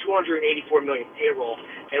they have a $284 million payroll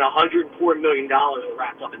and $104 million are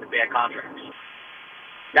wrapped up in the bad contracts.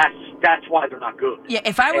 That's why they're not good. Yeah,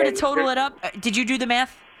 if I were to total it up, did you do the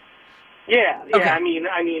math? Yeah. Okay. I mean,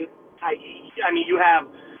 you have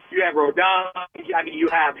Rodon. I mean, you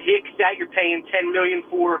have Hicks that you're paying $10 million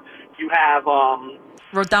for. You have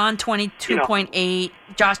Rodon 22.8,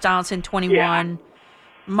 Josh Donaldson 21,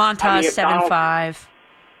 Montas 7.5.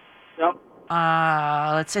 Yep.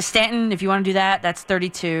 Let's say Stanton, if you want to do that, that's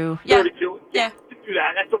 32. 32. Yeah. Do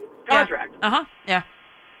that. That's the contract. Yeah.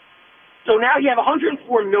 So now you have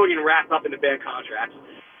 $104 million wrapped up in the bad contracts.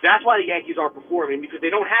 That's why the Yankees aren't performing, because they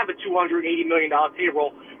don't have a $280 million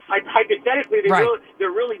payroll. Hypothetically, they're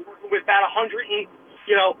really working with about $180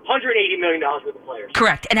 million worth of players.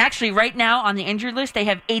 Correct. And actually, right now on the injured list, they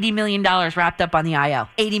have $80 million wrapped up on the IL.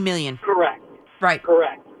 $80 million. Correct. Right.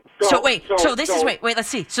 Correct. Wait, let's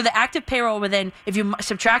see. So the active payroll would then, if you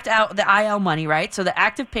subtract out the IL money, right? So the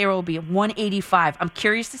active payroll will be 185. I'm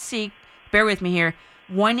curious to see, bear with me here,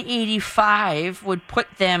 185 would put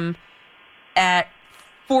them at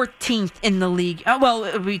 14th in the league. Oh, well,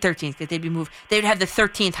 it would be 13th because they'd be moved. They would have the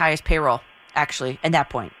 13th highest payroll, actually, at that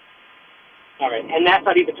point. All right, and that's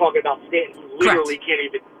not even talking about Stanton. Who literally can't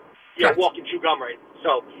even walk and chew gum right.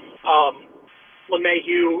 So,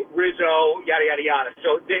 LeMahieu, Rizzo, yada, yada, yada.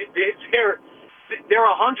 So they're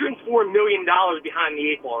 $104 million behind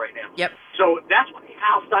the 8 ball right now. Yep. So that's why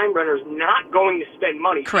Hal Steinbrenner is not going to spend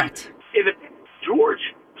money. Correct. George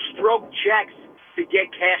stroked checks to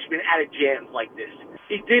get Cashman out of jams like this.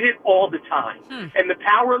 He did it all the time. And the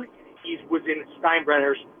power of the Yankees was in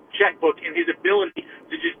Steinbrenner's checkbook and his ability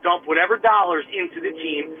to just dump whatever dollars into the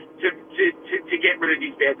team to get rid of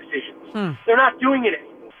these bad decisions. They're not doing it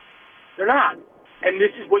anymore. They're not. And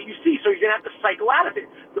this is what you see. So you're going to have to cycle out of it.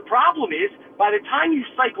 The problem is, by the time you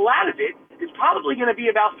cycle out of it, it's probably going to be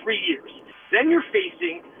about 3 years. Then you're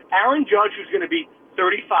facing Aaron Judge, who's going to be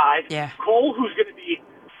 35, Cole, who's going to be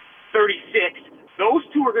 36. Those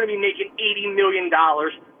two are going to be making $80 million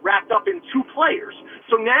wrapped up in 2 players.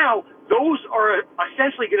 So now those are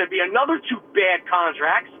essentially going to be another 2 bad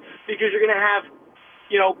contracts because you're going to have,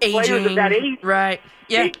 players of that age. Right.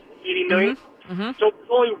 Yeah. $80 million. So there's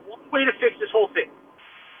only one way to fix this whole thing.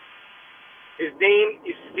 His name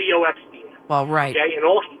is Theo Epstein. Well, right. Okay, and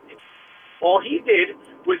all he did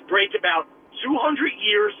was break about 200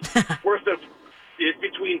 years worth of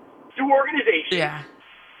between 2 organizations. Yeah.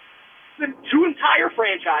 The 2 entire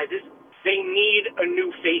franchises. They need a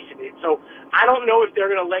new face in it. So I don't know if they're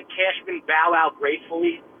going to let Cashman bow out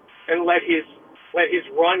gracefully and let his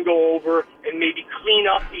run go over and maybe clean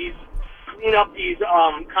up these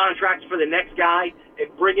contracts for the next guy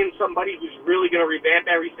and bring in somebody who's really going to revamp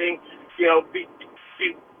everything.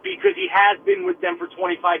 Because he has been with them for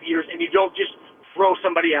 25 years, and you don't just throw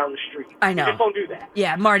somebody out on the street. I know. You just don't do that.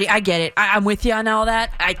 Yeah, Marty, I get it. I'm with you on all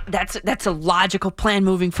that. That's a logical plan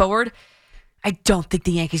moving forward. I don't think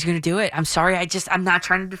the Yankees are going to do it. I'm sorry. I'm not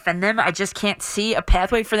trying to defend them. I just can't see a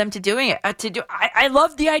pathway for them to doing it. I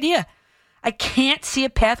love the idea. I can't see a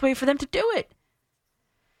pathway for them to do it.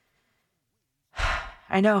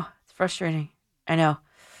 I know. It's frustrating. I know.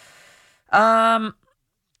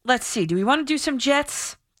 Let's see. Do we want to do some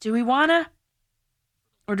Jets? Do we want to?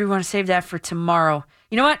 Or do we want to save that for tomorrow?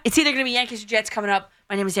 You know what? It's either going to be Yankees or Jets coming up.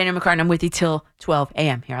 My name is Danielle McCartan. I'm with you till 12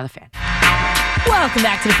 a.m. here on The Fan. Welcome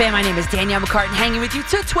back to the fan. My name is Danielle McCartan, hanging with you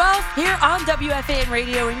till 12 here on WFAN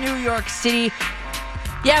Radio in New York City.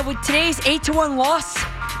 Yeah, with today's 8-1 loss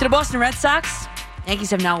to the Boston Red Sox,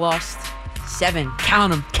 Yankees have now lost 7.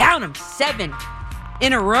 Count them, 7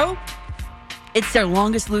 in a row. It's their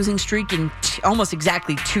longest losing streak in almost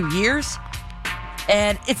exactly 2 years.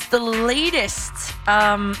 And it's the latest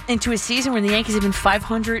into a season when the Yankees have been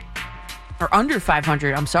 500, or under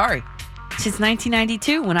 500, since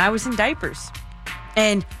 1992 when I was in diapers.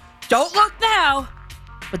 And don't look now,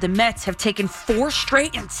 but the Mets have taken 4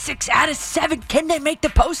 straight and 6 out of 7. Can they make the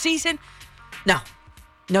postseason? No,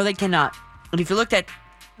 they cannot. And if you looked at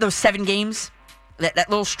those 7 games, that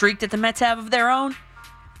little streak that the Mets have of their own,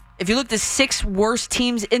 if you look at the 6 worst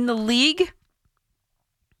teams in the league,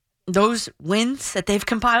 those wins that they've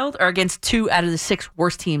compiled are against 2 out of the 6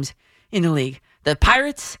 worst teams in the league, the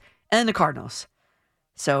Pirates and the Cardinals.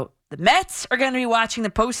 So the Mets are going to be watching the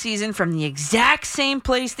postseason from the exact same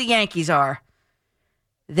place the Yankees are,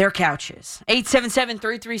 their couches.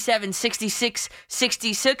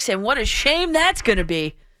 877-337-6666, and what a shame that's going to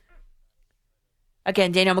be.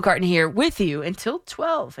 Again, Danielle McCartan here with you until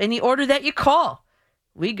 12. In the order that you call,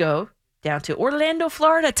 we go down to Orlando,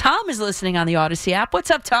 Florida. Tom is listening on the Odyssey app.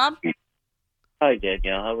 What's up, Tom? Hi,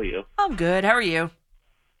 Danielle. How are you? I'm good. How are you?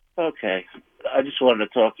 Okay. I just wanted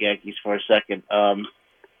to talk Yankees for a second.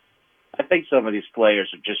 I think some of these players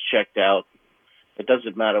have just checked out. It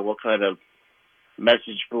doesn't matter what kind of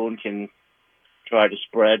message Boone can try to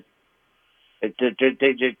spread. They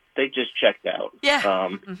just checked out. Yeah.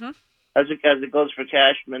 As it goes for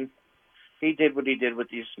Cashman, he did what he did with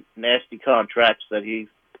these nasty contracts that he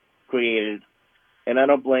created, and I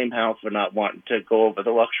don't blame Hal for not wanting to go over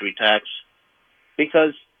the luxury tax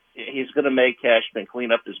because he's going to make Cashman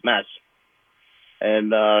clean up his mess.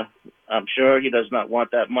 And I'm sure he does not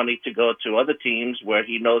want that money to go to other teams where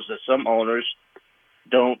he knows that some owners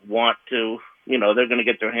don't want to, they're going to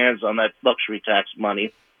get their hands on that luxury tax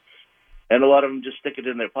money. And a lot of them just stick it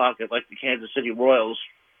in their pocket, like the Kansas City Royals.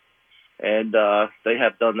 And they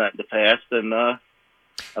have done that in the past, and I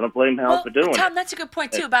don't blame Hal for doing it. Tom, that's a good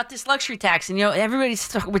point, too, about this luxury tax. And,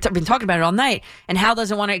 we've been talking about it all night, and Hal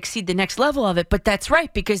doesn't want to exceed the next level of it. But that's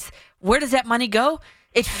right, because where does that money go?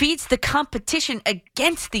 It feeds the competition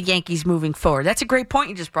against the Yankees moving forward. That's a great point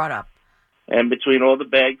you just brought up. And between all the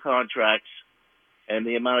bad contracts and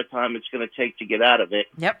the amount of time it's going to take to get out of it,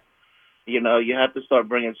 yep. You have to start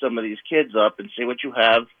bringing some of these kids up and see what you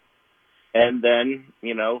have. And then,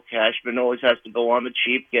 Cashman always has to go on the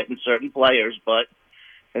cheap getting certain players, but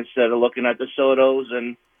instead of looking at the Sotos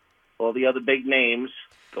and all the other big names,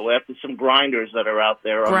 go after some grinders that are out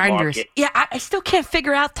there on the market. Yeah, I still can't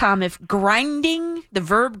figure out, Tom, if grinding, the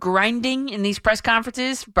verb grinding in these press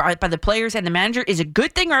conferences by the players and the manager is a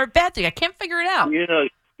good thing or a bad thing. I can't figure it out.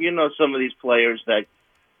 You know some of these players that,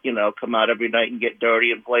 come out every night and get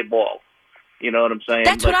dirty and play ball. You know what I'm saying?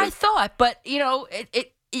 That's what I thought, but,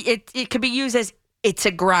 it could be used as it's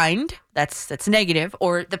a grind. That's negative.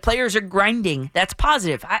 Or the players are grinding. That's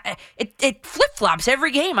positive. It flip-flops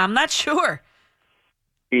every game. I'm not sure.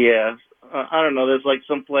 Yeah. I don't know. There's like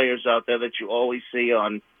some players out there that you always see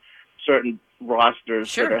on certain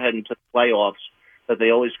rosters that are heading to the playoffs that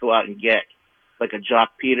they always go out and get, like a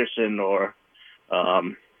Jock Peterson or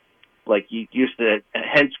like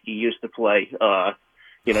Hensky used to play.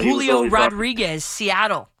 Julio Rodriguez,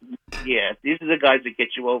 Seattle. Yeah, these are the guys that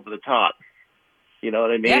get you over the top. You know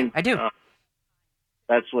what I mean? Yeah, I do.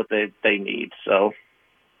 That's what they need. So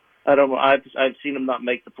I don't know. I've seen them not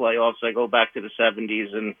make the playoffs. I go back to the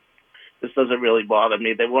 70s, and this doesn't really bother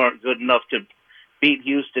me. They weren't good enough to beat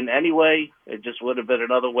Houston anyway. It just would have been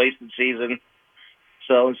another wasted season.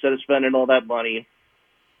 So instead of spending all that money,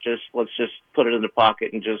 let's just put it in the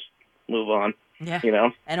pocket and just move on. Yeah.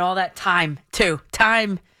 And all that time, too.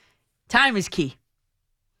 Time is key.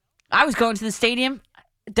 I was going to the stadium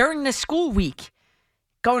during the school week,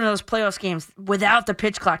 going to those playoffs games without the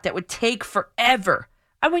pitch clock that would take forever.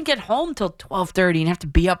 I wouldn't get home till 12:30 and have to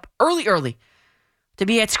be up early to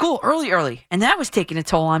be at school early. And that was taking a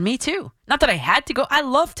toll on me, too. Not that I had to go. I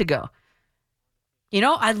love to go.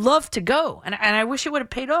 I love to go. And I wish it would have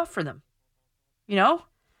paid off for them.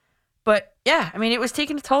 But, yeah, it was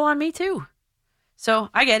taking a toll on me, too. So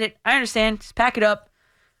I get it. I understand. Just pack it up.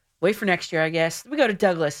 Wait for next year, I guess. We go to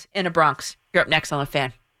Douglas in the Bronx. You're up next on The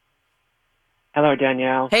Fan. Hello,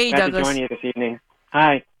 Danielle. Hey, Glad Douglas. to join you this evening.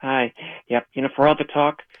 Hi. Yep. For all the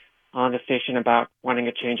talk on the station about wanting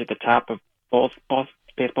a change at the top of both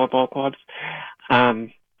baseball ball clubs,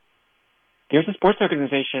 there's a sports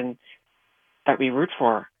organization that we root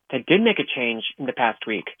for that did make a change in the past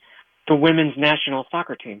week. The women's national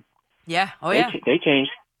soccer team. Yeah. Oh, They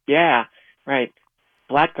changed. Yeah. Right.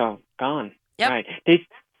 Vlatko, gone. Yep. Right.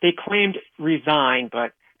 They claimed resign,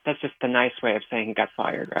 but that's just a nice way of saying he got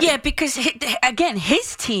fired, right? Yeah, because, again,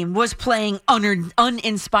 his team was playing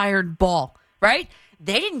uninspired ball, right?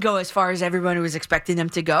 They didn't go as far as everyone was expecting them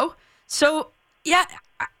to go. So, yeah,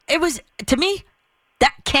 it was, to me,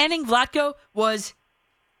 that canning Vlatko was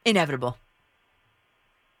inevitable.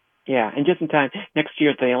 Yeah, and just in time. Next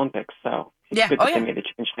year's the Olympics, so it's good that they made the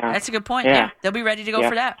change now. That's a good point. Yeah. They'll be ready to go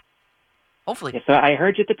for that. Hopefully. Yeah, so I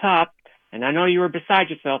heard you at the top, and I know you were beside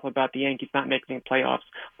yourself about the Yankees not making playoffs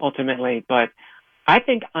ultimately, but I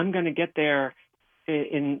think I'm going to get there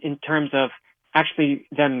in terms of actually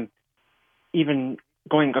them even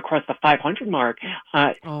going across the 500 mark.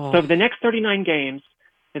 So the next 39 games,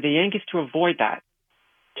 for the Yankees to avoid that,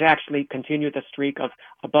 to actually continue the streak of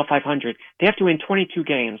above 500, they have to win 22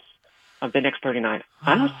 games of the next 39.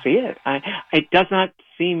 I don't see it. It does not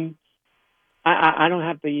seem. I don't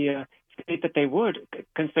have the faith that they would,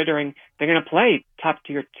 considering they're going to play top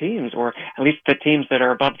tier teams, or at least the teams that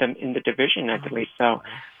are above them in the division, at least. So,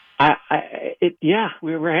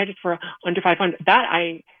 we were headed for under 500.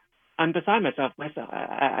 I'm beside myself.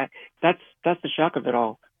 That's the shock of it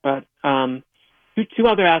all. But two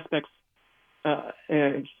other aspects.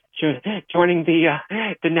 Joining the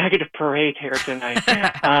negative parade here tonight.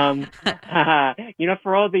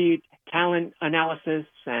 For all the talent analysis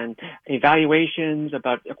and evaluations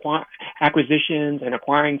about acquisitions and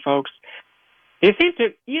acquiring folks, they seem to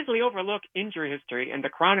easily overlook injury history and the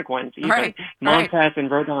chronic ones, even Montas and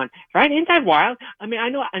Rodon. Right? Isn't that wild? I mean, I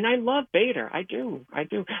know, and I love Bader. I do.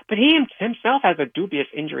 But he himself has a dubious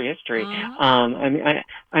injury history.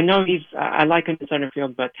 I know I like him in center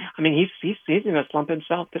field, but I mean, he's in a slump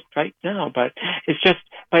himself right now. But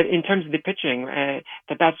but in terms of the pitching,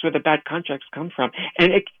 that's where the bad contracts come from.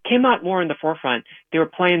 And it came out more in the forefront. They were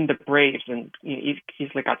playing the Braves and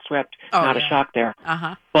easily got swept. Not a shock there.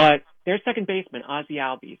 But their second baseman, Ozzie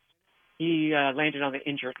Albies, he landed on the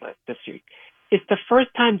injured list this week. It's the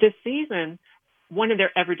first time this season one of their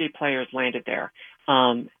everyday players landed there.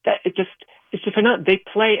 It's just enough. They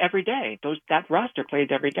play every day. That roster plays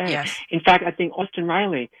every day. Yes. In fact, I think Austin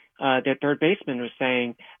Riley, their third baseman, was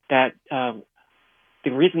saying that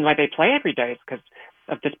the reason why they play every day is because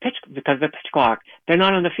of the pitch clock. They're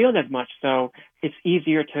not on the field as much, so it's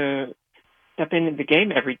easier to step into the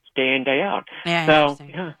game every day in, day out.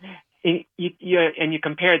 You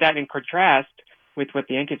compare that in contrast with what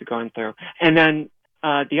the Yankees are going through. And then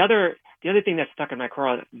the other thing that stuck in my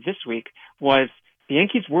craw this week was the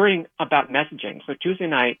Yankees worrying about messaging. So Tuesday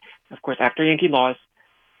night, of course, after Yankee loss,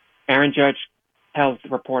 Aaron Judge tells the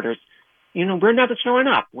reporters, we're not showing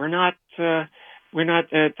up. We're not,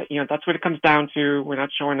 that's what it comes down to. We're not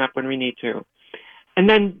showing up when we need to. And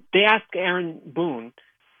then they ask Aaron Boone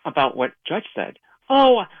about what Judge said.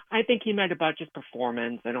 Oh, I think he meant about just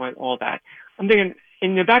performance and all that. I'm thinking,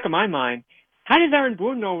 in the back of my mind, how does Aaron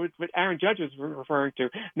Boone know what Aaron Judge was referring to?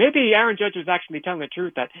 Maybe Aaron Judge was actually telling the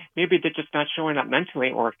truth, that maybe they're just not showing up mentally,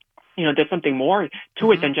 or there's something more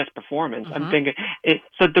to it than just performance. I'm thinking,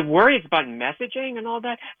 so the worry is about messaging and all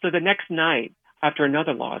that. So the next night, after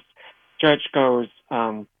another loss, Judge goes,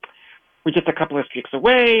 we're just a couple of streaks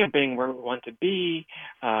away of being where we want to be.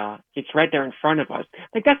 It's right there in front of us.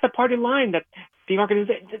 Like, that's the party line that the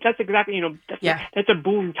organization, that's exactly, that's a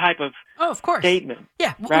Boone type of statement.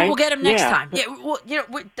 Yeah, right? We'll get him next time. Yeah, well,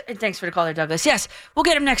 thanks for the call there, Douglas. Yes, we'll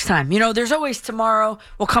get him next time. There's always tomorrow.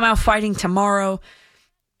 We'll come out fighting tomorrow.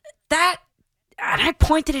 And I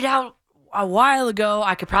pointed it out a while ago.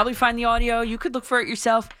 I could probably find the audio. You could look for it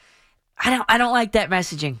yourself. I don't like that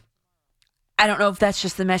messaging. I don't know if that's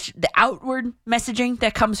just the outward messaging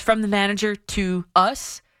that comes from the manager to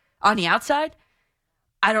us on the outside.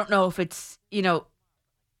 I don't know if it's,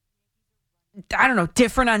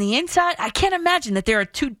 different on the inside. I can't imagine that there are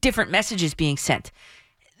two different messages being sent.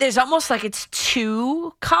 There's almost like it's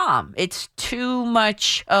too calm. It's too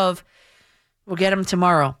much of, we'll get them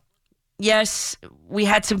tomorrow. Yes, we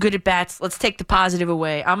had some good at-bats. Let's take the positive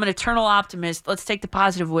away. I'm an eternal optimist. Let's take the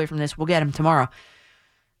positive away from this. We'll get them tomorrow.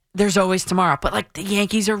 There's always tomorrow. But, the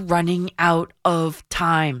Yankees are running out of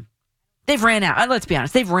time. They've ran out. Let's be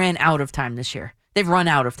honest. They've ran out of time this year. They've run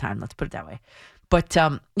out of time. Let's put it that way. But,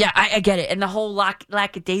 I get it. And the whole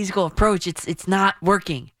lackadaisical approach, it's not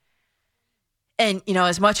working. And,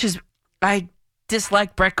 as much as I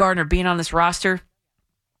dislike Brett Gardner being on this roster,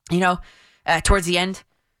 towards the end,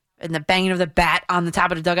 and the banging of the bat on the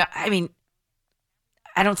top of the dugout, I mean,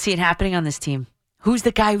 I don't see it happening on this team. Who's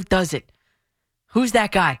the guy who does it? Who's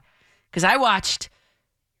that guy? Because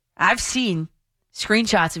I've seen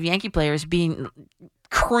screenshots of Yankee players being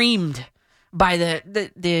creamed by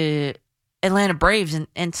the Atlanta Braves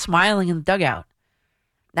and smiling in the dugout.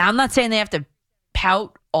 Now, I'm not saying they have to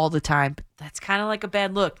pout all the time, but that's kind of like a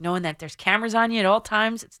bad look. Knowing that there's cameras on you at all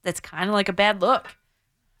times, that's kind of like a bad look.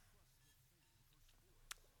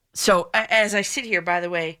 So, as I sit here, by the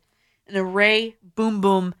way, in a Ray Boom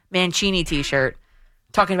Boom Mancini t-shirt,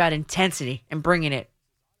 talking about intensity and bringing it,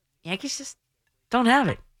 Yankees just don't have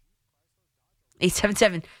it.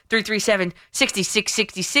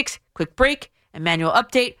 877-337-6666. Quick break and manual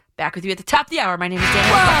update. Back with you at the top of the hour. My name is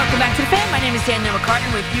Danielle. Welcome back to the Fan. My name is Danielle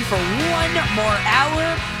McCartan with you for one more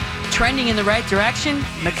hour. Trending in the right direction.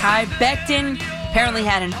 Mekhi Becton apparently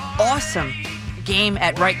had an awesome game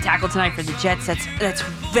at right tackle tonight for the Jets. That's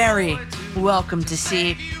very welcome to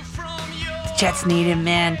see. The Jets need him,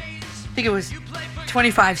 man. I think it was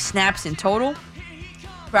 25 snaps in total.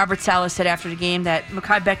 Robert Saleh said after the game that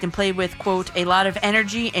Mekhi Becton played with, quote, a lot of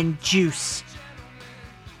energy and juice.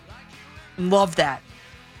 Love that.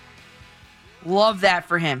 Love that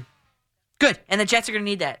for him. Good. And the Jets are going to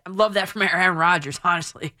need that. I love that from Aaron Rodgers,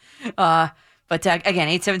 honestly. But again,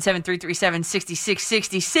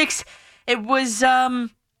 877-337-6666. It was,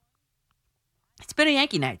 it's been a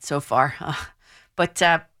Yankee night so far. But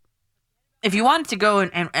if you wanted to go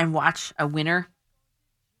and watch a winner,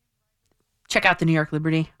 check out the New York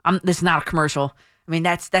Liberty. This is not a commercial. I mean,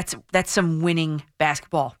 that's some winning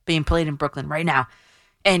basketball being played in Brooklyn right now.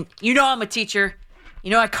 And you know I'm a teacher.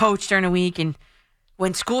 You know I coach during the week. And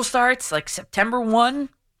when school starts, like September 1,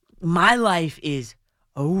 my life is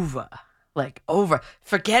over. Like, over.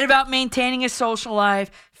 Forget about maintaining a social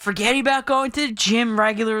life. Forget about going to the gym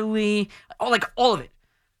regularly. All of it.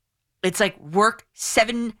 It's like work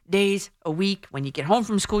 7 days a week. When you get home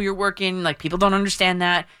from school, you're working. Like, people don't understand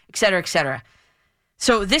that, et cetera, et cetera.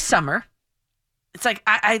 So this summer, it's like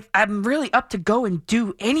I'm really up to go and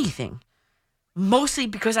do anything. Mostly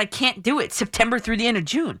because I can't do it September through the end of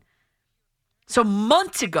June. So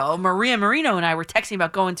months ago, Maria Marino and I were texting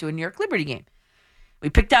about going to a New York Liberty game. We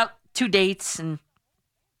picked out 2 dates, and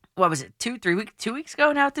what was it, 2 weeks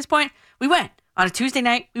ago now at this point? We went. On a Tuesday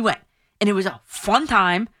night, we went. And it was a fun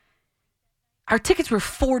time. Our tickets were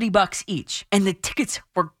 $40 each, and the tickets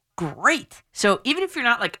were great. So even if you're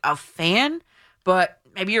not like a fan, but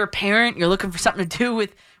maybe you're a parent, you're looking for something to do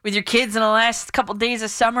with your kids in the last couple days of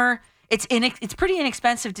summer, it's pretty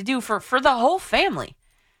inexpensive to do for the whole family.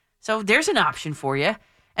 So there's an option for you.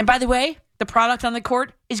 And by the way, the product on the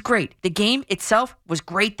court is great. The game itself was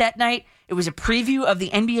great that night. It was a preview of the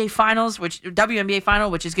NBA Finals, WNBA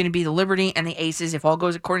Final, which is going to be the Liberty and the Aces, if all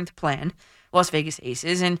goes according to plan, Las Vegas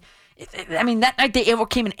Aces. And that night they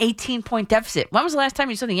overcame an 18-point deficit. When was the last time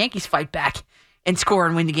you saw the Yankees fight back and score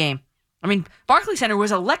and win the game? I mean, Barclays Center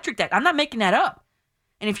was electric. I'm not making that up.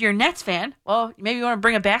 And if you're a Nets fan, well, maybe you want to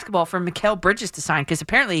bring a basketball for Mikal Bridges to sign, because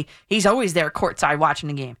apparently he's always there courtside watching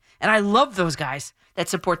the game. And I love those guys that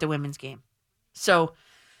support the women's game. So,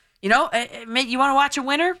 you want to watch a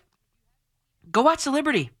winner? Go watch the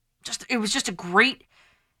Liberty. It was just a great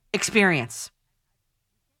experience.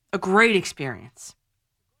 A great experience.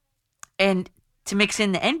 And to mix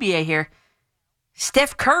in the NBA here,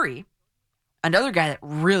 Steph Curry, another guy that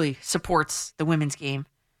really supports the women's game,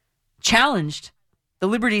 challenged the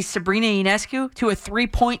Liberty's Sabrina Ionescu to a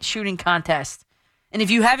 3-point shooting contest. And if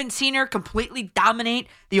you haven't seen her completely dominate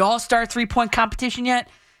the All-Star 3-point competition yet,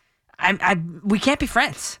 we can't be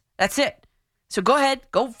friends. That's it. So go ahead,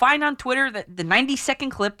 go find on Twitter the 90-second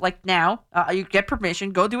clip, like now. You get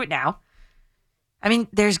permission, go do it now. I mean,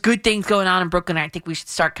 there's good things going on in Brooklyn. I think we should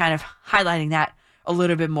start kind of highlighting that a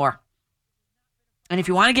little bit more. And if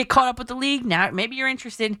you want to get caught up with the league, now maybe you're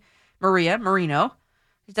interested, Maria Marino.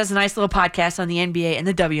 She does a nice little podcast on the NBA and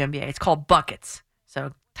the WNBA. It's called Buckets.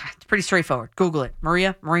 So it's pretty straightforward. Google it.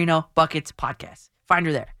 Maria Marino Buckets Podcast. Find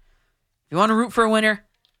her there. If you want to root for a winner,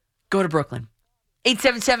 go to Brooklyn.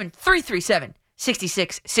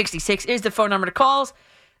 877-337-6666 is the phone number to call.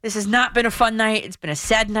 This has not been a fun night. It's been a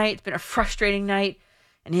sad night. It's been a frustrating night.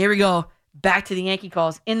 And here we go. Back to the Yankee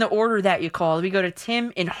calls. In the order that you called, we go to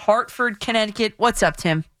Tim in Hartford, Connecticut. What's up,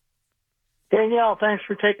 Tim? Danielle, thanks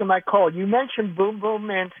for taking my call. You mentioned Boom Boom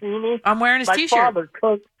Mancini. I'm wearing his T-shirt.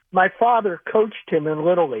 My father coached him in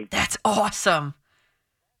Little League. That's awesome.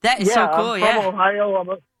 That is so cool, I'm from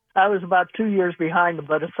Ohio. I was about 2 years behind,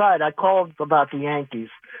 but aside, I called about the Yankees.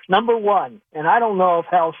 Number one, and I don't know if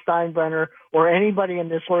Hal Steinbrenner or anybody in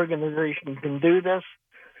this organization can do this,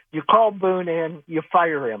 you call Boone in, you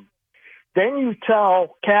fire him. Then you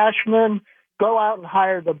tell Cashman, go out and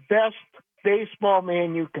hire the best baseball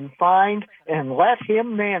man you can find and let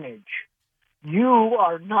him manage. You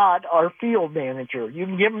are not our field manager. You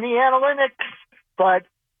can give him the analytics, but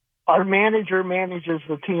our manager manages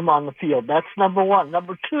the team on the field. That's number one.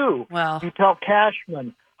 Number two, you tell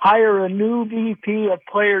Cashman, hire a new VP of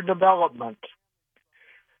player development.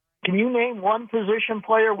 Can you name one position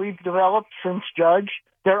player we've developed since Judge?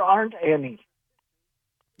 There aren't any.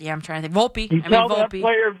 Yeah, I'm trying to think. Volpe. You tell that Volpe.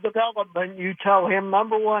 player of development, you tell him,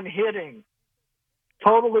 number one, hitting.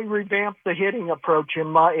 Totally revamp the hitting approach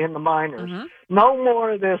in the minors. No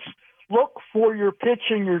more of this, look for your pitch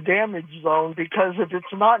in your damage zone, because if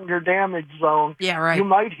it's not in your damage zone, you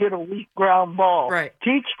might hit a weak ground ball. Right.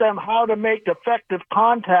 Teach them how to make effective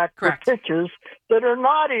contact with pitches that are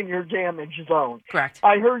not in your damage zone. Correct.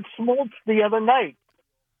 I heard Smoltz the other night.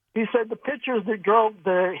 He said the hitters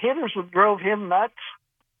that drove him nuts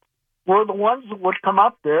were the ones that would come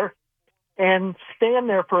up there and stand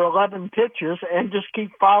there for 11 pitches and just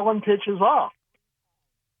keep fouling pitches off.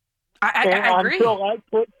 I agree. Until I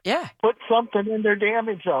put something in their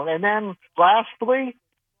damage zone. And then lastly,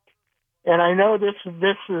 and I know this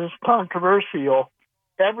is controversial,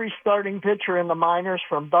 every starting pitcher in the minors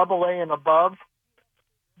from AA and above,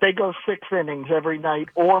 they go 6 innings every night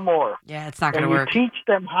or more. Yeah, it's not going to work. You teach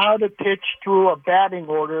them how to pitch through a batting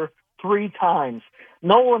order 3 times.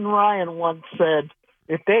 Nolan Ryan once said,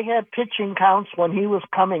 if they had pitching counts when he was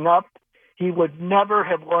coming up, he would never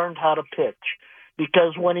have learned how to pitch.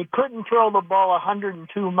 Because when he couldn't throw the ball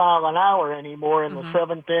 102 mile an hour anymore in the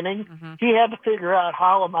 7th inning, he had to figure out,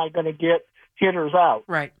 how am I going to get hitters out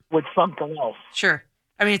with something else. Sure.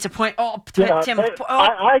 I mean, it's a point. Tim.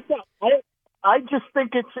 I just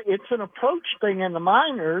think it's an approach thing in the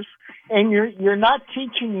minors, and you're not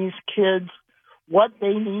teaching these kids what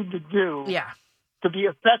they need to do. To be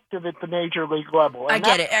effective at the major league level. And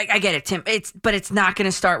I get it, Tim. But it's not going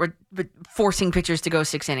to start with forcing pitchers to go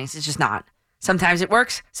 6 innings. It's just not. Sometimes it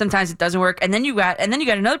works, sometimes it doesn't work, and then you got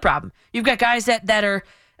another problem. You've got guys that are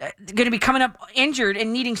going to be coming up injured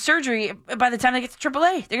and needing surgery by the time they get to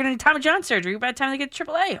AAA. They're going to need Tommy John surgery by the time they get to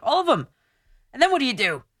AAA. All of them. And then what do you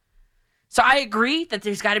do? So I agree that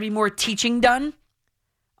there's got to be more teaching done,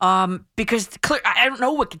 because I don't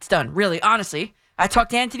know what gets done. Really, honestly. I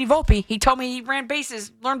talked to Anthony Volpe. He told me he learned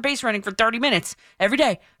base running for 30 minutes every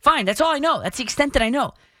day. Fine, that's all I know. That's the extent that I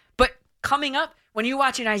know. But coming up, when you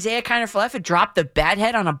watch an Isaiah Kiner-Falefa drop the bat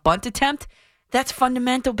head on a bunt attempt, that's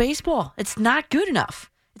fundamental baseball. It's not good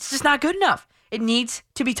enough. It's just not good enough. It needs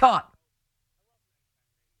to be taught.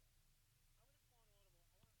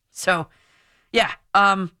 So, yeah.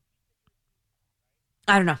 I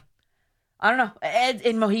don't know. Ed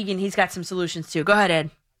in Mohegan, he's got some solutions too. Go ahead,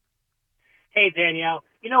 Ed. Hey, Danielle.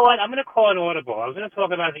 You know what? I'm going to call an audible. I was going to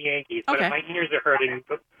talk about the Yankees, but my ears are hurting.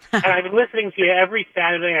 And I've been listening to you every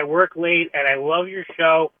Saturday. I work late, and I love your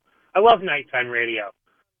show. I love nighttime radio.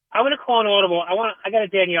 I'm going to call an audible. I got a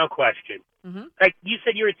Danielle question. Like you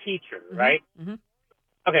said, you're a teacher, right?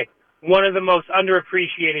 Okay. One of the most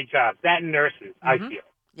underappreciated jobs, that and nurses, I feel.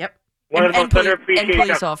 Yep. One of the most underappreciated and police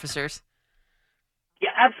jobs. officers. Yeah,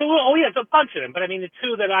 absolutely. Oh, yeah, it's a bunch of them. But I mean, the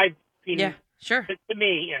two that I've seen. Yeah, sure. To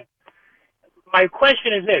me, my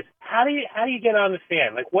question is this: How do you get on the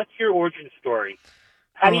fan? Like, what's your origin story?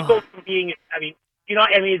 How do you go from being? I mean,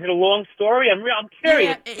 is it a long story? I'm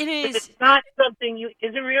curious. Yeah, it is. It's not something you.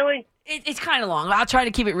 Is it really? It's kind of long. I'll try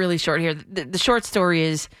to keep it really short here. The short story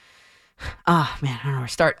is, oh man, I don't know where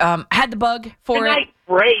to start. I had the bug for it. Nice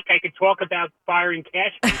break. I could talk about firing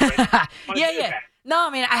cash. Yeah. No,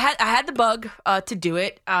 I mean, I had the bug to do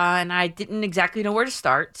it, and I didn't exactly know where to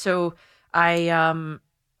start. So I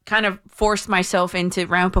kind of forced myself into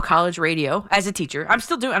Ramapo College radio as a teacher. I'm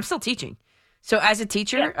still teaching. So as a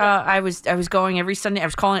teacher, I was going every Sunday. I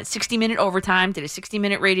was calling it 60-minute overtime. Did a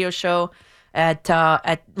 60-minute radio show at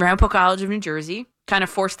Ramapo College of New Jersey. Kind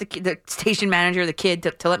of forced the station manager, the kid,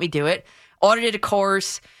 to let me do it. Audited a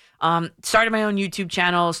course. Started my own YouTube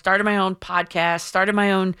channel. Started my own podcast. Started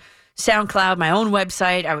my own SoundCloud, my own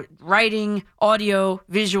website. I was writing, audio,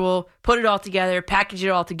 visual, put it all together, package it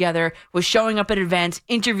all together, was showing up at events,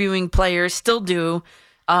 interviewing players, still do.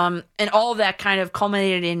 And all of that kind of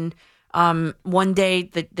culminated in one day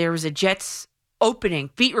that there was a Jets opening,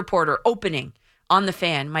 beat reporter opening on the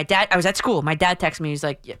Fan. I was at school. My dad texted me. He's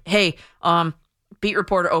like, hey, beat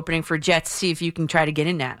reporter opening for Jets. See if you can try to get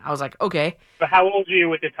in that. I was like, okay. But how old were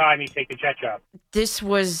you at the time you take the Jet job? This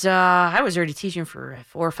was, I was already teaching for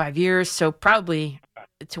 4 or 5 years, so probably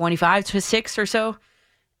 25 to 6 or so.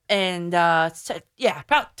 And,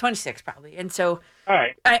 probably 26 probably. And so all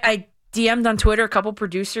right. I DM'd on Twitter a couple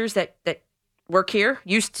producers that work here.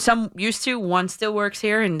 Some used to, one still works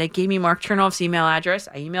here, and they gave me Mark Chernoff's email address.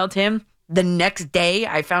 I emailed him. The next day,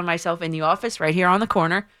 I found myself in the office right here on the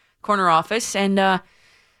corner office, and I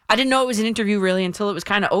I didn't know it was an interview really until it was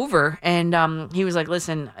kind of over. And he was like,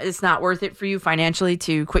 listen, it's not worth it for you financially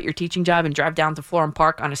to quit your teaching job and drive down to Florham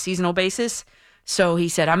Park on a seasonal basis. So he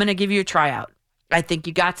said, I'm going to give you a tryout. I think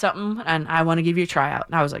you got something, and I want to give you a tryout.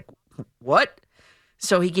 And I was like, what?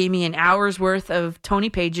 So he gave me an hour's worth of Tony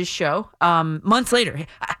Page's show. Months later,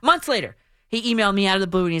 he emailed me out of the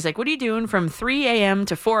blue, and he's like, what are you doing from 3 a.m.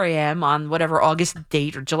 to 4 a.m. on whatever August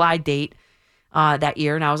date or July date that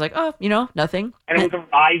year? And I was like, oh, nothing. And it was a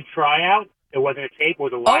live tryout? It wasn't a tape? It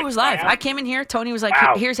was a live it was live. tryout? I came in here. Tony was like,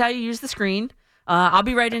 Wow. here's how you use the screen. I'll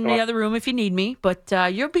be right in the other room if you need me, but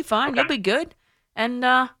you'll be fine. You'll be good. And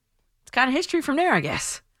it's kind of history from there, I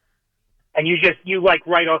guess. And you like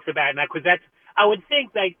right off the bat, because that's, I would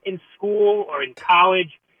think that in school or in college,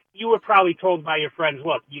 you were probably told by your friends,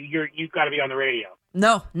 look, you've got to be on the radio.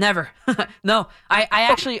 No, never. No, I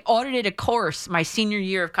actually audited a course my senior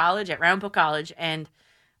year of college at Round Hill College, and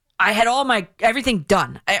I had everything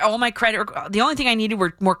done. All my credit. The only thing I needed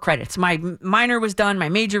were more credits. My minor was done. My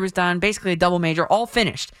major was done. Basically a double major, all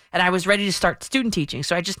finished. And I was ready to start student teaching.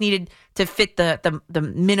 So I just needed to fit the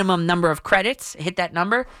minimum number of credits, hit that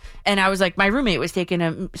number. And I was like, my roommate was taking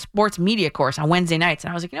a sports media course on Wednesday nights.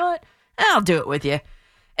 And I was like, you know what? I'll do it with you.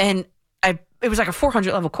 And it was like a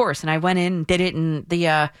 400 level course. And I went in and did it. And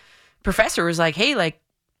the professor was like, hey,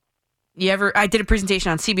 I did a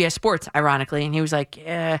presentation on CBS Sports, ironically, and he was like,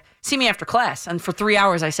 see me after class. And for 3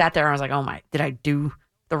 hours, I sat there and I was like, oh my, did I do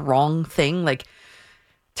the wrong thing?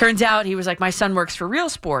 Turns out he was like, my son works for Real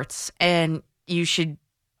Sports and you should,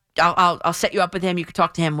 I'll set you up with him. You could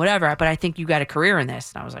talk to him, whatever, but I think you got a career in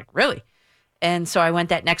this. And I was like, really? And so I went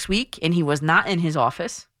that next week and he was not in his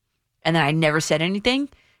office. And then I never said anything.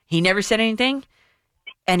 He never said anything.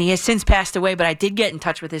 And he has since passed away, but I did get in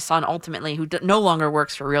touch with his son ultimately, who no longer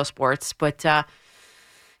works for Real Sports. But and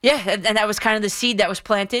that was kind of the seed that was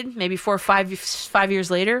planted. Maybe 4 or 5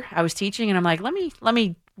 years later, I was teaching, and I'm like, let me.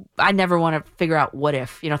 I never want to figure out what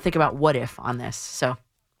if, think about what if on this. So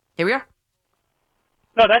here we are.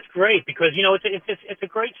 No, that's great because it's a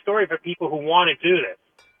great story for people who want to do this.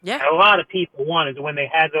 Yeah, and a lot of people wanted when they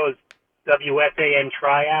had those WFAN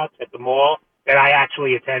tryouts at the mall that I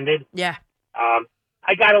actually attended. Yeah.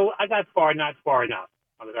 I got far, not far enough.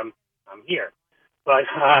 I'm here, but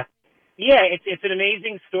it's an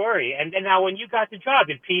amazing story. And now, when you got the job,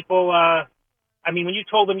 did people? When you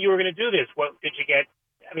told them you were going to do this, what did you get?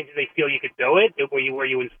 Did they feel you could do it? Were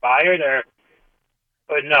you inspired, or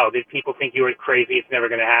no? Did people think you were crazy? It's never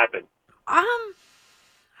going to happen. I'm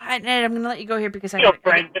going to let you go here because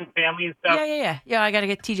friends and family and stuff. Yeah. I got to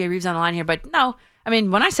get TJ Reeves on the line here, but no.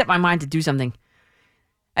 When I set my mind to do something,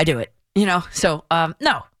 I do it. So,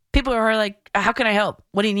 no, people are like, how can I help?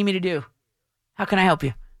 What do you need me to do? How can I help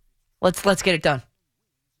you? Let's get it done.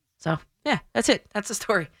 So, yeah, that's it. That's the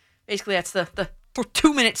story. Basically, that's the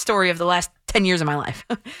 2-minute story of the last 10 years of my life.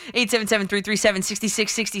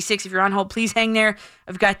 877-337-6666. If you're on hold, please hang there.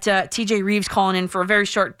 I've got TJ Reeves calling in for a very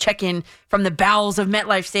short check-in from the bowels of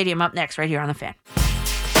MetLife Stadium up next right here on The Fan.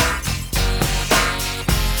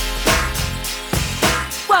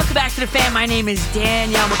 Welcome back to The Fan. My name is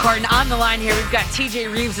Danielle McCartan. On the line here, we've got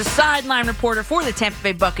TJ Reeves, the sideline reporter for the Tampa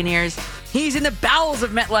Bay Buccaneers. He's in the bowels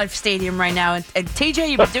of MetLife Stadium right now. And TJ,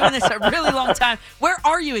 you've been doing this a really long time. Where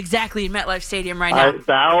are you exactly in MetLife Stadium right now?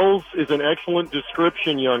 Bowels is an excellent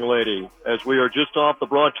description, young lady, as we are just off the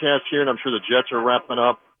broadcast here, and I'm sure the Jets are wrapping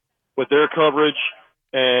up with their coverage.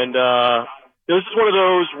 And this is one of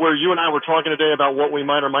those where you and I were talking today about what we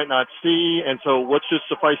might or might not see, and so let's just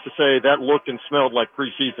suffice to say that looked and smelled like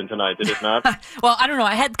preseason tonight, did it not? Well, I don't know.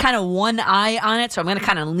 I had kind of one eye on it, so I'm going to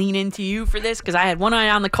kind of lean into you for this because I had one eye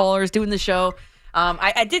on the callers doing the show.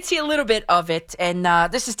 I did see a little bit of it, and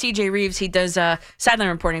this is TJ Reeves. He does sideline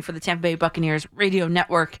reporting for the Tampa Bay Buccaneers radio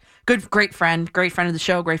network. Great friend of the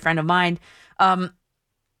show, great friend of mine.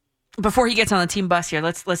 Before he gets on the team bus here,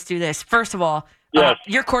 let's do this. First of all, yes.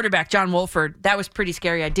 Your quarterback, John Wolford, that was pretty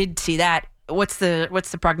scary. I did see that. What's the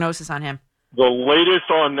prognosis on him? The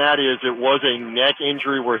latest on that is it was a neck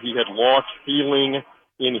injury where he had lost feeling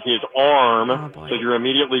in his arm. So you're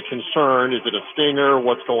immediately concerned. Is it a stinger?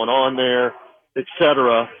 What's going on there? Et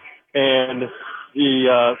cetera. And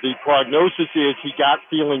the prognosis is he got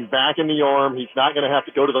feeling back in the arm. He's not going to have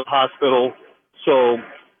to go to the hospital. So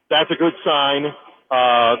that's a good sign.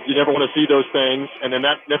 You never want to see those things. And then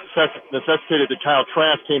that necessitated that Kyle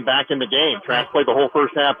Trask came back in the game. Trask played the whole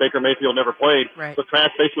first half. Baker Mayfield never played. Right. So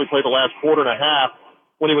Trask basically played the last quarter and a half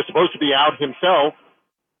when he was supposed to be out himself.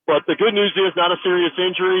 But the good news is not a serious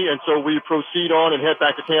injury, and so we proceed on and head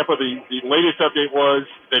back to Tampa. The latest update was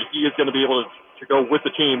that he is going to be able to go with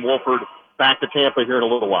the team, Wolford, back to Tampa here in a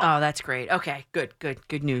little while. Oh, that's great. Okay,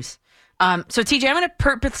 good news. So, TJ, I'm going to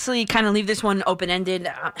purposely kind of leave this one open-ended.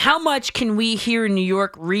 How much can we here in New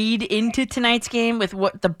York read into tonight's game with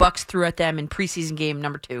what the Bucks threw at them in preseason game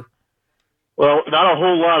number 2? Well, not a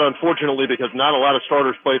whole lot, unfortunately, because not a lot of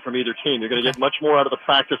starters played from either team. You're going to get much more out of the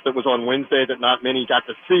practice that was on Wednesday that not many got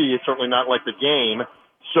to see. It's certainly not like the game.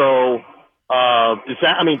 So,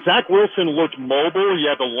 Zach Wilson looked mobile. He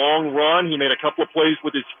had the long run. He made a couple of plays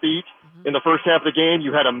with his feet. In the first half of the game,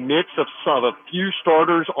 you had a mix of a few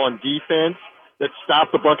starters on defense that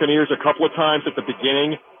stopped the Buccaneers a couple of times at the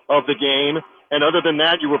beginning of the game. And other than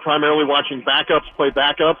that, you were primarily watching backups play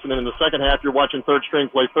backups, and then in the second half, you're watching third string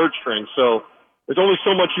play third string. So there's only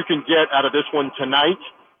so much you can get out of this one tonight.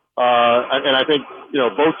 And I think,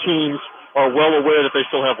 both teams are well aware that they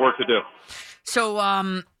still have work to do. So,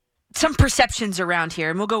 some perceptions around here,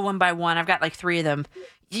 and we'll go one by one. I've got like 3 of them.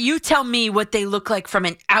 You tell me what they look like from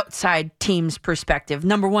an outside team's perspective.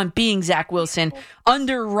 Number 1 being Zach Wilson.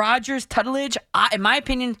 Under Rodgers' tutelage, in my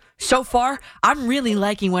opinion, so far, I'm really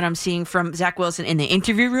liking what I'm seeing from Zach Wilson in the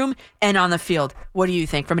interview room and on the field. What do you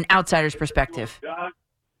think from an outsider's perspective?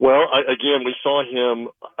 Well, again, we saw him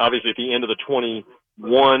obviously at the end of the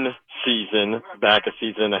 21 season, back a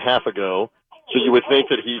season and a half ago. So you would think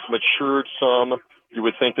that he's matured some. You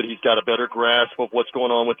would think that he's got a better grasp of what's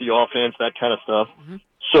going on with the offense, that kind of stuff. Mm-hmm.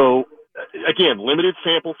 So, again, limited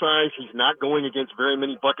sample size. He's not going against very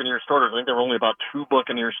many Buccaneer starters. I think there were only about 2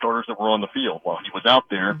 Buccaneer starters that were on the field while he was out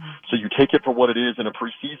there. Mm-hmm. So you take it for what it is in a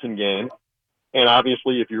preseason game. And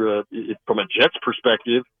obviously, if from a Jets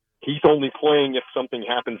perspective, he's only playing if something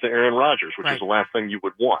happens to Aaron Rodgers, which is the last thing you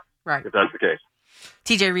would want, if that's the case.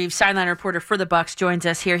 TJ Reeves, sideline reporter for the Bucs, joins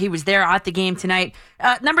us here. He was there at the game tonight.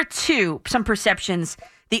 Number 2, some perceptions.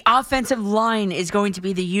 The offensive line is going to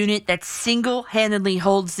be the unit that single-handedly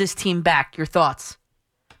holds this team back. Your thoughts?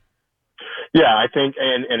 Yeah, I think,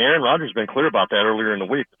 and Aaron Rodgers has been clear about that earlier in the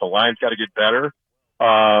week. The line's got to get better.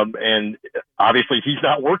 And obviously he's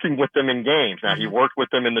not working with them in games. Now, he worked with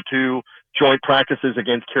them in the 2 joint practices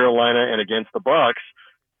against Carolina and against the Bucs.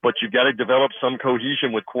 But you've got to develop some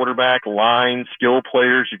cohesion with quarterback, line, skill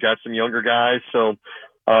players. You've got some younger guys. So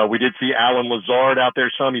we did see Alan Lazard out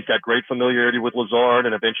there some. He's got great familiarity with Lazard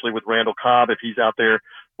and eventually with Randall Cobb if he's out there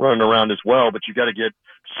running around as well. But you've got to get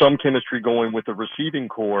some chemistry going with the receiving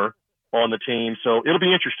core on the team. So it'll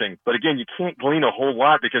be interesting. But, again, you can't glean a whole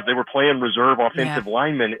lot because they were playing reserve offensive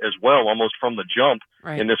linemen as well, almost from the jump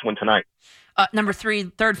in this one tonight. Number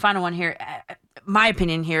 3, third final one here. My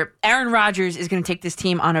opinion here, Aaron Rodgers is going to take this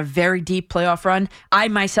team on a very deep playoff run. I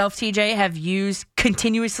myself, TJ, have used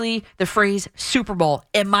continuously the phrase Super Bowl.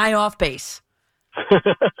 Am I off base?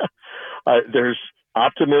 There's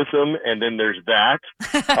optimism, and then there's that.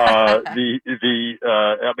 I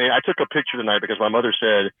took a picture tonight because my mother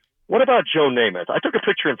said, "What about Joe Namath?" I took a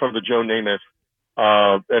picture in front of the Joe Namath,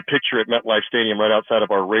 a picture at MetLife Stadium right outside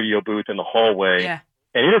of our radio booth in the hallway. Yeah.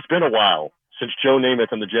 And it has been a while since Joe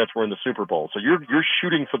Namath and the Jets were in the Super Bowl. So you're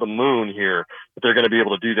shooting for the moon here that they're going to be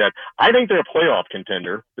able to do that. I think they're a playoff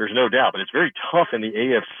contender. There's no doubt, but it's very tough in the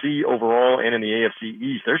AFC overall and in the AFC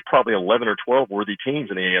East. There's probably 11 or 12 worthy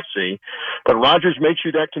teams in the AFC. But Rodgers makes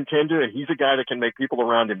you that contender, and he's a guy that can make people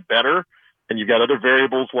around him better. And you've got other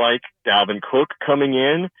variables like Dalvin Cook coming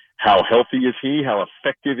in. How healthy is he? How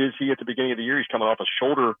effective is he at the beginning of the year? He's coming off a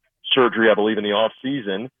shoulder surgery, I believe, in the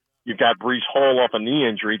offseason. You've got Breece Hall off a knee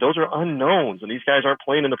injury. Those are unknowns, and these guys aren't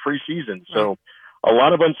playing in the preseason. So a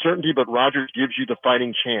lot of uncertainty, but Rodgers gives you the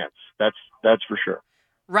fighting chance. That's for sure.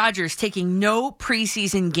 Rodgers taking no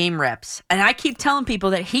preseason game reps. And I keep telling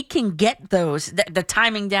people that he can get those, the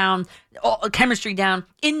timing down, chemistry down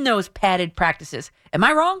in those padded practices. Am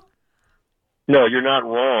I wrong? No, you're not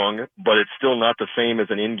wrong, but it's still not the same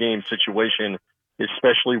as an in-game situation,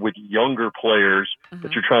 especially with younger players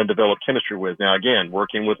that you're trying to develop chemistry with. Now, again,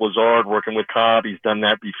 working with Lazard, working with Cobb, he's done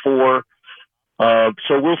that before.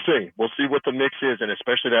 So we'll see. We'll see what the mix is, and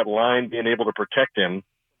especially that line being able to protect him.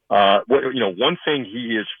 One thing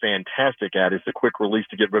he is fantastic at is the quick release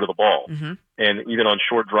to get rid of the ball. And even on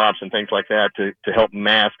short drops and things like that to help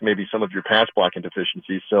mask maybe some of your pass blocking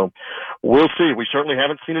deficiencies. So we'll see. We certainly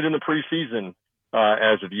haven't seen it in the preseason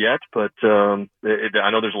as of yet, but I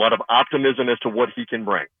know there's a lot of optimism as to what he can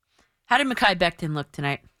bring. How did Mekhi Becton look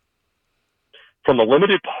tonight? From the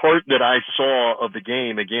limited part that I saw of the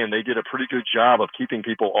game, again, they did a pretty good job of keeping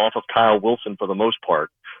people off of Kyle Wilson for the most part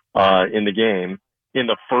in the game in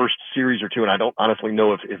the first series or two. And I don't honestly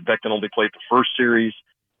know if Becton only played the first series.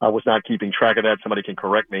 I was not keeping track of that. Somebody can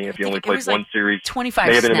correct me if he only played one series. 25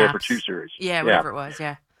 may have been snaps. in there for 2 series. Yeah, whatever it was,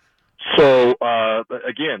 yeah. So,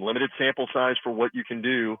 again, limited sample size for what you can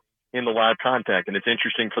do in the live contact. And it's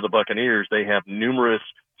interesting for the Buccaneers. They have numerous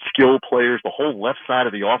skill players. The whole left side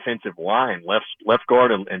of the offensive line, left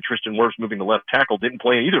guard and Tristan Wirfs moving the left tackle, didn't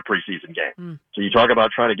play in either preseason game. So you talk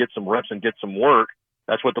about trying to get some reps and get some work.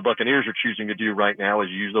 That's what the Buccaneers are choosing to do right now, is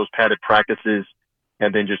use those padded practices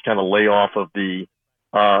and then just kind of lay off of the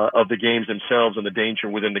games themselves and the danger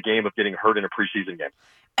within the game of getting hurt in a preseason game.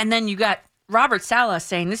 And then you got Robert Saleh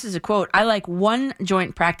saying, this is a quote, "I like one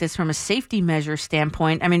joint practice from a safety measure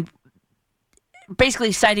standpoint." I mean,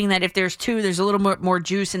 basically citing that if there's two, there's a little more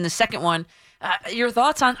juice in the second one. Your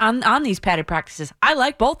thoughts on these padded practices? I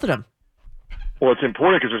like both of them. Well, it's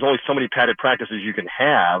important because there's only so many padded practices you can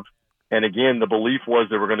have. And again, the belief was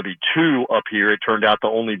there were going to be two up here. It turned out to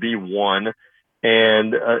only be one.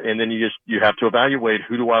 And then you have to evaluate,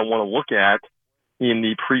 who do I want to look at in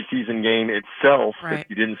the preseason game itself that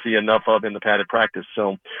you didn't see enough of in the padded practice.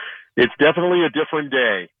 So it's definitely a different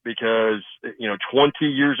day because, 20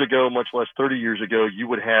 years ago, much less 30 years ago, you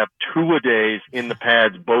would have two-a-days in the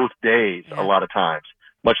pads both days a lot of times,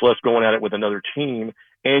 much less going at it with another team.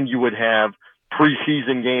 And you would have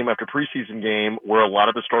preseason game after preseason game where a lot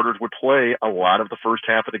of the starters would play a lot of the first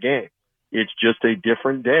half of the game. It's just a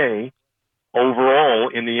different day overall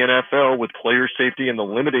in the NFL with player safety and the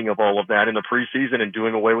limiting of all of that in the preseason and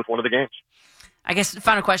doing away with one of the games. I guess the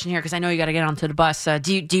final question here, because I know you got to get onto the bus.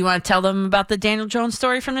 Do you want to tell them about the Daniel Jones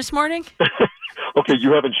story from this morning? Okay,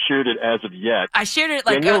 you haven't shared it as of yet. I shared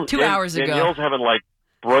it 2 hours ago. Danielle's having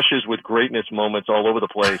brushes with greatness moments all over the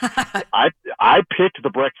place. I picked the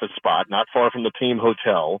breakfast spot not far from the team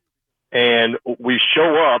hotel, and we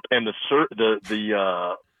show up, and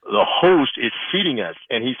the host is seating us,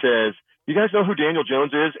 and he says, "You guys know who Daniel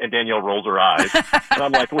Jones is?" And Danielle rolls her eyes, and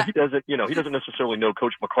I'm like, "Well, he doesn't necessarily know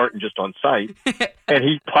Coach McCartan just on sight." And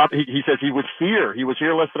he says he was here. He was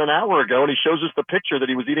here less than an hour ago, and he shows us the picture that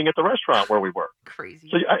he was eating at the restaurant where we were. Crazy.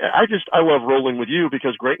 So I love rolling with you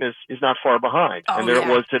because greatness is not far behind. And there it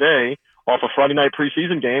was today, off a Friday night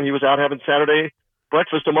preseason game. He was out having Saturday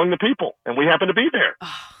breakfast among the people, and we happened to be there.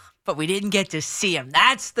 But we didn't get to see him.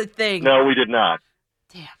 That's the thing. No, we did not.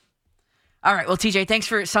 Damn. All right. Well, TJ, thanks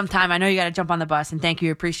for some time. I know you got to jump on the bus, and thank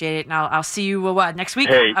you. Appreciate it. And I'll see you next week.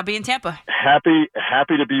 Hey, I'll be in Tampa. Happy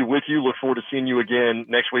to be with you. Look forward to seeing you again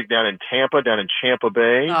next week down in Tampa, down in Champa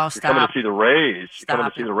Bay. Oh, stop. You're coming to see the Rays. Stop. You're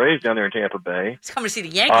coming to see the Rays down there in Tampa Bay. He's coming to see the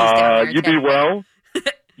Yankees down there in You Tampa be well.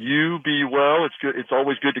 You be well. It's good. It's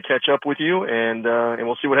always good to catch up with you, and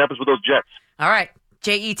we'll see what happens with those Jets. All right.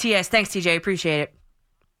 JETS. Thanks, TJ. Appreciate it.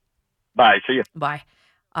 Bye. See you. Bye.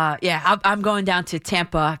 I'm going down to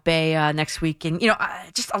Tampa Bay next week. And,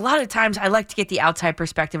 just a lot of times I like to get the outside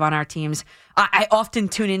perspective on our teams. I often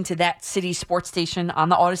tune into that city sports station on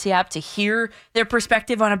the Odyssey app to hear their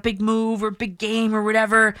perspective on a big move or big game or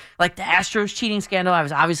whatever, like the Astros cheating scandal. I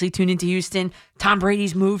was obviously tuned into Houston. Tom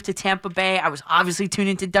Brady's move to Tampa Bay. I was obviously tuned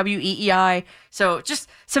into WEEI. So just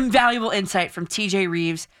some valuable insight from TJ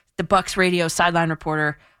Reeves, the Bucs radio sideline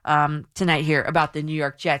reporter, tonight here about the New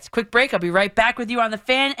York Jets. Quick break. I'll be right back with you on the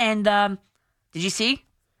Fan. And did you see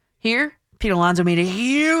here? Pete Alonso made a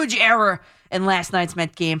huge error in last night's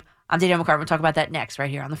Met game. I'm Danielle McCartan. We'll talk about that next right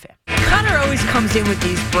here on the Fan. Connor always comes in with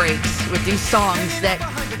these breaks, with these songs that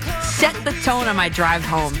set the tone on my drive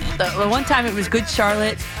home. The one time it was Good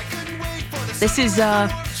Charlotte. This is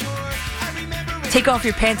Take Off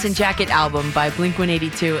Your Pants and Jacket album by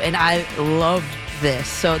Blink-182, and I love this.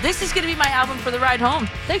 So this is going to be my album for the ride home.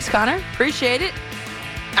 Thanks, Connor. Appreciate it.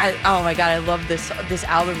 Oh my God, I love this. This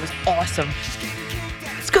album was awesome.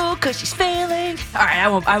 School because she's failing. All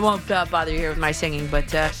right, I won't bother you here with my singing,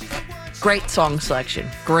 but great song selection.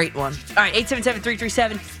 Great one. All right,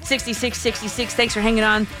 877-337-6666. Thanks for hanging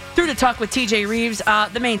on through the talk with TJ Reeves.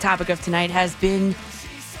 The main topic of tonight has been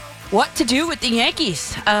what to do with the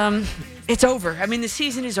Yankees. It's over. I mean, the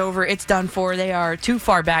season is over. It's done for. They are too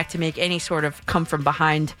far back to make any sort of come from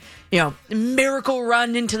behind, miracle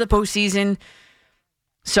run into the postseason.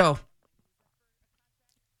 So,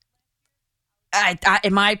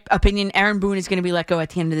 in my opinion, Aaron Boone is going to be let go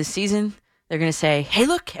at the end of the season. They're going to say, hey,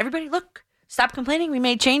 look, everybody, look, stop complaining. We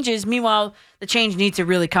made changes. Meanwhile, the change needs to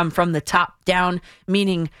really come from the top down,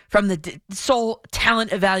 meaning from the sole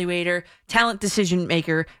talent evaluator, talent decision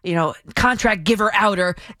maker, contract giver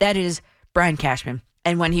outer. That is Brian Cashman.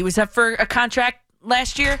 And when he was up for a contract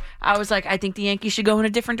last year, I was like, I think the Yankees should go in a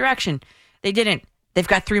different direction. They didn't. They've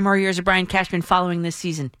got 3 more years of Brian Cashman following this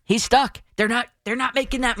season. He's stuck. They're not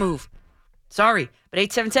making that move. Sorry. But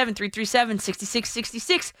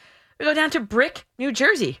 877-337-6666. We go down to Brick, New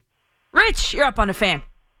Jersey. Rich, you're up on the Fan.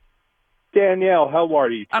 Danielle, how are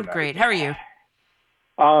you tonight? I'm great. How are you?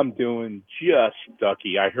 I'm doing just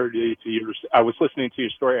ducky. I was listening to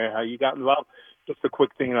your story and how you got involved. just a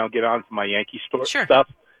quick thing, and I'll get on to my Yankee Sure. stuff,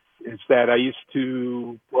 is that I used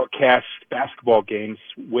to broadcast basketball games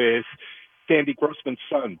with Sandy Grossman's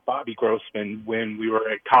son, Bobby Grossman, when we were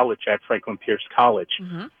at college at Franklin Pierce College.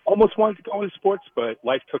 Mm-hmm. Almost wanted to go into sports, but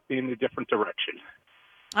life took me in a different direction.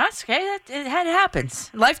 That's okay. It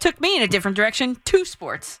happens. Life took me in a different direction to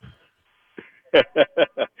sports.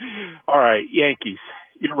 All right, Yankees.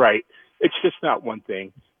 You're right. It's just not one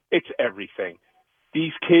thing. It's everything.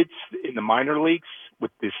 These kids in the minor leagues,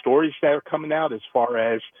 with the stories that are coming out as far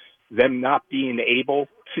as them not being able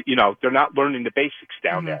to, they're not learning the basics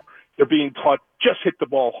down there. They're being taught just hit the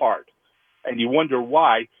ball hard. And you wonder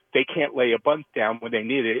why they can't lay a bunt down when they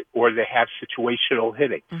need it, or they have situational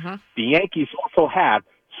hitting. Mm-hmm. The Yankees also have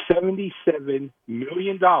 $77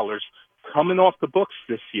 million coming off the books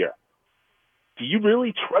this year. Do you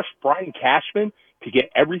really trust Brian Cashman to get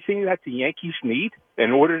everything that the Yankees need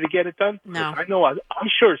in order to get it done? No. I know I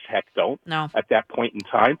sure as heck don't at that point in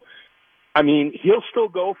time. I mean, he'll still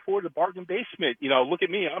go for the bargain basement. Look at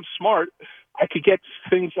me. I'm smart. I could get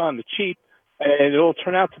things on the cheap, and it'll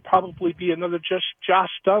turn out to probably be another just Josh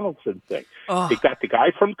Donaldson thing. Oh. They got the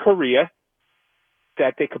guy from Korea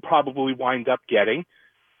that they could probably wind up getting.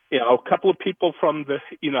 A couple of people from the,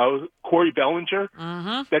 Corey Bellinger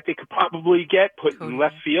that they could probably get put in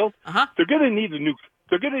left field. They're going to need a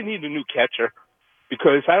new catcher,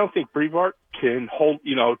 because I don't think Brevard can hold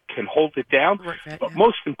it down. But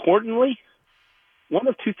most importantly, one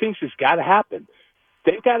of two things has got to happen.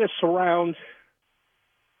 They've got to surround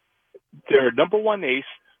their number one ace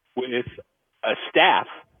with a staff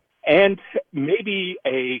and maybe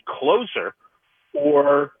a closer,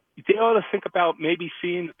 or they ought to think about maybe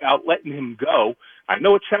seeing about letting him go. I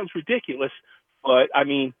know it sounds ridiculous, but I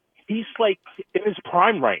mean, he's like in his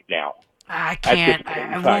prime right now. I can't.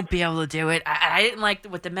 I won't be able to do it. I didn't like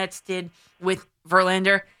what the Mets did with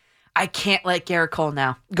Verlander. I can't let Garrett Cole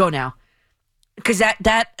go now. Because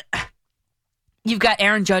that you've got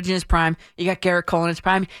Aaron Judge in his prime. You got Garrett Cole in his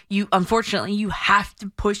prime. Unfortunately, you have to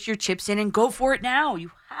push your chips in and go for it now.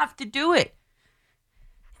 You have to do it.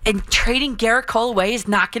 And trading Garrett Cole away is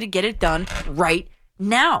not going to get it done right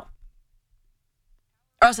now.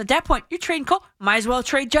 Or else at that point, you're trading Cole. Might as well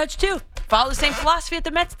trade Judge too. Follow the same philosophy that the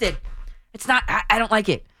Mets did. It's not. I don't like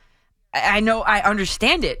it. I know. I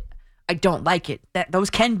understand it. I don't like it. Those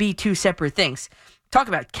can be two separate things. Talk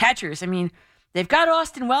about catchers. I mean, they've got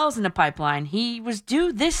Austin Wells in the pipeline. He was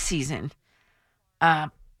due this season.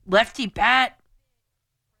 Lefty bat,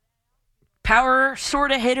 power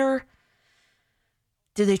sort of hitter.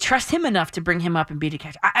 Do they trust him enough to bring him up and be the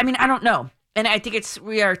catcher? I mean, I don't know. And I think it's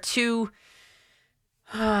too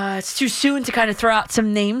soon to kind of throw out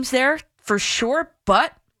some names there for sure.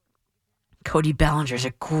 But Cody Bellinger's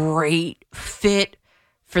a great fit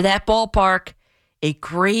for that ballpark, a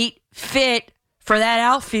great fit for that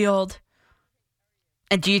outfield.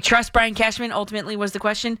 And do you trust Brian Cashman? Ultimately was the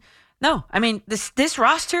question. No. I mean, this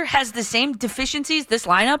roster has the same deficiencies. This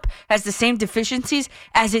lineup has the same deficiencies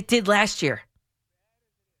as it did last year.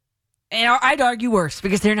 And I'd argue worse,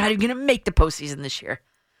 because they're not even going to make the postseason this year.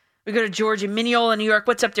 We go to George in Mineola, New York.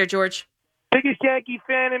 What's up there, George? Biggest Yankee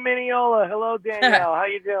fan in Mineola. Hello, Danielle. How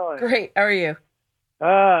you doing? Great. How are you?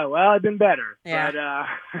 Well, I've been better. Yeah.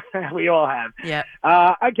 But we all have. Yeah.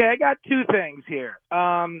 Okay, I got two things here.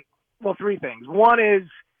 Well, three things. One is,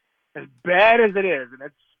 as bad as it is, and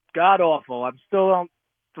it's god-awful, I'm still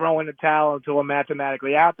throwing the towel until I'm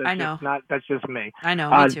mathematically out. That's just me. I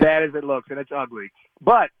know, As bad as it looks, and it's ugly.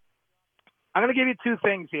 But I'm going to give you two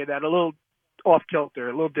things here that are a little off-kilter,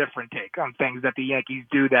 a little different take on things that the Yankees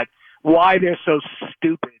do, why they're so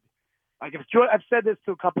stupid. Like, I've said this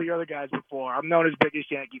to a couple of your other guys before. I'm known as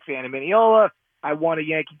biggest Yankee fan in Mineola. I won a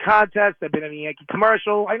Yankee contest. I've been in a Yankee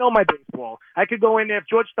commercial. I know my baseball. I could go in there. If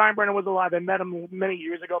George Steinbrenner was alive, I met him many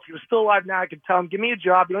years ago. If he was still alive now, I could tell him, give me a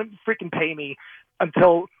job. You don't even freaking pay me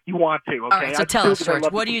until you want to. Okay? All right, so tell us, George,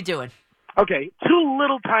 what are you doing? Okay, two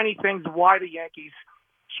little tiny things why the Yankees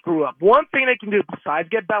screw up. One thing they can do besides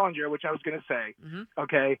get Bellinger, which I was going to say,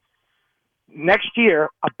 okay, next year,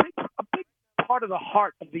 a big part of the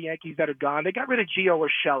heart of the Yankees that are gone, they got rid of Gio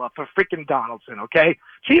Urshela for freaking Donaldson, okay?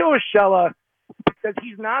 Gio Urshela, because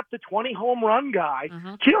he's not the 20 home run guy.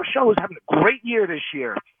 Gio Urshela was having a great year this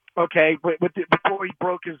year, okay, before he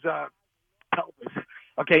broke his pelvis.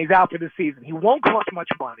 Okay, he's out for the season. He won't cost much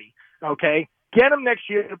money, okay? Get him next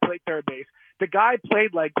year to play third base. The guy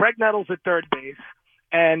played like Greg Nettles at third base.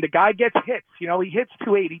 And the guy gets hits. He hits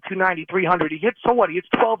 280, 290, 300. He hits, so what? He hits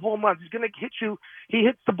 12 home runs. He's going to hit you. He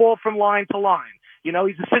hits the ball from line to line. He's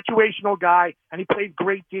a situational guy, and he plays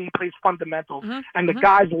great D. He plays fundamentals. And the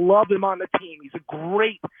guys love him on the team. He's a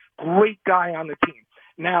great, great guy on the team.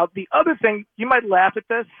 Now, the other thing, you might laugh at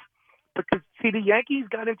this, because, see, the Yankees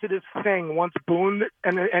got into this thing once Boone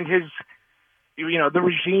and his, the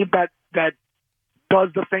regime that does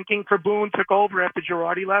the thinking for Boone took over after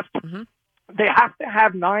Girardi left. Mm-hmm. They have to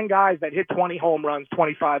have 9 guys that hit 20 home runs,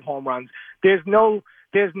 25 home runs. There's no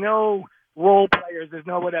role players. There's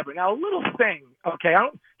no whatever. Now, a little thing, okay,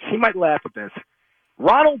 she might laugh at this.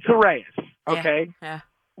 Ronald Torreyes, okay,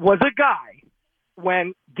 was a guy,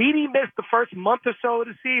 when Didi missed the first month or so of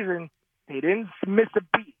the season, he didn't miss a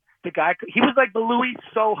beat. The guy, he was like the Luis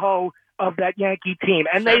Soho of that Yankee team,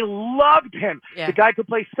 and they loved him. Yeah. The guy could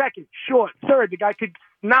play second, short, third. The guy could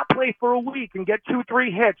not play for a week and get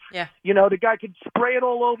 2-3 hits. Yeah. The guy could spray it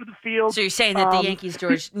all over the field. So you're saying that the Yankees,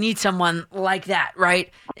 George, need someone like that,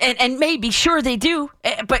 right? And maybe, sure, they do,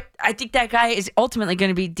 but I think that guy is ultimately going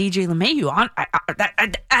to be DJ LeMahieu.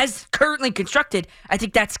 As currently constructed, I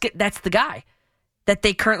think that's the guy that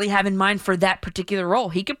they currently have in mind for that particular role.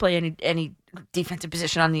 He could play any defensive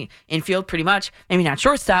position on the infield, pretty much. Maybe not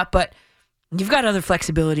shortstop, but you've got other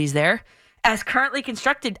flexibilities there. As currently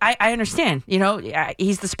constructed, I understand.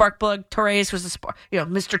 He's the spark plug. Torreyes was the spark.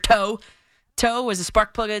 Mr. Toe was the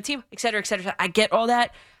spark plug of the team, et cetera, et cetera. I get all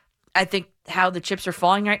that. I think how the chips are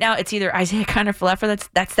falling right now, it's either Isaiah Kiner-Falefa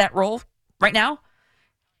that's that role right now,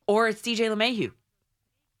 or it's DJ LeMahieu.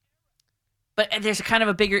 But there's a kind of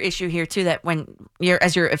a bigger issue here too, that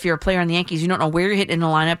if you're a player on the Yankees, you don't know where you're hitting in the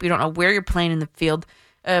lineup, you don't know where you're playing in the field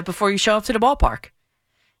before you show up to the ballpark.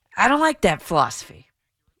 I don't like that philosophy.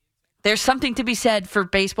 There's something to be said for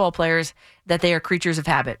baseball players that they are creatures of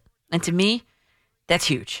habit, and to me, that's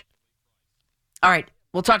huge. All right,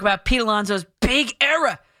 we'll talk about Pete Alonso's big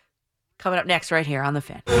era coming up next right here on The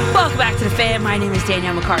Fan. Welcome back to The Fan. My name is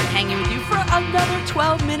Danielle McCartan, hanging with you for another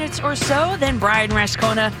 12 minutes or so. Then Brian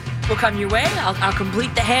Rascona will come your way. I'll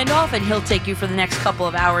complete the handoff, and he'll take you for the next couple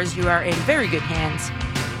of hours. You are in very good hands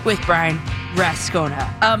with Brian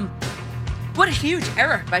Rascona. What a huge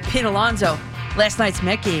error by Pete Alonso last night's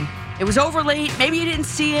Met game. It was over late. Maybe you didn't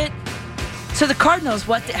see it. So the Cardinals,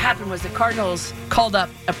 what happened was the Cardinals called up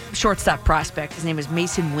a shortstop prospect. His name is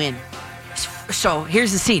Mason Wynn. So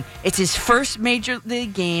here's the scene. It's his first major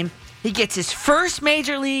league game. He gets his first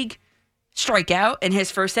major league strikeout in his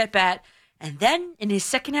first at-bat. And then in his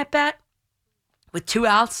second at-bat, with 2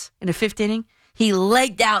 outs in the 5th inning, he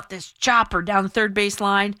legged out this chopper down the third base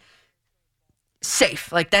line.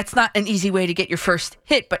 Safe. Like, that's not an easy way to get your first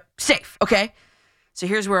hit, but safe, okay? So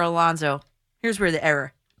here's where the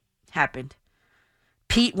error happened.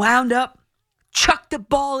 Pete wound up, chucked the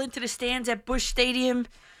ball into the stands at Busch Stadium,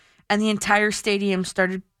 and the entire stadium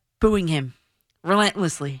started booing him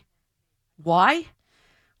relentlessly. Why?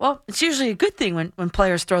 Well, it's usually a good thing when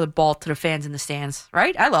players throw the ball to the fans in the stands,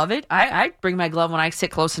 right? I love it. I bring my glove when I sit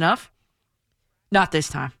close enough. Not this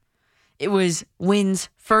time. It was Wynn's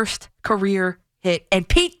first career hit, and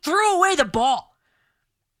Pete threw away the ball.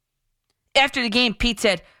 After the game, Pete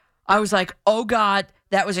said, I was like, oh, God,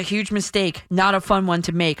 that was a huge mistake. Not a fun one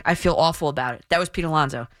to make. I feel awful about it. That was Pete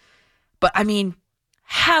Alonso. But, I mean,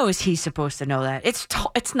 how is he supposed to know that?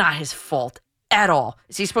 It's not his fault at all.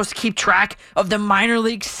 Is he supposed to keep track of the minor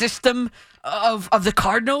league system of the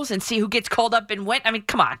Cardinals and see who gets called up and when? I mean,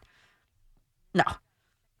 come on. No,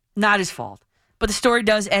 not his fault. But the story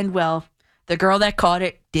does end well. The girl that caught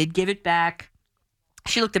it did give it back.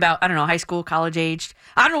 She looked about, high school, college aged.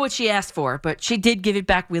 I don't know what she asked for, but she did give it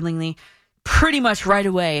back willingly pretty much right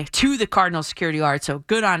away to the Cardinal security guard. So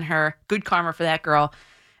good on her. Good karma for that girl.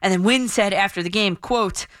 And then Wynn said after the game,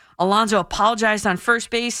 quote, Alonso apologized on first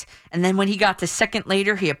base, and then when he got to second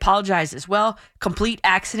later, he apologized as well. Complete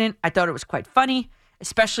accident. I thought it was quite funny,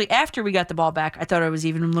 especially after we got the ball back. I thought it was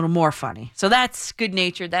even a little more funny. So that's good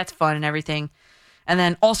natured. That's fun and everything. And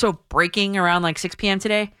then also breaking around like 6 p.m.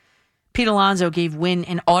 today, Pete Alonso gave Wynn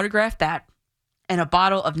an autographed bat and a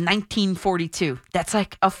bottle of 1942. That's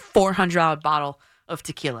like a $400 bottle of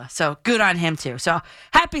tequila. So good on him too. So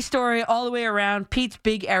happy story all the way around. Pete's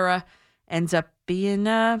big era ends up being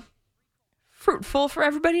fruitful for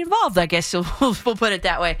everybody involved, I guess. So we'll put it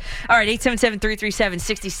that way. All right,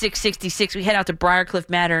 877-337-6666. We head out to Briarcliff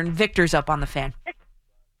Manor, and Victor's up on the fan.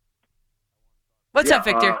 What's up,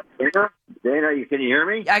 Victor? Dana, can you hear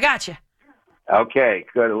me? I got you. Okay,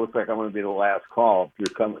 good. It looks like I'm going to be the last call.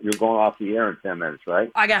 You're going off the air in 10 minutes, right?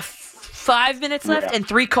 I got 5 minutes left and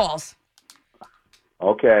 3 calls.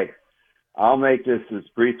 Okay. I'll make this as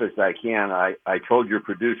brief as I can. I told your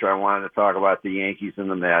producer I wanted to talk about the Yankees and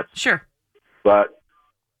the Mets. Sure. But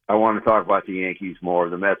I want to talk about the Yankees more.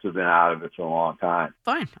 The Mets have been out of it for a long time.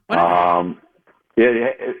 Fine.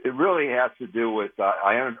 It really has to do with,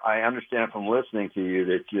 I understand from listening to you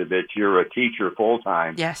that you're a teacher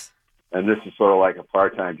full-time. Yes. and this is sort of like a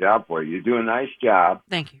part-time job for you. You do a nice job.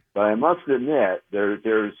 Thank you. But I must admit,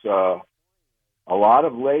 there's a lot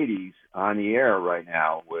of ladies on the air right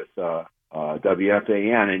now with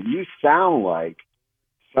WFAN, and you sound like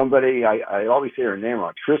somebody, I always say her name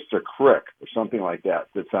wrong, Trista Crick or something like that,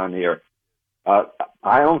 that's on the air.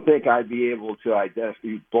 I don't think I'd be able to identify.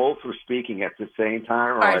 You both were speaking at the same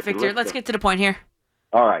time. All right, Victor, let's get to the point here.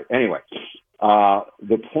 All right. Anyway,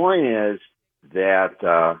 the point is that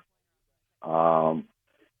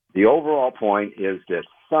the overall point is that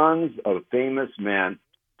sons of famous men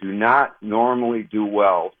do not normally do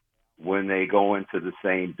well when they go into the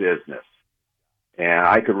same business. And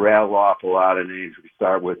I could rattle off a lot of names. We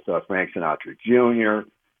start with Frank Sinatra Jr.,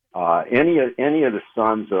 any of the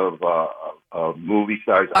sons of movie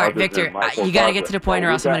stars. All right, Victor, you got to get to the point or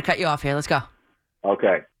else I'm going to cut you off here. Let's go.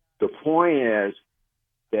 Okay. The point is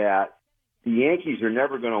that the Yankees are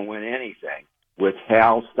never going to win anything with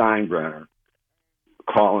Hal Steinbrenner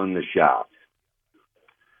calling the shots.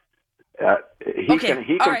 He can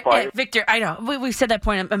fight. Hey, Victor, I know. We've said that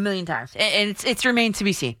point a million times, and it's remained to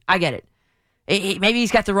be seen. I get it. Maybe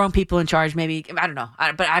he's got the wrong people in charge. Maybe, I don't know.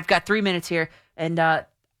 But I've got 3 minutes here, and I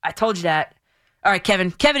told you that. All right,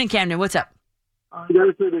 Kevin in Camden, what's up? I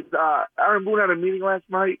gotta say this. Aaron Boone had a meeting last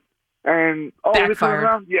night, and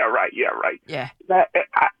backfired. Yeah, right. Yeah.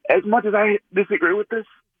 As much as I disagree with this,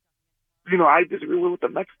 I disagree with what the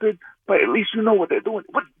Mets did, but at least you know what they're doing.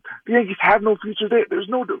 But the Yankees have no future there. There's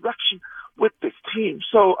no direction with this team.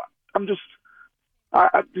 So I'm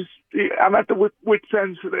at the wit's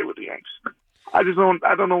end today with the Yanks. I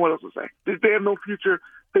don't know what else to say. They have no future.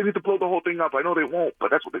 They need to blow the whole thing up. I know they won't, but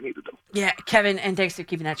that's what they need to do. Yeah, Kevin, and thanks for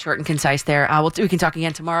keeping that short and concise there. We can talk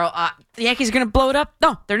again tomorrow. The Yankees are going to blow it up?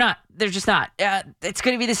 No, they're not. They're just not. It's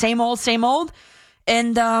going to be the same old.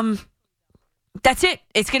 And that's it.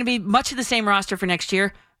 It's going to be much of the same roster for next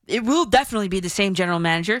year. It will definitely be the same general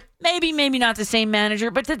manager. Maybe not the same manager,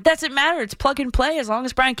 but that doesn't matter. It's plug and play as long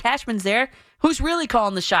as Brian Cashman's there. Who's really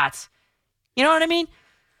calling the shots? You know what I mean?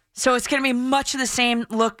 So it's going to be much of the same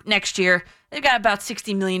look next year. They've got about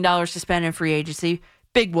 $60 million to spend in free agency.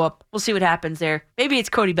 Big whoop. We'll see what happens there. Maybe it's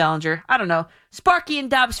Cody Bellinger. I don't know. Sparky in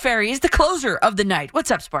Dobbs Ferry is the closer of the night.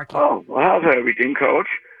 What's up, Sparky? Oh, well, how's everything, Coach?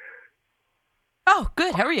 Oh,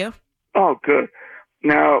 good. How are you? Oh, good.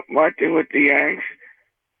 Now, my thing with the Yanks,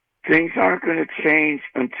 things aren't going to change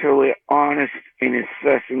until they're honest in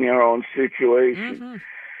assessing their own situation. Mm-hmm.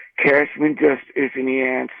 Cashman just isn't the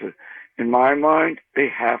answer. In my mind, they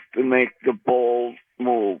have to make the bold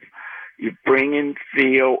move. You bring in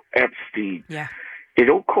Theo Epstein. Yeah.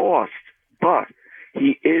 It'll cost, but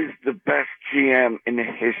he is the best GM in the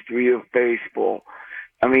history of baseball.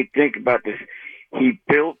 I mean, think about this. He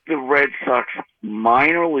built the Red Sox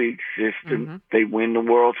minor league system. Mm-hmm. They win the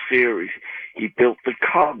World Series. He built the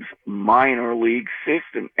Cubs minor league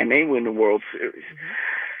system, and they win the World Series.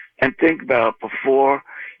 Mm-hmm. And think about it, before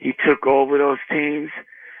he took over those teams,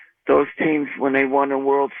 when they won the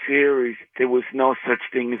World Series, there was no such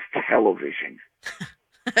thing as television.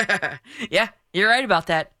 Yeah, you're right about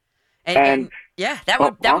that. And yeah, that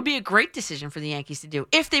would be a great decision for the Yankees to do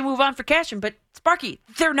if they move on for Cashman. But Sparky,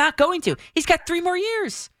 they're not going to. He's got 3 more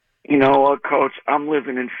years. You know what, Coach? I'm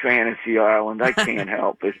living in Fantasy Island. I can't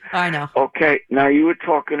help it. I know. Okay, now you were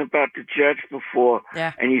talking about the Jets before,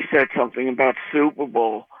 yeah, and you said something about Super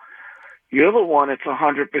Bowl. You're the one that's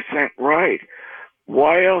 100% right.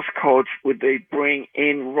 Why else, Coach, would they bring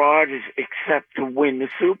in Rodgers except to win the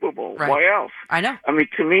Super Bowl? Right. Why else? I know. I mean,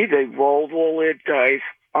 to me, they rolled all their dice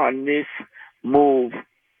on this move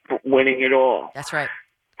for winning it all. That's right.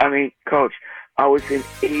 I mean, Coach, I was in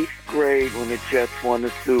 8th grade when the Jets won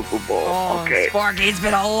the Super Bowl. Oh, okay. Sparky, it's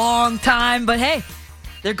been a long time, but hey,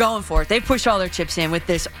 they're going for it. They push all their chips in with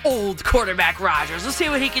this old quarterback Rodgers. We'll see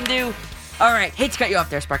what he can do. All right. Hate to cut you off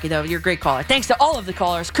there, Sparky, though. You're a great caller. Thanks to all of the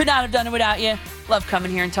callers. Could not have done it without you. Love coming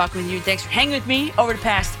here and talking with you. Thanks for hanging with me over the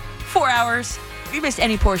past 4 hours. If you missed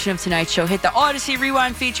any portion of tonight's show, hit the Odyssey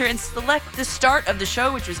Rewind feature and select the start of the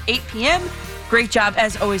show, which was 8 p.m. Great job,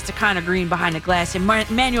 as always, to Connor Green behind the glass and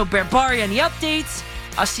Manuel Barbari on the updates.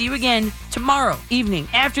 I'll see you again tomorrow evening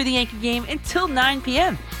after the Yankee game until 9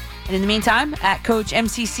 p.m. And in the meantime, at Coach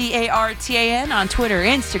MCCARTAN on Twitter,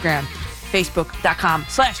 Instagram,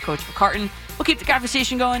 Facebook.com/Coach McCartan. We'll keep the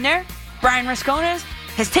conversation going there. Brian Rascones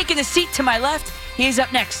has taken a seat to my left. He is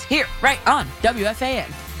up next here, right on WFAN.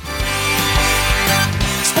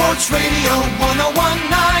 Sports Radio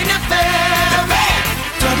 101.9 FM.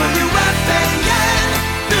 WFAN.